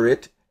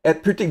accurate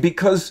at predicting,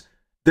 because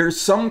there's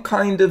some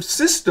kind of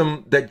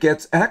system that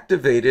gets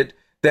activated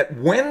that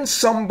when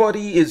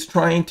somebody is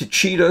trying to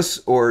cheat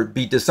us or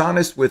be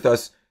dishonest with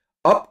us,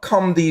 up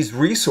come these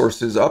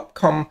resources, up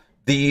come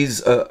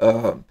these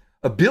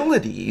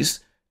abilities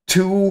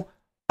to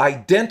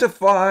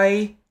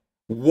identify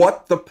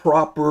what the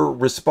proper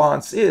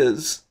response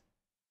is.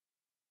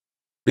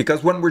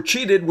 Because when we're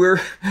cheated, we're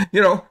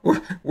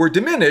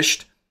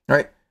diminished,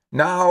 right?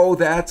 Now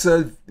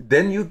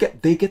then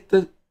they get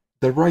the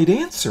right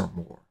answer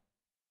more.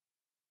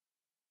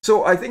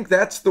 So I think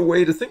that's the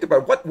way to think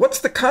about it. What's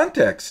the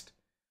context?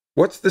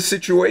 What's the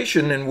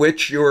situation in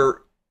which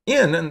you're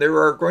in? And there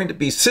are going to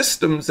be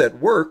systems at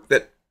work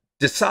that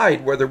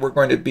decide whether we're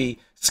going to be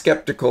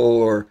skeptical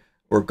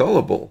or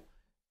gullible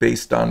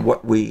based on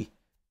what we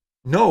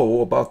know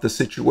about the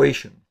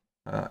situation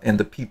and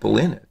the people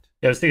in it.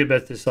 Yeah, I was thinking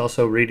about this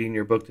also reading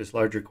your book, this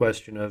larger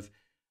question of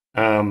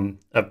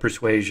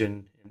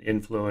persuasion and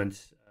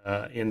influence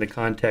in the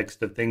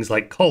context of things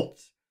like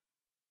cults.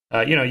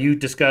 You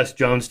discussed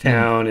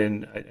Jonestown,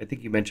 and I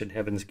think you mentioned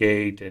Heaven's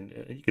Gate, and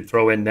you could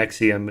throw in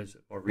NXIVM as a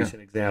more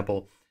recent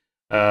example,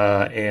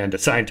 and a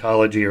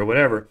Scientology or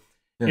whatever.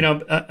 Yeah.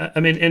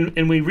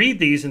 And we read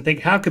these and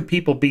think, how could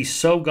people be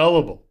so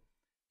gullible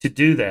to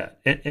do that?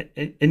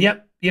 And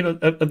yet,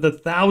 of the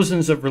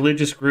thousands of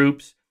religious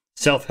groups,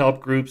 self-help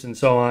groups, and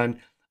so on,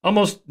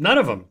 almost none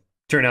of them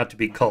turn out to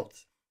be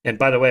cults. And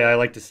by the way, I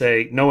like to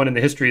say no one in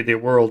the history of the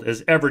world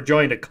has ever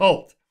joined a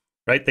cult.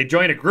 Right? They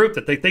join a group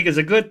that they think is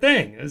a good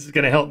thing. This is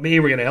going to help me.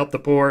 We're going to help the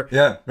poor.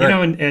 Yeah, right.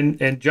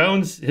 And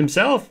Jones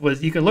himself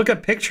you can look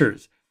up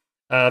pictures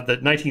of the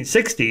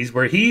 1960s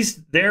where he's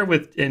there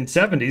in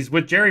 70s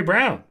with Jerry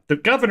Brown, the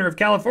governor of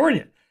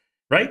California,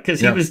 right? Because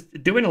he was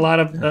doing a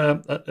lot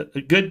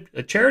of good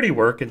charity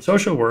work and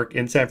social work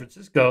in San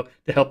Francisco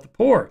to help the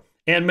poor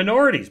and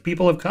minorities,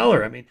 people of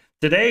color. I mean,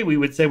 today we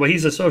would say, well,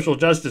 he's a social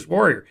justice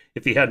warrior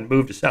if he hadn't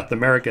moved to South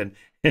America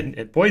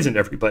and poisoned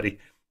everybody.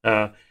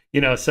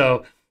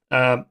 So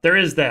there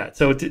is that.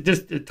 So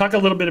just talk a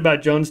little bit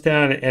about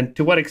Jonestown and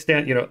to what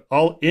extent,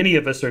 any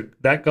of us are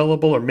that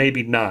gullible, or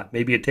maybe not.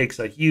 Maybe it takes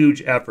a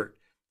huge effort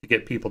to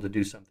get people to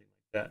do something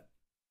like that.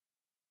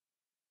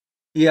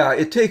 Yeah,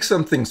 it takes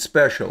something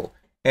special.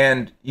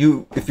 And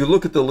if you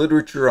look at the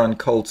literature on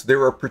cults,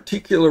 there are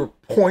particular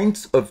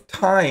points of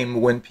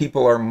time when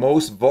people are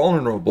most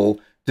vulnerable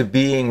to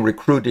being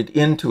recruited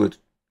into a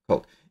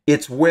cult.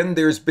 It's when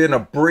there's been a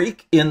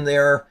break in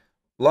their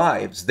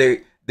lives.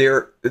 They're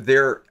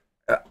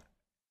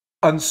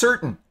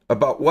uncertain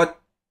about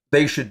what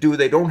they should do.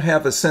 They don't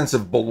have a sense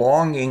of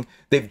belonging.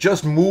 They've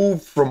just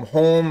moved from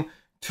home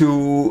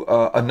to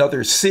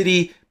another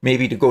city,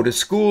 maybe to go to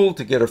school,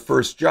 to get a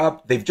first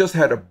job. They've just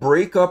had a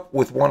breakup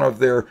with one of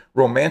their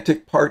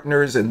romantic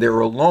partners, and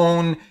they're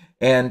alone,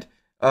 and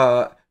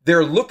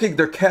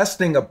they're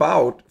casting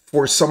about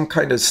for some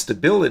kind of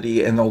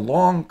stability, and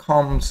along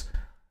comes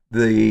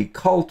the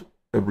cult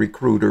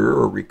recruiter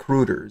or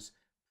recruiters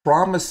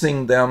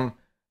promising them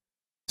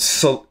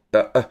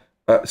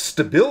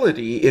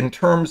stability in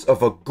terms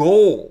of a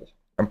goal.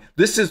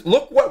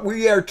 Look what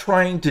we are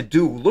trying to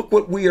do. Look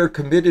what we are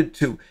committed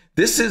to.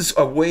 This is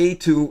a way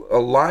to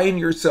align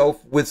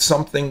yourself with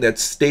something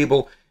that's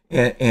stable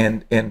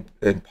and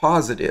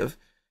positive.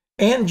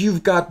 And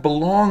you've got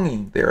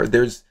belonging there.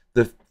 There's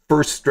the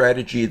first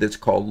strategy that's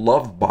called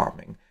love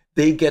bombing.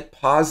 They get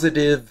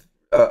positive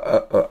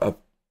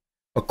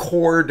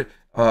accord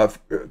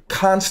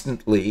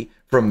constantly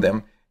from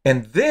them.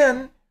 And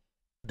then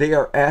they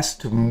are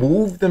asked to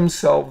move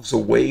themselves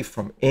away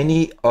from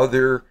any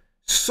other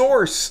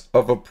source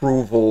of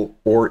approval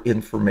or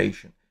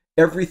information.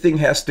 Everything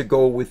has to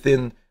go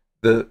within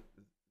the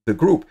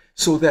group,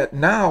 so that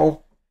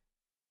now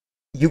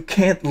you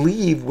can't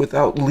leave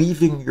without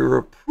leaving your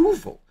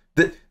approval.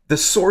 The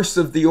source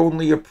of the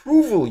only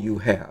approval you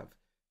have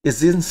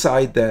is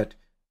inside that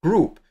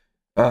group.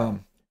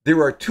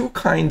 There are two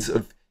kinds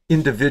of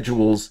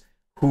individuals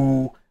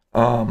who,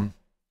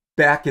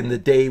 back in the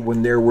day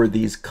when there were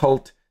these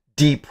cult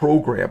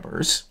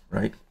deprogrammers,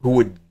 right, who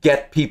would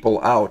get people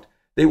out,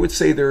 they would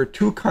say there are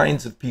two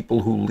kinds of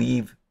people who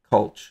leave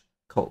cults.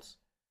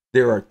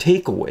 There are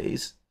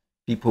takeaways,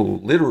 people who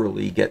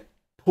literally get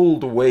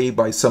pulled away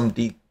by some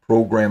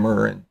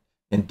deprogrammer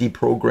and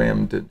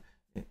deprogrammed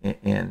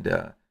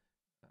and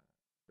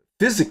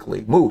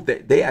physically moved.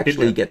 They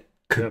actually get,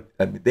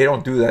 I mean, they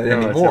don't do that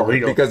anymore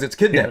because it's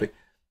kidnapping.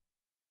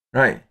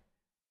 Yeah. Right.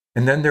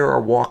 And then there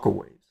are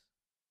walkaways.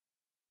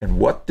 And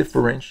what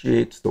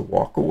differentiates the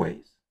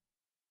walkaways?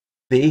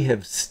 They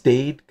have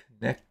stayed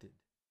connected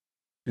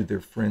to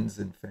their friends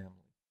and family,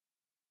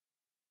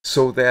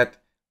 so that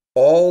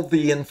all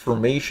the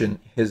information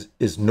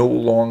is no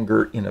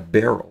longer in a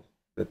barrel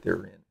that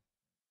they're in.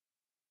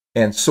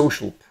 And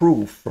social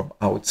proof from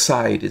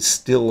outside is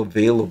still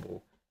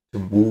available to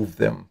move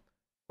them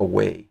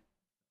away.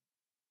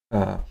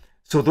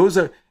 So those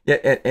are,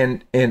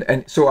 and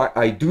so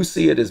I do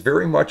see it as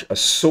very much a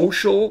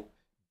social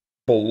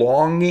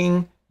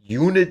belonging,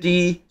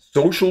 unity,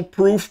 social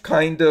proof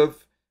kind of.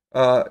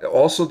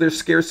 Also, there's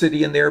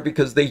scarcity in there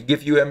because they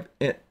give you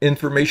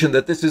information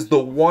that this is the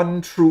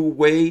one true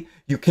way.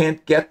 You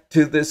can't get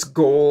to this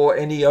goal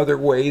any other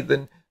way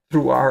than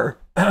through our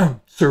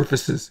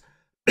services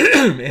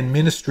and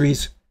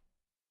ministries.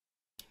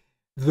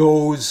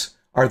 Those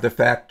are the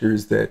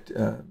factors that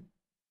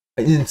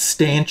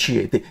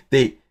instantiate.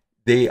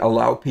 They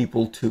allow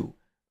people to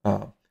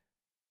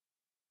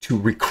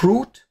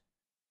recruit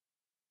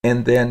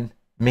and then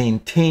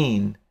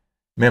maintain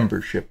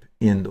membership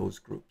in those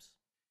groups.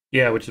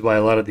 Yeah, which is why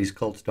a lot of these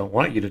cults don't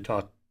want you to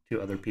talk to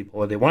other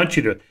people, or they want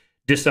you to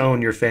disown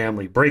your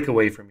family, break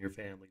away from your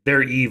family.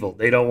 They're evil.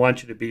 They don't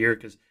want you to be here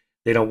because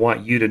they don't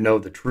want you to know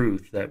the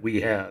truth that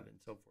we have, and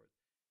so forth.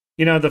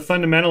 You know, the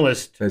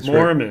fundamentalist That's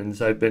Mormons,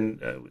 right. I've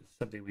been,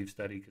 something we've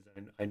studied because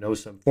I know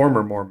some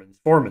former Mormons,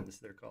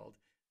 they're called.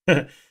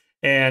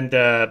 And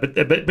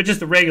but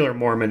just the regular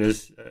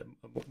Mormonism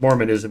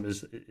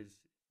is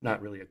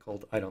not really a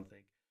cult, I don't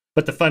think.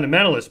 But the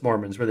fundamentalist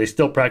Mormons, where they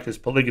still practice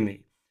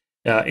polygamy,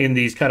 in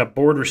these kind of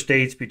border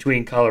states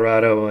between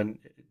Colorado and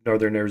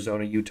northern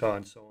Arizona, Utah,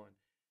 and so on.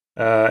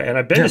 And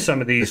I've been to some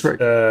of these,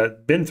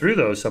 been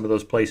through some of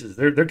those places.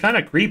 They're kind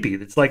of creepy.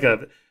 It's like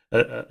a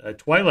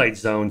Twilight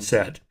Zone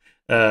set,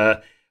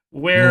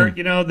 where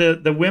you know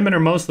the women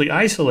are mostly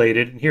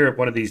isolated. And here,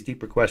 one of these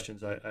deeper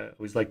questions I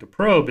always like to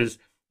probe is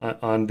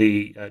on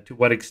the to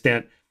what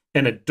extent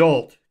an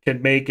adult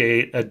can make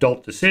a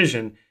adult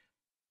decision.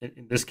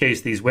 In this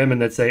case, these women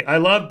that say, "I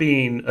love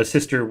being a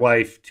sister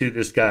wife to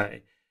this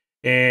guy."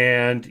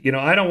 And, you know,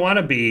 I don't want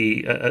to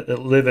be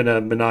live in a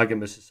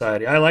monogamous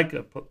society. I like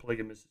a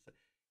polygamous society.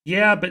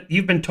 Yeah, but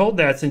you've been told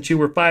that since you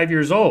were 5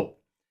 years old.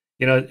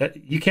 You know,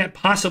 you can't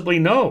possibly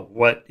know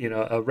what, you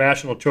know, a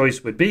rational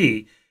choice would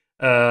be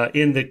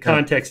in the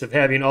context of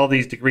having all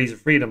these degrees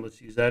of freedom. Let's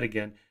use that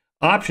again.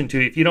 Option two,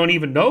 if you don't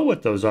even know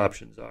what those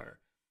options are.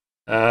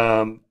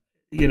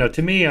 You know,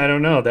 to me, I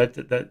don't know.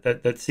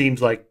 That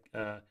seems like,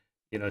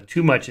 you know,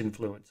 too much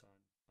influence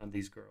on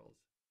these girls.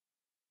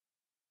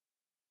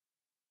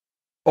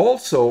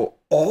 Also,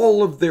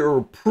 all of their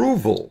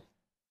approval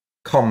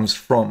comes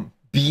from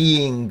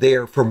being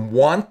there, from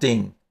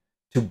wanting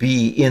to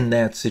be in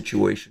that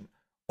situation.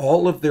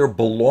 All of their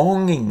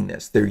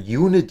belongingness, their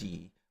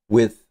unity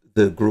with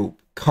the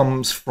group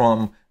comes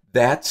from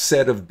that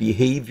set of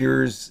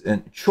behaviors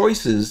and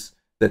choices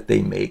that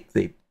they make.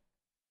 They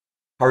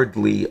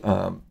hardly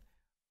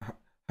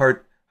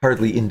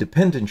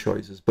independent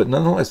choices, but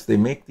nonetheless, they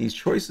make these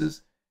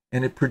choices,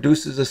 and it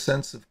produces a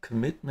sense of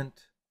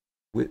commitment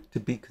to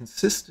be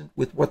consistent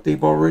with what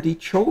they've already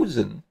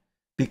chosen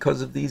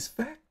because of these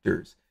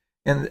factors.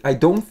 And I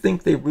don't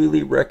think they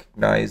really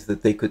recognize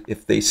that they could,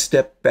 if they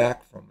step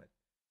back from it,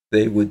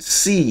 they would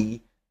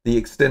see the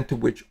extent to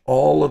which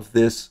all of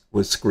this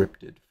was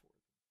scripted.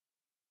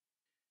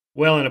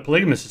 Well, in a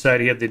polygamous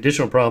society, you have the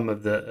additional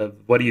problem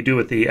of what do you do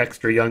with the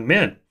extra young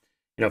men?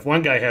 You know, if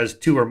one guy has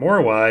two or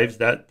more wives,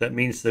 that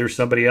means there's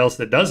somebody else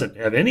that doesn't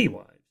have any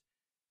wives.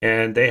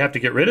 And they have to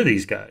get rid of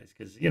these guys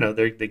because, you know,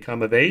 they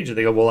come of age and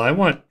they go, well, I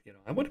want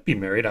to be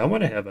married. I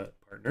want to have a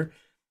partner.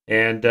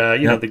 And,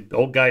 you know, the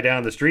old guy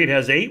down the street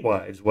has 8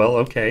 wives. Well,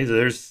 okay, so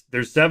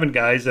there's 7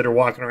 guys that are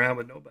walking around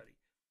with nobody.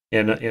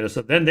 And, you know,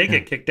 so then they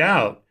get kicked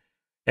out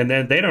and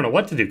then they don't know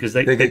what to do because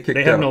they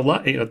have no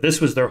life. You know, this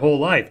was their whole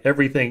life.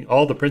 Everything,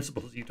 all the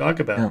principles you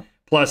talk about,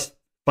 plus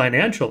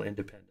financial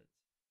independence.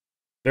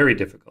 Very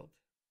difficult.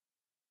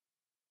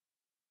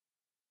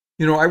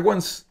 You know, I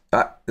once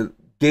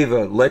gave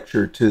a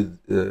lecture to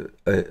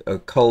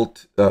the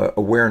cult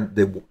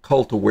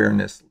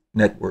awareness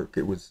network.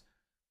 It was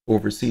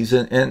overseas,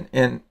 and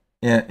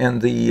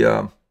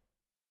the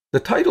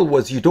title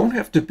was "You don't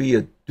have to be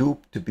a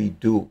dupe to be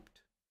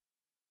duped.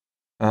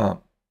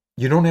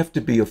 You don't have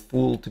to be a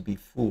fool to be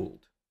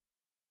fooled."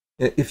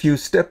 if you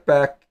step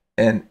back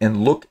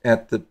and look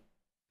at the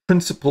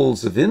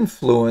principles of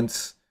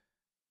influence,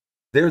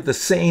 they're the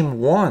same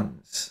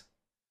ones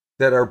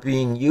that are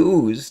being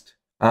used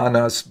on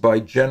us by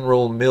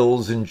General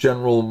Mills and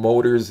General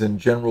Motors and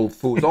General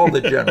Foods, all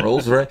the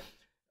generals, right?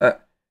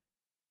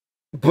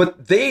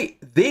 But they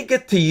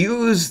get to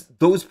use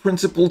those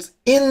principles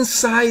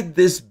inside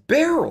this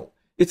barrel.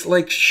 It's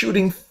like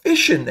shooting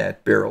fish in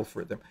that barrel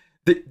for them.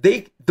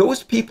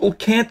 Those people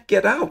can't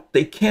get out.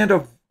 They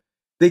can't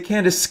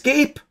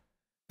escape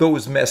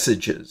those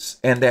messages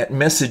and that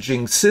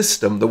messaging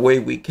system the way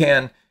we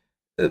can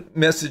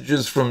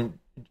messages from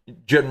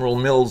General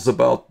Mills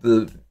about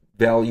the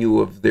value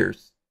of their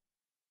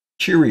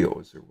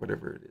Cheerios or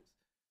whatever it is.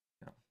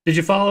 Yeah. Did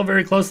you follow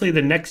very closely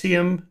the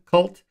Nexium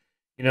cult?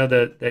 You know,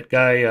 that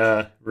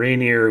guy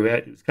Rainier, who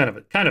it was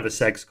kind of a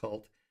sex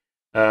cult.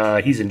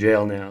 He's in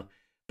jail now,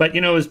 but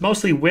you know, it was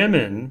mostly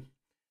women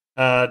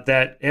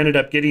that ended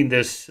up getting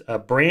this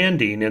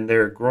branding in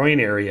their groin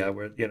area,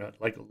 where you know,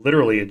 like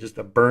literally just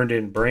a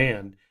burned-in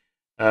brand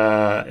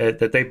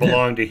that they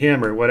belong to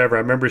him or whatever.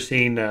 I remember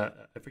seeing I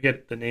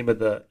forget the name of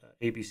the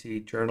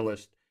ABC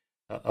journalist,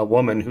 a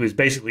woman who is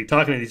basically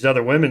talking to these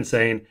other women,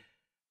 saying,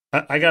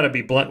 "I got to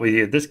be blunt with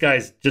you. This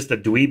guy's just a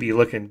dweeby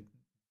looking."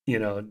 You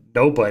know,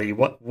 nobody.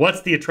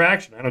 What's the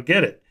attraction? I don't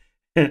get it.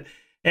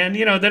 And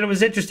you know, then it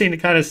was interesting to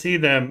kind of see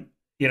them,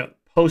 you know,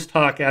 post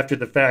hoc after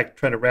the fact,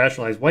 trying to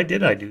rationalize why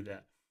did I do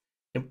that.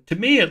 And to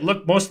me, it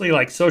looked mostly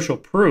like social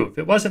proof.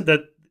 It wasn't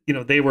that you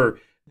know they were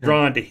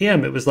drawn to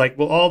him. It was like,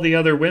 well, all the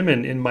other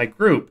women in my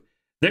group,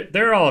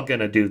 they're all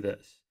going to do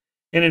this.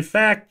 And in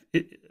fact,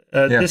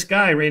 this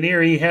guy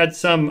Rainier, he had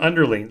some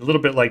underling, a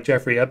little bit like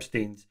Jeffrey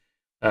Epstein's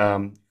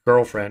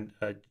girlfriend.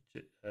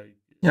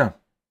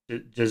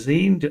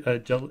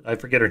 Jazine, I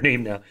forget her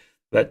name now,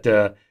 but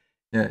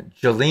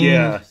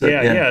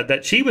Jolene,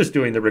 that she was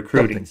doing the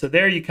recruiting. Something. So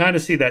there you kind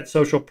of see that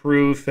social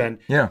proof, and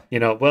you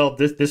know, well,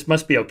 this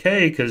must be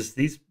okay because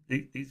these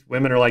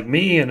women are like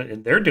me,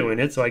 and they're doing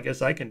it, so I guess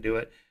I can do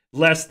it.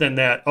 Less than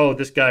that. Oh,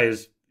 this guy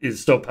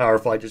is so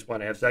powerful, I just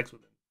want to have sex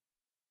with him.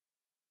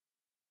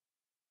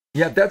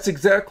 Yeah, that's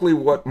exactly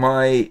what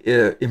my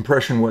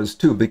impression was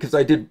too, because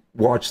I did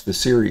watch the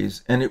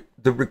series, and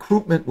the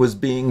recruitment was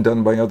being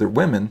done by other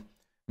women.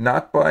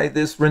 Not by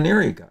this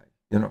Ranieri guy,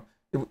 you know.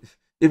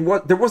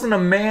 There wasn't a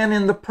man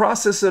in the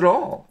process at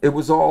all. It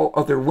was all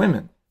other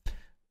women.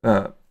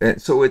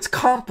 So it's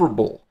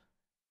comparable,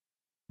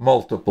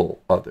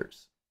 multiple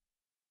others.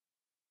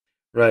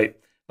 Right.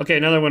 Okay.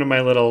 Another one of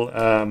my little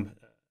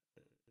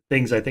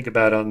things I think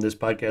about on this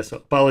podcast. So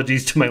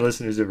apologies to my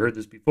listeners who've heard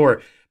this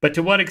before. But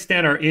to what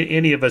extent are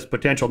any of us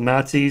potential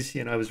Nazis?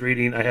 You know,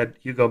 I had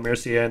Hugo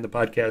Mercier in the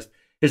podcast.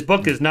 His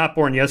book is Not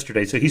Born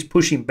Yesterday, so he's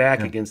pushing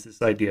back against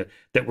this idea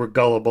that we're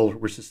gullible,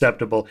 we're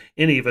susceptible.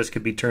 Any of us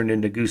could be turned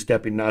into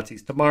goose-stepping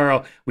Nazis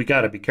tomorrow. We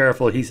got to be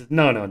careful. He says,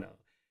 no.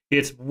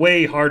 It's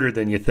way harder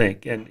than you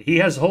think. And he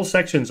has whole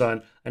sections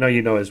on, I know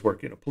you know his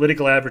work, you know,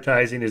 political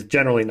advertising is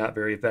generally not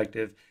very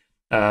effective.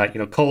 You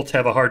know, cults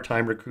have a hard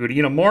time recruiting.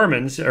 You know,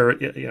 Mormons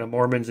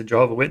and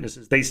Jehovah's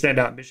Witnesses, they send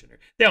out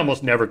missionaries. They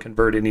almost never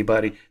convert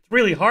anybody. It's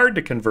really hard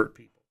to convert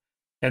people.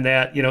 And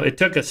that, you know, it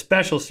took a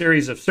special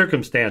series of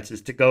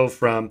circumstances to go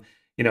from,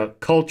 you know,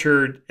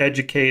 cultured,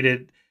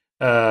 educated,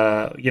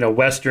 you know,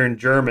 Western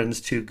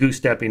Germans to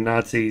goose-stepping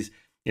Nazis.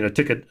 You know, it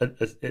took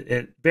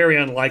a very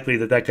unlikely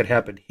that could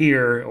happen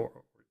here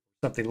or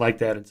something like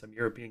that in some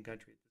European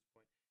country at this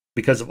point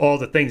because of all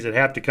the things that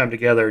have to come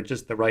together at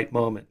just the right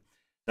moment.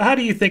 So how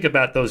do you think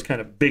about those kind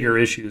of bigger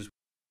issues?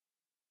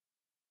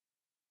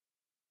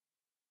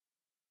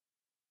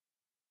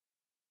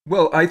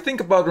 Well, I think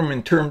about them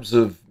in terms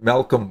of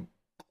Malcolm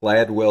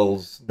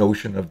Gladwell's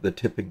notion of the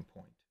tipping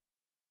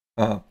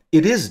point.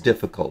 It is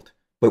difficult,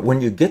 but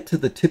when you get to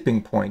the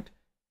tipping point,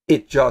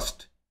 it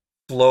just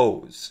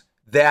flows.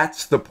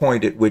 That's the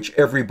point at which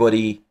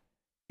everybody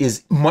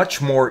is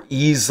much more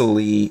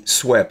easily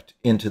swept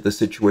into the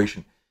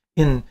situation.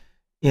 In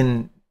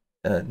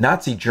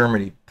Nazi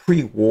Germany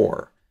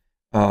pre-war,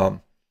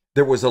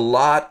 there was a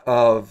lot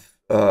of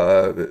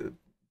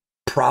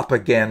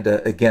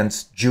propaganda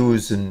against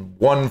Jews in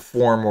one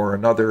form or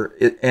another,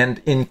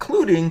 and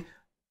including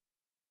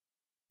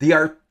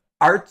the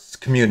arts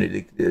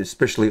community,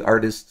 especially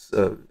artists,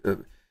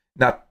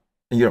 not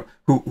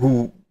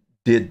who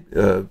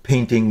did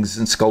paintings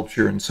and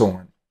sculpture and so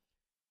on.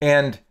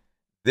 And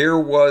there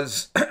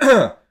was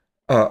a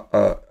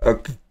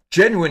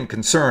genuine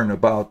concern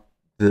about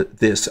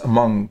this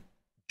among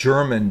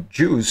German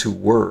Jews who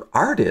were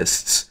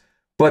artists,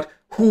 but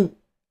who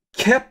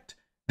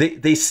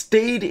they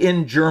stayed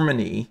in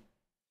Germany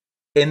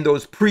in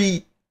those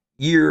pre-war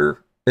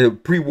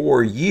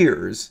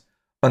years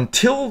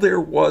until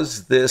there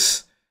was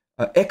this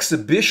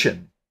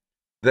exhibition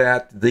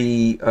that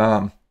the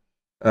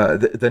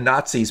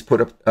Nazis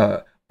put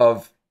up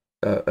of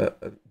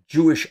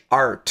Jewish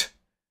art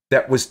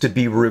that was to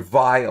be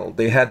reviled.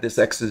 They had this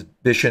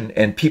exhibition,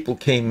 and people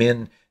came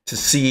in to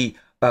see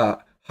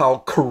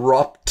how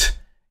corrupt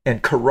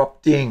and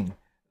corrupting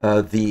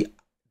the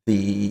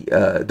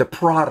the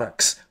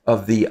products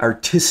of the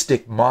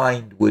artistic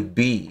mind would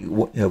be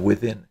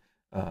within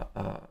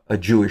a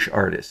Jewish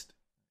artist.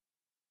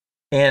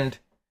 And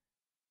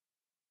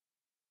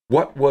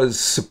what was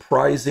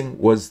surprising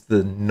was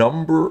the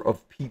number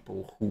of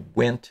people who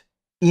went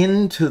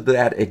into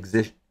that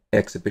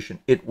exhibition.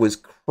 It was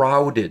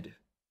crowded.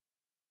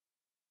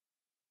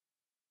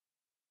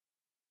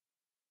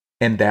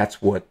 And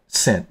that's what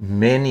sent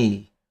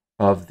many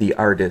of the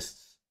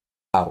artists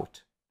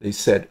out. They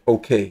said,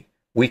 okay,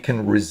 we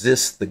can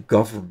resist the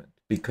government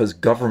because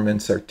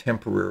governments are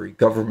temporary.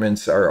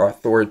 Governments are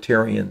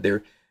authoritarian.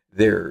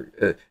 They're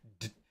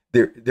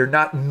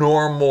not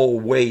normal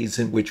ways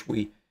in which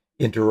we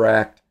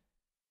interact.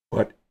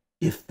 But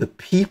if the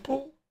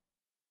people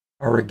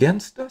are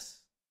against us,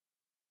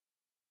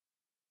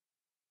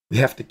 we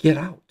have to get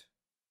out.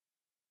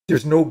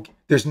 There's no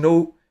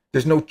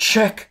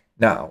check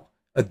now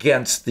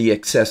against the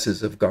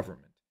excesses of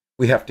government.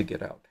 We have to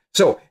get out.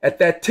 So at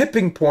that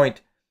tipping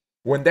point,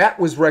 when that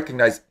was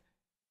recognized,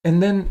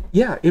 and then,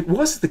 yeah, it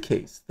was the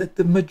case that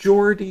the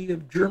majority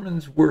of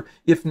Germans were,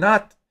 if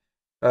not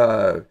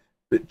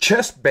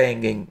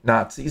chest-banging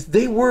Nazis,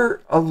 they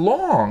were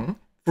along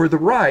for the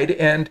ride.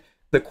 And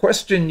the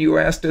question you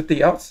asked at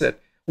the outset,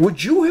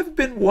 would you have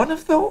been one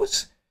of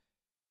those?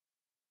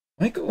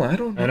 Michael, I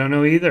don't know. I don't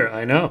know either.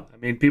 I know. I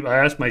mean, I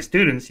ask my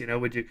students,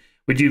 would you,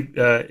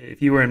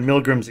 if you were in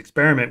Milgram's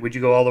experiment, would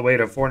you go all the way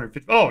to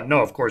 450? Oh, no,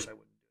 of course I wouldn't.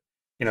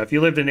 If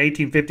you lived in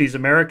 1850s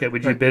America,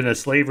 would you have been a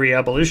slavery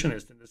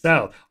abolitionist in the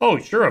South? Oh,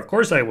 sure, of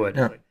course I would.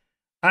 Yeah. Like,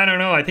 I don't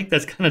know. I think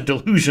that's kind of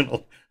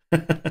delusional.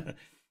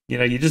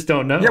 You just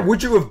don't know. Yeah,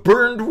 would you have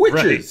burned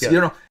witches? Right,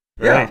 yeah.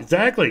 Yeah. Right,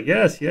 exactly.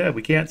 Yes, yeah,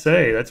 we can't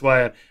say. That's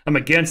why I'm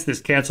against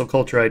this cancel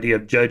culture idea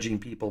of judging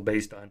people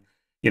based on,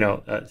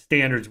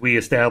 standards we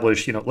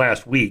established,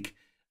 last week,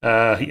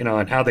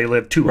 on how they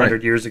lived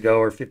 200 years ago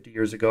or 50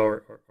 years ago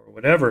or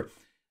whatever.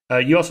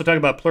 You also talk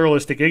about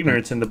pluralistic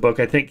ignorance in the book.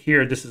 I think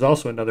here, this is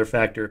also another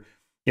factor.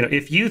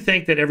 If you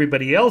think that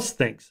everybody else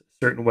thinks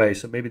a certain way,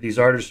 so maybe these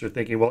artists are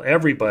thinking, well,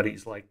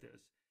 everybody's like this,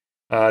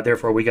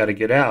 therefore we got to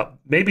get out.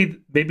 Maybe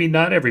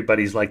not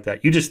everybody's like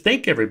that. You just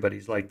think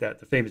everybody's like that.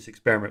 The famous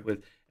experiment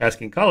with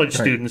asking college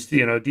students,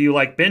 do you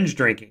like binge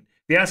drinking?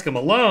 If you ask them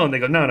alone, they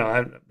go, no,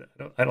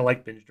 I don't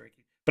like binge drinking.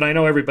 But I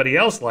know everybody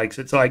else likes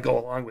it, so I go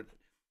along with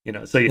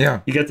it. So you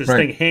get this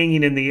thing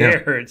hanging in the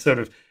air and sort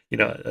of,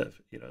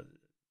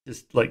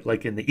 just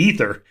like in the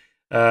ether,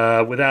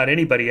 without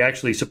anybody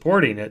actually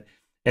supporting it.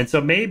 And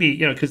so maybe,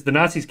 because the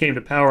Nazis came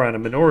to power on a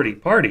minority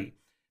party,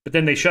 but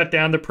then they shut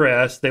down the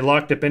press, they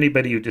locked up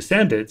anybody who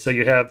dissented. So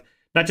you have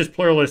not just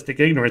pluralistic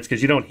ignorance,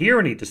 because you don't hear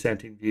any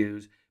dissenting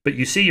views, but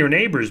you see your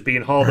neighbors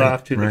being hauled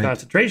off to the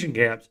concentration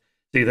camps.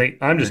 So you think,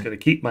 I'm just going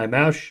to keep my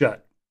mouth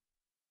shut.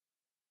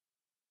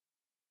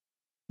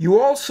 You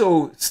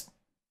also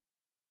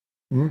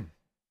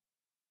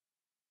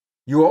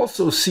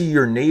see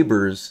your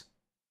neighbors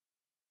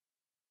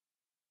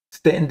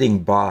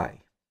standing by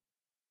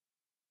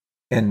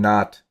and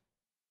not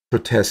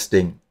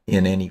protesting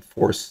in any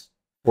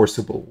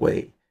forcible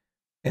way.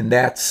 And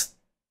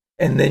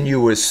then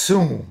you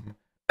assume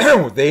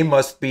they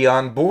must be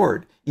on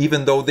board,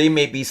 even though they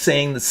may be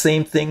saying the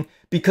same thing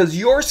because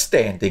you're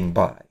standing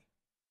by.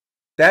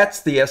 That's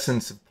the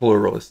essence of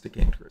pluralistic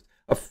interest.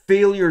 A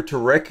failure to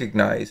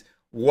recognize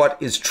what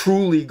is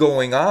truly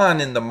going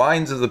on in the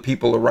minds of the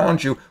people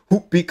around you,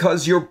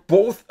 because you're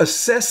both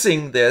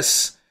assessing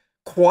this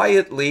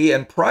quietly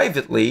and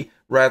privately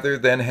rather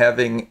than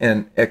having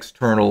an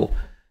external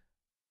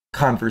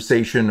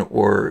conversation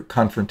or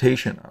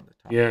confrontation on the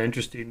topic. Yeah,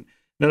 interesting.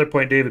 Another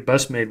point David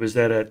Buss made was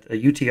that at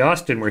UT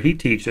Austin, where he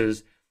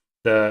teaches,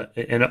 the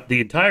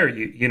entire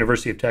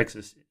University of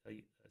Texas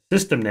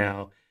system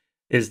now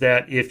is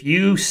that if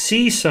you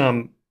see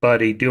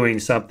somebody doing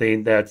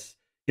something that's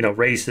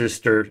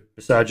racist or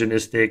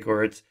misogynistic,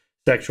 or it's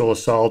sexual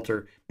assault,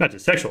 or not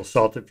just sexual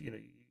assault, if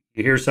you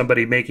hear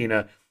somebody making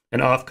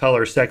an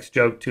off-color sex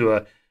joke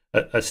to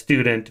a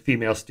student,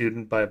 female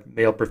student, by a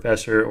male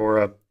professor, or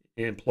a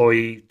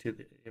employee to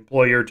the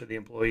employer to the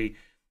employee,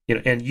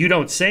 and you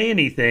don't say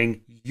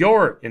anything,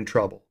 you're in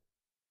trouble.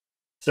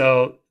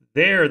 So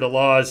there, the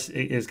laws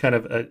is kind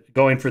of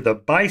going for the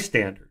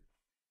bystander.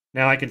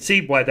 Now, I can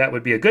see why that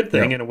would be a good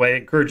thing. In a way, it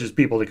encourages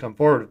people to come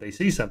forward if they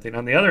see something.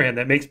 On the other hand,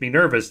 that makes me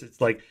nervous.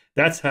 It's like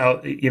that's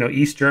how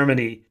East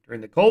Germany during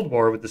the Cold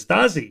War with the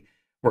Stasi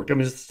worked. I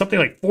mean, something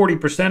like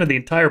 40% of the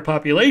entire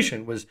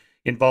population was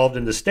involved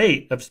in the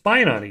state of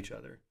spying on each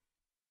other.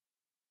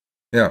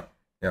 Yeah.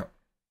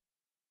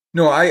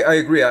 No, I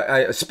agree. I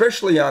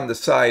especially on the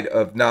side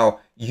of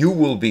now you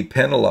will be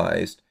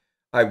penalized.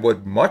 I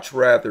would much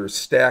rather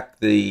stack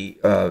the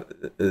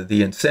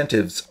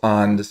incentives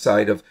on the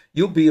side of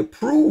you'll be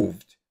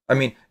approved. I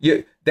mean,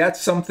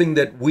 that's something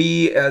that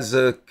we as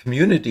a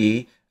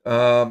community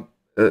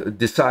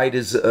decide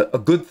is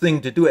a good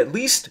thing to do, at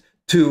least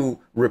to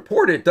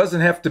report it.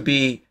 Doesn't have to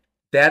be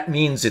that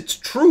means it's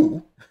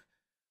true,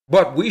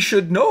 but we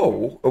should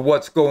know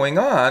what's going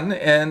on,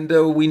 and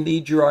we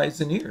need your eyes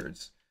and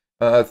ears.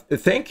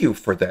 Thank you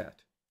for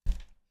that.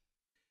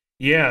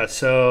 Yeah.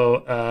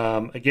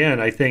 So again,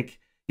 I think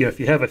if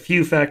you have a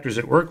few factors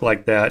at work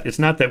like that, it's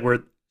not that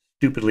we're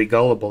stupidly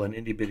gullible and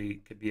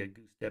anybody could be a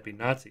goose-stepping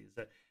Nazi.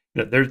 It's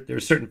that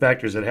there's certain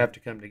factors that have to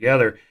come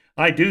together.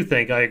 I do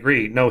think I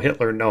agree. No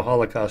Hitler, no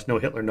Holocaust. No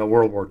Hitler, no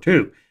World War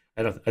II.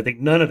 I think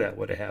none of that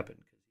would have happened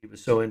because he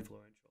was so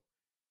influential.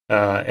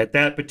 At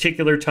that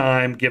particular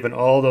time, given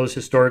all those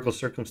historical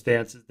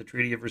circumstances, the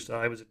Treaty of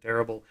Versailles was a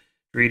terrible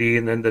treaty,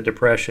 and then the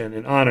Depression,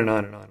 and on and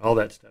on and on, all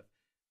that stuff.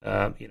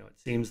 It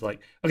seems like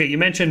okay. You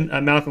mentioned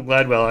Malcolm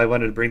Gladwell. I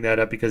wanted to bring that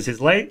up because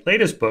his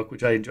latest book,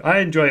 which I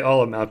enjoy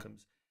all of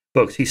Malcolm's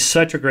books. He's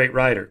such a great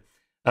writer,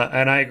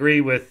 and I agree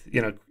with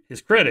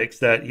his critics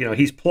that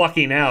he's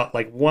plucking out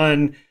like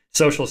one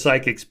social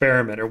psych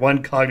experiment or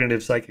one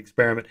cognitive psych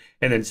experiment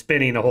and then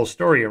spinning a whole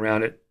story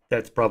around it.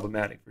 That's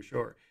problematic for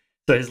sure.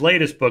 So his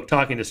latest book,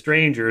 Talking to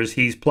Strangers,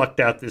 he's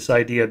plucked out this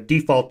idea of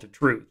default to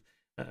truth.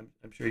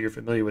 I'm sure you're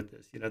familiar with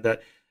this.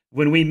 That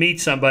when we meet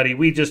somebody,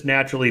 we just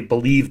naturally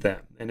believe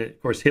them. And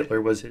of course,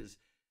 Hitler was his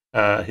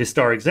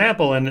star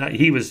example, and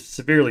he was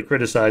severely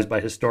criticized by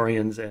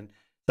historians and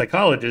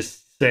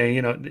psychologists,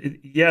 saying,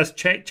 yes,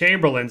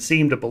 Chamberlain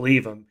seemed to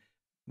believe him,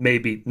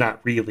 maybe not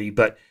really,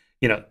 but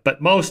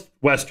most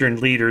Western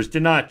leaders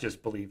did not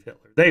just believe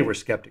Hitler; they were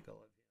skeptical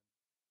of him.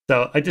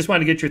 So I just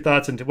want to get your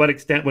thoughts into what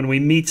extent, when we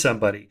meet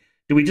somebody,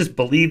 do we just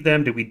believe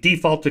them? Do we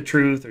default to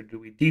truth, or do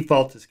we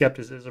default to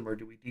skepticism, or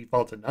do we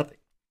default to nothing?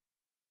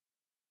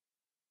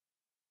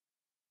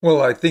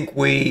 Well, I think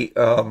we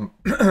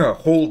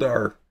hold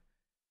our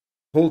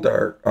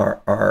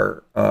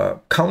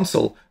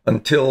counsel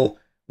until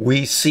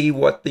we see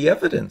what the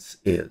evidence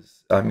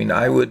is. I mean,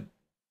 I would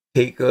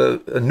take a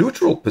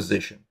neutral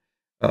position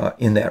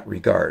in that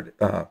regard,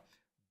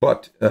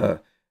 but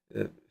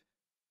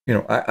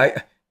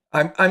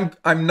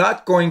I'm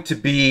not going to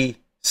be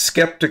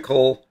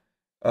skeptical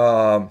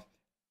to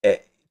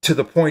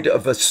the point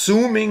of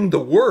assuming the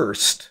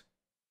worst.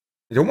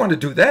 I don't want to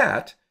do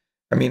that.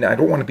 I mean, I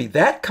don't want to be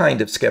that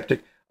kind of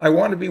skeptic. I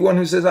want to be one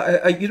who says,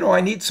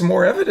 I need some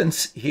more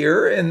evidence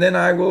here, and then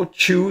I will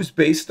choose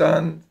based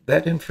on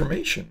that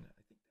information.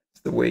 I think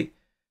that's the way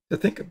to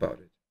think about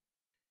it.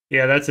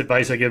 Yeah, that's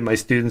advice I give my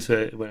students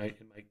when I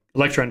in my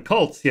lecture on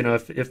cults.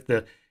 If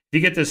you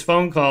get this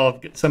phone call,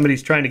 if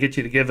somebody's trying to get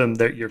you to give them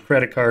your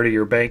credit card or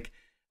your bank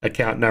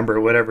account number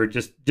or whatever,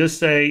 just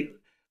say,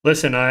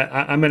 listen,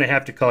 I'm going to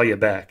have to call you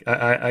back.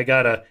 I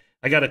gotta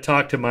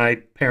talk to my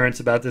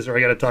parents about this, or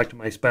I got to talk to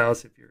my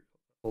spouse if you're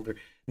older,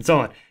 and so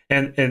on.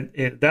 And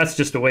that's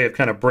just a way of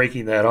kind of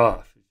breaking that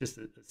off. It's just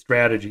a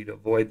strategy to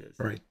avoid this.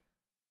 Right.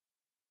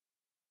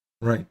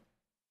 Right.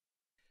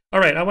 All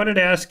right. I wanted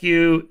to ask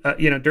you,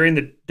 during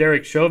the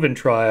Derek Chauvin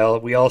trial,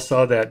 we all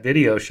saw that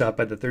video shot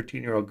by the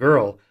 13-year-old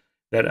girl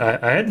that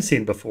I hadn't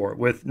seen before,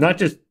 with not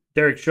just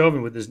Derek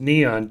Chauvin with his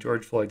knee on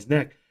George Floyd's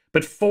neck,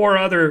 but 4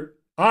 other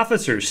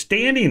officers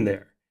standing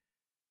there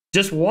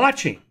just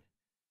watching.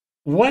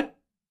 What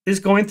is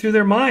going through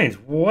their minds?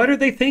 What are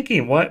they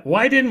thinking?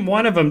 Why didn't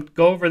one of them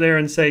go over there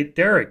and say,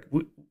 Derek,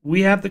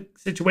 we have the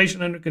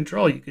situation under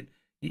control.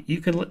 You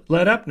can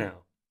let up now.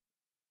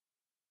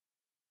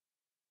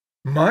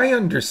 My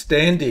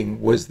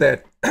understanding was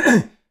that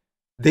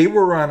they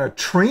were on a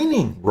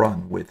training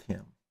run with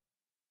him,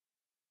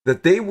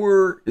 that they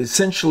were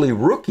essentially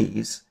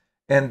rookies,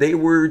 and they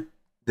were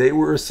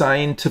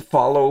assigned to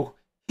follow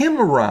him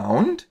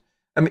around.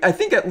 I mean, I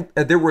think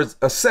there was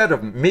a set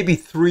of maybe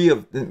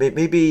 2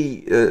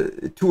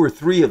 or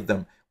 3 of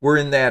them were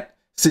in that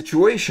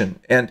situation,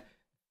 and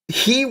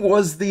he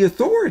was the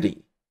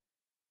authority,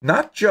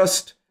 not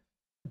just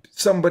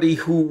somebody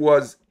who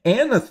was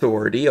an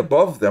authority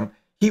above them.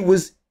 He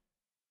was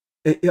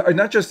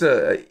not just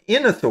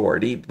in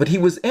authority, but he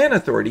was an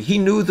authority. He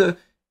knew the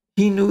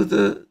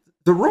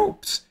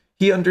ropes.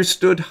 He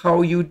understood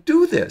how you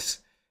do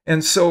this,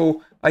 and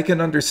so I can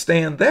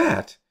understand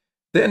that.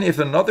 Then if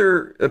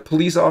another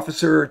police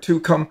officer or 2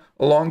 come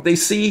along, they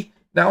see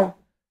now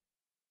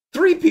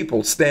 3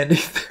 people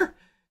standing there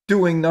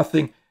doing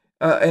nothing.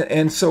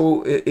 And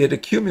so it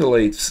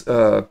accumulates.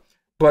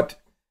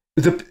 But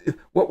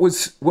what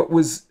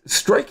was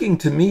striking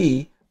to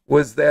me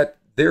was that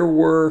there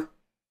were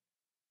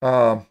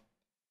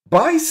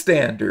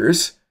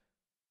bystanders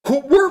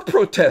who were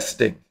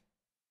protesting,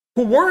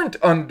 who weren't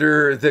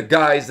under the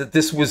guise that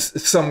this was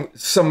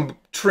some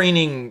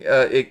training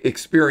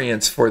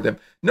experience for them.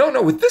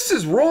 No, this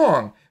is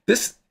wrong.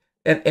 This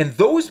and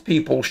those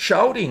people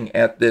shouting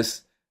at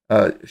this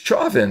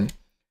Chauvin,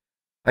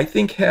 I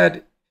think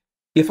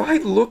if I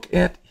look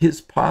at his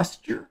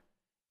posture,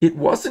 it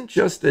wasn't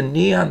just a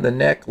knee on the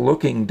neck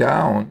looking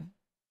down.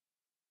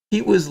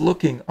 He was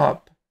looking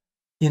up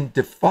in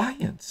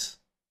defiance.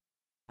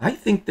 I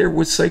think there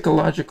was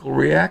psychological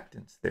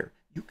reactance there.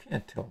 You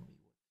can't tell me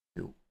what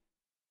to do.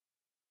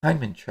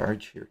 I'm in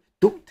charge here.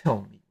 Don't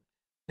tell me.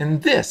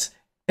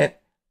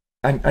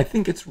 And I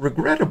think it's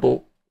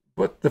regrettable,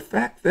 but the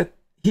fact that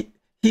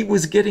he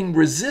was getting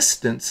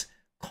resistance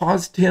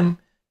caused him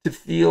to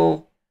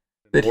feel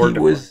that he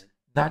was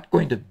not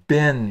going to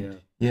bend.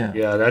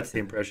 Yeah, that's the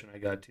impression I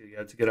got too. Yeah,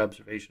 it's a good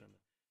observation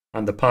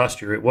on the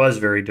posture. It was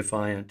very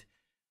defiant.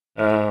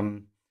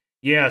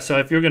 Yeah, so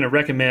if you're going to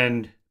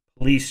recommend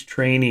police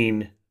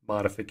training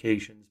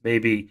modifications,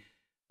 maybe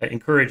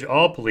encourage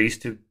all police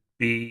to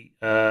be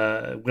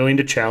willing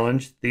to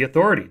challenge the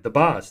authority, the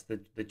boss,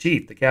 the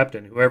chief, the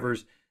captain,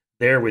 whoever's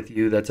there with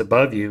you that's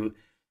above you.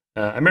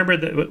 I remember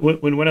that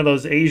when one of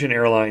those Asian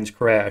airlines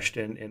crashed,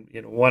 and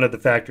one of the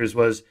factors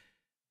was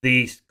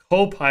the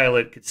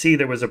co-pilot could see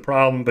there was a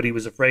problem, but he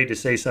was afraid to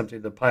say something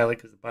to the pilot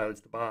because the pilot's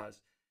the boss.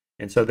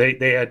 And so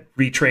they had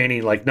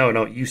retraining, like,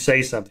 no, you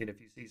say something if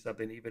you see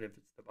something, even if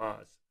it's the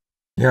boss.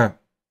 Yeah.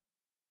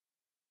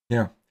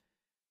 Yeah.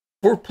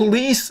 For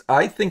police,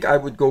 I think I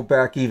would go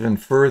back even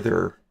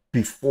further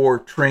before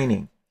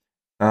training,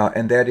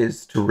 and that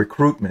is to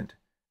recruitment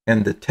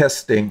and the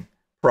testing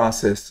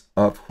process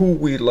of who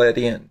we let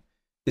in.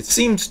 It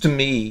seems to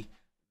me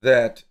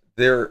that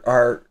there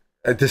are,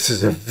 this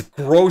is a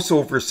gross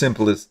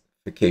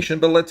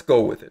oversimplification, but let's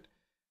go with it.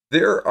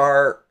 There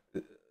are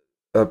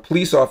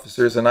police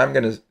officers, and I'm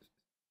going to,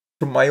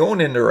 from my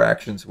own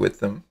interactions with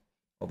them,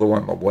 although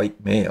I'm a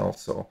white male,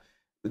 so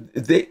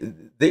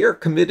they are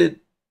committed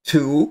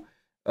to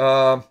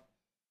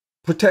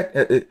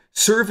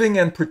serving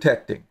and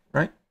protecting,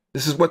 right?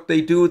 This is what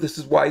they do. This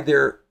is why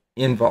they're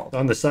involved.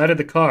 On the side of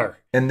the car.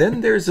 And then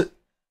there's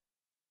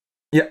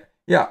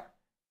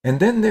and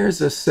then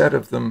there's a set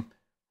of them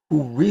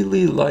who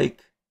really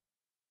like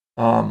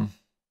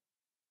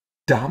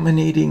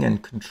dominating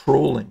and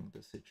controlling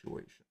the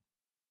situation.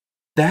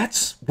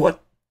 That's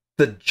what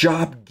the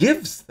job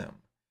gives them.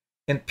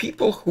 And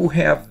people who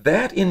have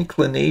that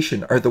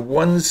inclination are the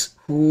ones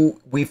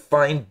who we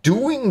find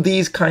doing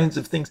these kinds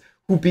of things,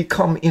 who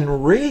become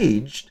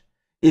enraged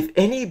if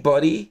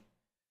anybody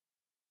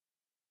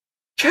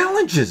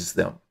challenges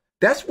them.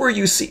 That's where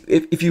you see,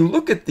 if you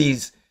look at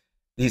these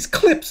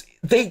clips,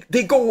 they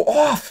go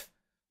off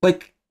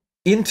like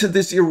into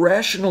this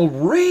irrational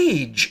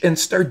rage and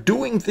start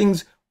doing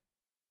things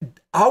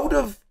out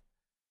of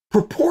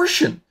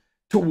proportion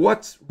to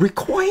what's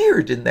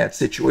required in that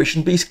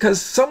situation,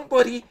 because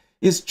somebody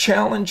is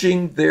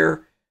challenging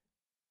their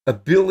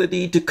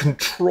ability to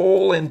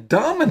control and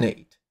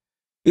dominate.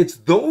 It's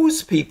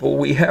those people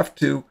we have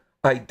to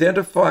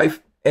identify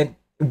and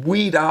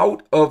weed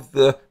out of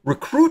the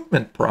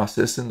recruitment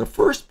process in the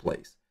first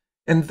place.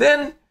 And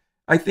then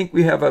I think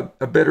we have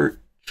a better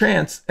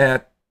chance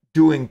at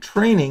doing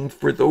training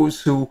for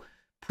those who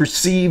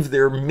perceive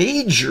their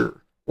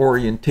major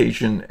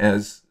orientation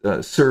as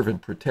serve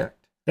and protect.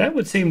 That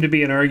would seem to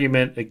be an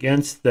argument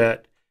against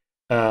that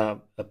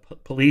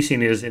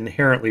policing is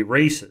inherently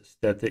racist,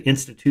 that the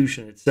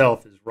institution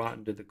itself is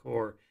rotten to the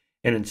core.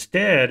 And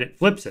instead, it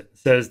flips it and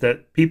says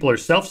that people are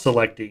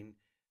self-selecting,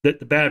 that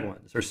the bad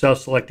ones are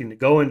self-selecting to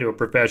go into a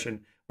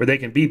profession where they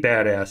can be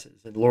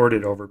badasses and lord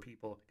it over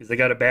people because they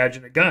got a badge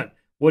and a gun.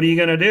 What are you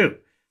going to do?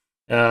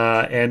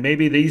 And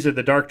maybe these are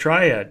the dark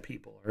triad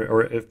people,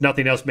 or if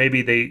nothing else,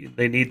 maybe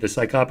they need the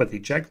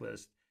psychopathy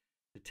checklist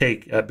to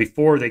take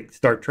before they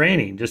start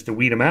training, just to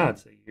weed them out.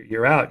 So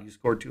you're out. You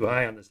scored too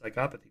high on the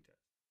psychopathy test.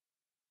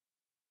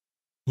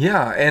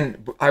 Yeah,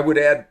 and I would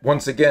add,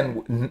 once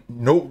again,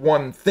 no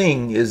one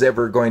thing is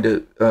ever going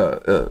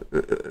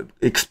to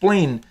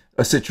explain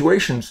a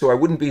situation, so I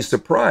wouldn't be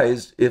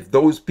surprised if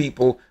those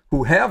people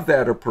who have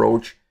that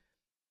approach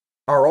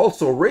are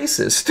also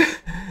racist.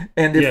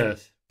 And if,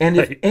 yes.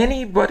 If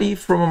anybody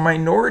from a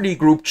minority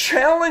group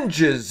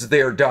challenges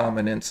their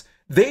dominance,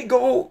 they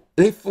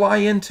fly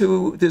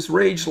into this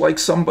rage like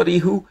somebody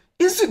who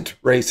isn't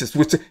racist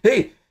would say,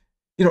 hey,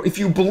 if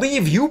you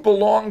believe you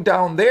belong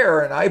down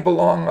there and I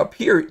belong up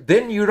here,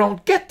 then you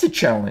don't get to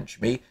challenge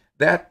me.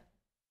 That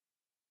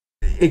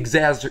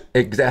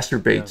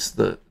exacerbates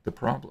the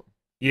problem.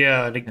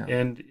 Yeah,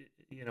 and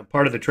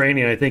part of the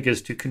training, I think,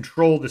 is to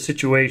control the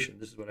situation.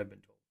 This is what I've been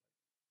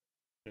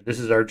told. This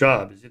is our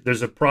job. If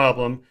there's a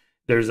problem,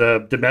 there's a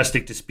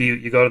domestic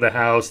dispute, you go to the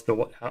house,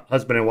 the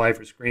husband and wife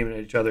are screaming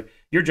at each other.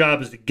 Your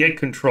job is to get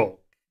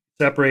control,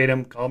 separate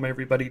them, calm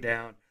everybody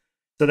down.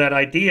 So that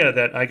idea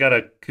that I got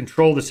to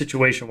control the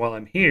situation while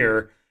I'm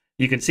here,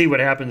 you can see what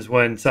happens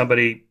when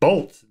somebody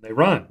bolts and they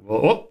run.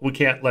 Well, we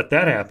can't let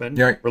that happen.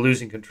 Yeah. We're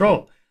losing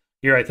control.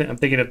 Here, I'm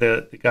thinking of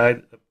the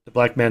guy, the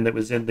black man that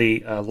was in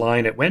the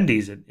line at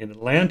Wendy's in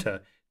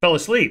Atlanta, fell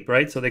asleep,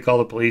 right? So they call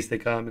the police, they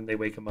come and they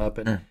wake him up.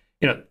 And,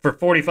 for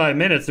 45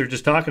 minutes, they're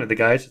just talking to the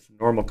guys. It's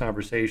a normal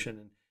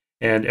conversation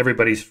and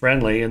everybody's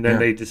friendly. And then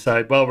they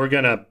decide, well, we're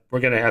going to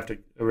have to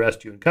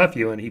arrest you and cuff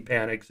you. And he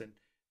panics and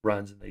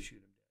runs and they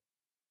shoot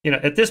him.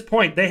 At this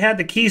point, they had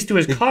the keys to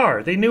his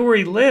car. They knew where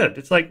he lived.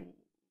 It's like,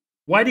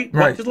 why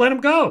just let him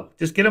go?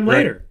 Just get him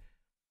later.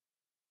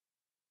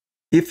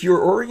 If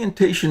your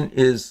orientation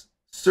is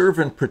serve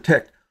and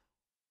protect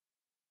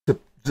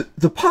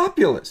the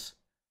populace,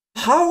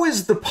 how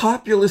is the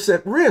populace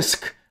at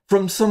risk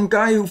from some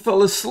guy who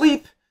fell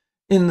asleep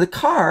in the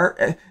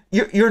car?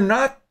 You're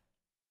not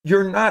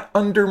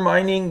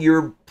undermining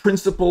your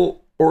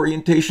principal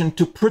orientation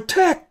to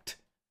protect,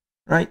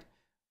 right?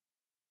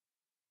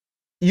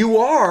 You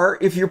are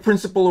if your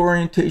principal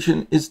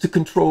orientation is to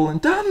control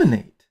and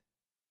dominate.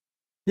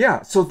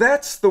 Yeah, so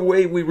that's the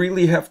way we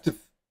really have to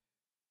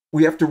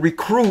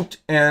recruit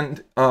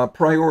and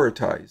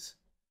prioritize,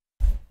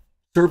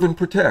 serve and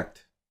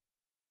protect,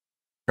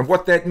 and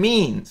what that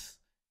means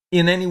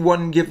in any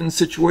one given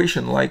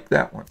situation like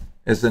that one,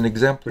 as an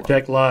example.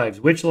 Protect lives.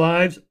 Which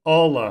lives?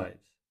 All lives.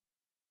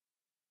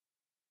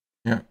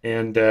 Yeah.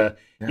 And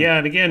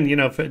and again,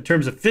 in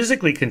terms of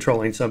physically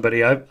controlling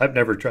somebody, I've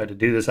never tried to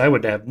do this. I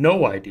would have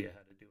no idea how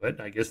to do it.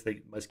 I guess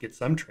they must get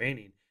some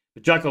training.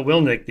 But Jocko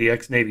Willink, the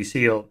ex-Navy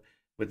SEAL,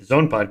 with his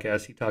own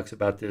podcast, he talks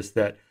about this,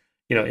 that,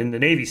 in the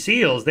Navy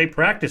SEALs, they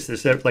practice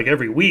this like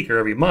every week or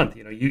every month.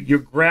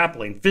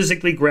 You're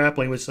physically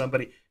grappling with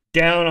somebody.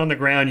 Down on the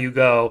ground you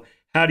go.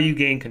 How do you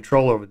gain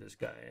control over this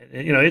guy?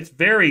 And, it's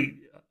very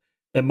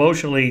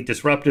emotionally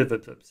disruptive.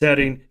 It's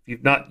upsetting. If you're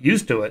not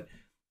used to it,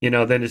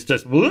 then it's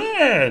just,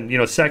 and,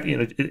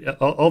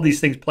 all these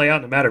things play out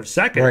in a matter of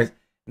seconds. Right.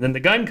 And then the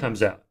gun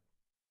comes out.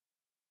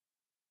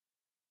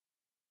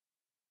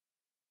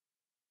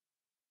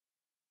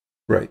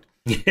 Right.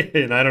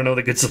 And I don't know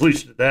the good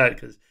solution to that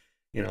because,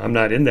 I'm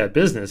not in that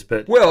business.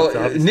 But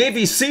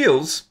Navy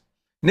SEALs,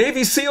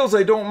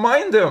 I don't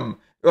mind them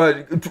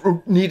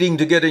needing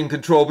to get in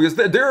control because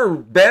they're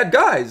bad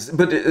guys.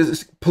 But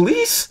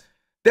police,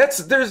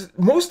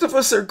 most of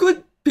us are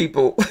good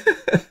people.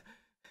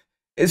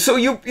 And so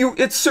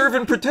it's serve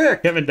and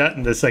protect. Kevin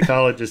Dutton, the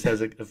psychologist,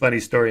 has a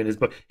funny story in his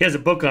book. He has a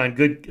book on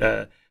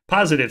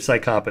positive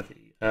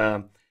psychopathy.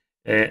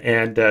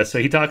 So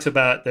he talks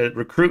about the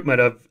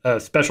recruitment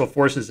of special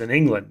forces in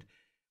England,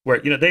 where,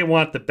 they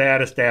want the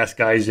baddest ass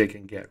guys they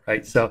can get,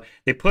 right? So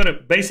they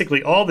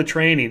basically all the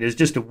training is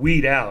just to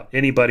weed out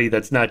anybody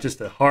that's not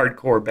just a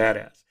hardcore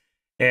badass.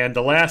 And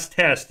the last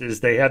test is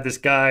they have this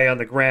guy on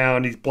the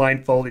ground, he's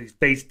blindfolded, he's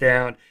face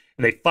down,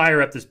 and they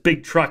fire up this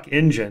big truck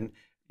engine,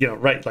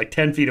 right, like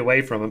 10 feet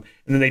away from him.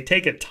 And then they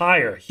take a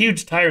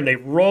huge tire, and they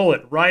roll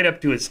it right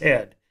up to his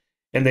head.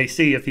 And they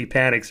see if he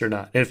panics or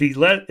not. And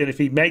if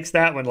he makes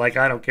that one, like,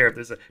 I don't care if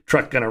there's a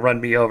truck going to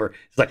run me over.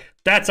 It's like,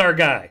 that's our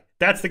guy.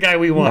 That's the guy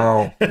we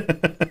want.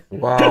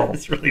 Wow.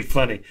 It's really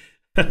funny.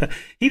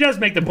 He does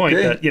make the point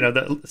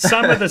that,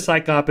 some of the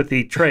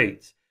psychopathy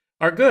traits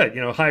are good.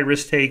 High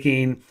risk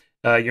taking.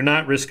 You're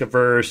not risk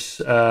averse.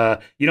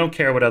 You don't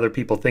care what other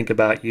people think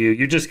about you.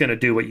 You're just going to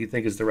do what you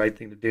think is the right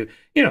thing to do.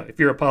 If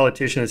you're a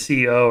politician, a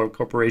CEO, or a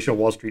corporation, a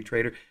Wall Street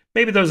trader,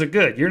 maybe those are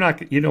good. You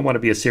don't want to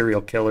be a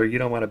serial killer. You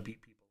don't want to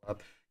beat people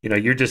up.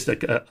 You're just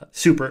a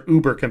super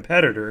uber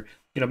competitor.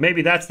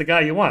 Maybe that's the guy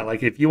you want.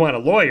 Like, if you want a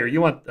lawyer,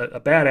 you want a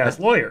badass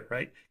lawyer,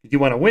 right? You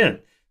want to win.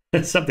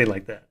 Something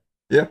like that.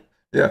 Yeah.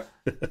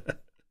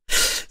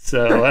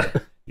 So,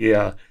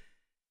 yeah.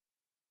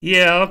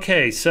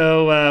 Okay.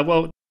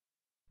 So,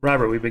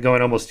 Robert, we've been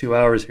going almost 2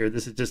 hours here.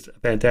 This is just a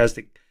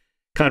fantastic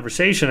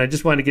conversation. I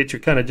just want to get your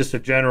kind of just a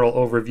general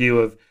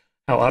overview of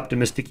how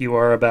optimistic you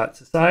are about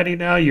society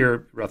now.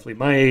 You're roughly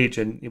my age,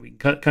 and we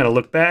can kind of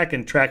look back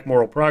and track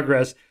moral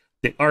progress.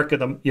 The arc of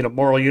the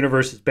moral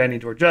universe is bending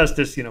toward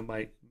justice.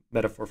 My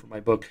metaphor for my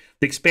book,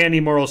 the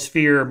expanding moral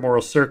sphere,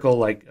 moral circle,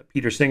 like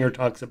Peter Singer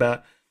talks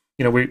about.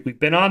 We've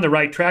been on the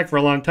right track for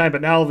a long time, but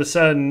now all of a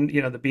sudden,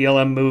 the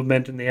BLM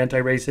movement and the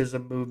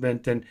antiracism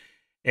movement and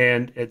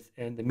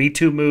the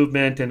metoo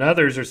movement and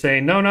others are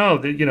saying,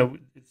 no,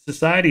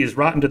 society is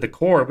rotten to the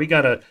core. We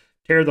got to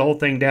tear the whole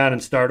thing down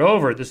and start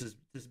over. This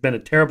has been a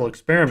terrible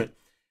experiment.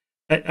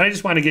 I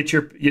just want to get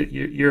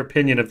your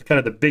opinion of kind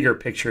of the bigger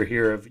picture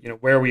here of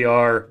where we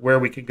are, where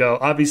we can go.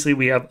 Obviously,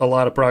 we have a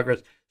lot of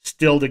progress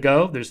still to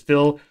go. There's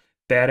still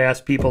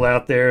badass people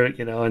out there,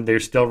 and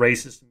there's still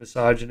racist and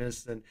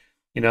misogynists, and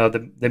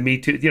the Me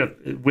Too.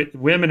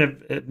 Women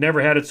have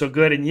never had it so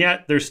good, and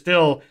yet there's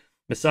still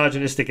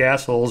misogynistic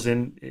assholes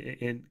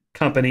in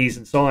companies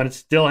and so on. It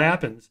still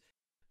happens.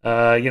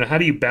 How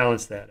do you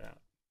balance that out?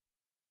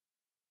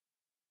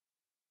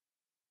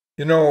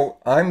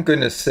 I'm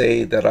going to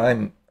say that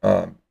I'm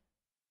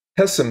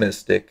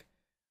pessimistic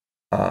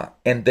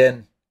and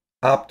then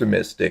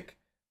optimistic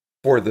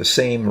for the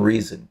same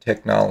reason: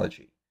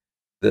 technology.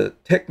 The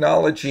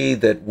technology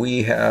that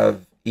we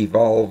have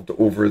evolved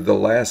over the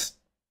last,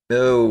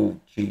 30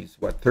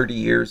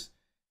 years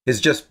has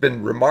just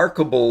been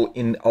remarkable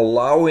in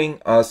allowing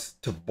us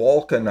to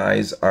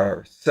balkanize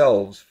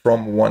ourselves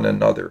from one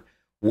another.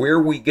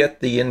 Where we get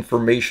the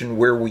information,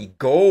 where we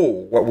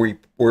go,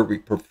 where we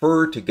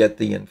prefer to get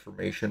the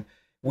information,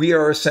 we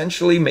are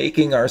essentially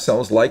making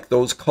ourselves like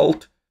those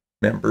cult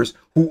members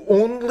who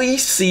only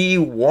see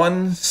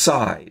one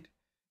side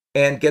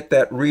and get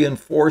that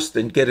reinforced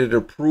and get it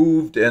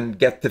approved and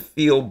get to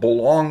feel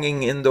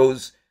belonging in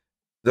those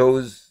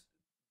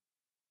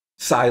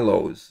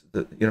silos,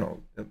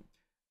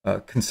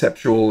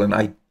 conceptual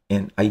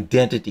and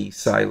identity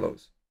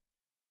silos.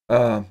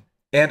 And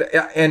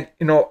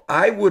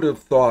I would have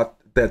thought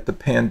that the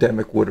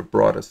pandemic would have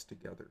brought us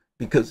together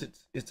because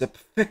it's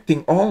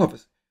affecting all of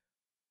us.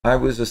 I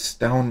was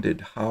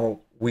astounded how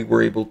we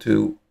were able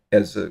to,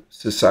 as a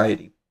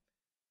society,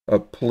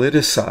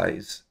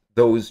 politicize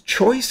those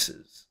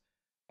choices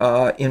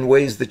in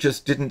ways that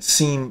just didn't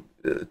seem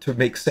to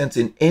make sense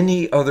in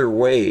any other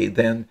way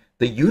than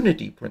the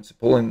unity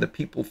principle and the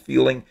people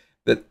feeling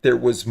that there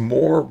was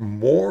more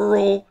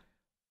moral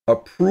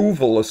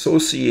approval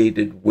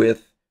associated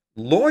with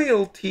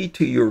loyalty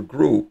to your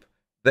group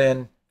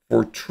than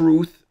for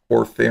truth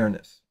or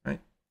fairness, right?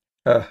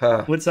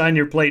 What's on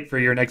your plate for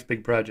your next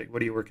big project?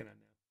 What are you working on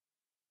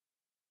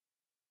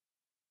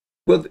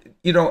Well,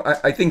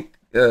 I think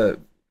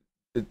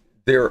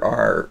there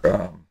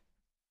are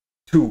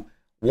two.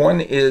 One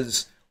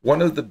is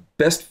one of the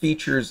best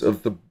features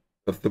of the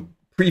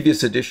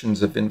previous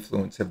editions of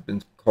Influence have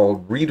been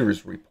called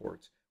readers'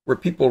 reports, where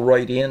people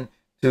write in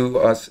to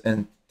us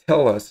and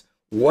tell us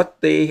what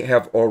they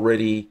have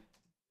already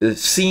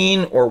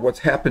seen or what's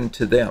happened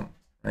to them,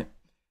 right?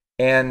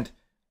 And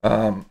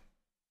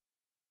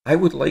I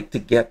would like to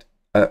get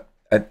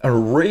an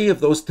array of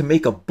those to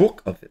make a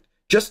book of it.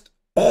 Just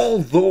all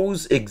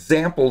those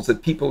examples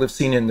that people have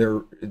seen in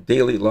their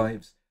daily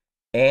lives,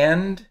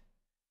 and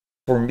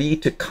for me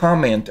to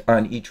comment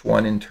on each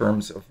one in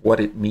terms of what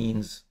it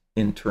means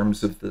in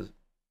terms of the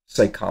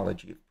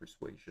psychology of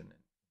persuasion.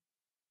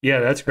 Yeah,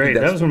 that's great.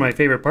 That was one of my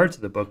favorite parts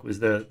of the book, was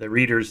the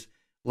readers'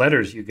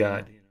 letters you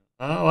got.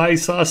 Oh, I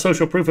saw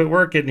social proof at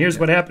work, and here's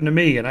what happened to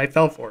me, and I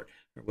fell for it,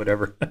 or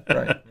whatever.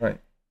 Right.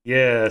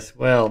 Yes,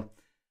 well,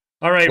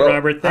 all right,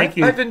 Robert, thank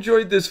you. I've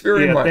enjoyed this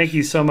very much. Thank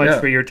you so much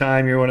for your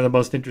time. You're one of the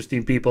most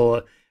interesting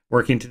people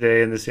working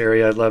today in this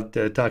area. I loved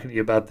talking to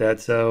you about that.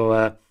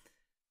 So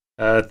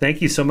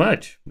thank you so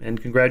much,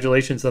 and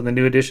congratulations on the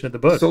new edition of the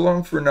book. So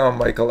long for now,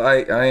 Michael.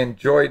 I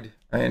enjoyed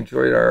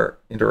our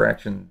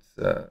interactions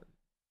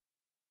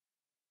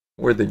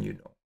more than you know.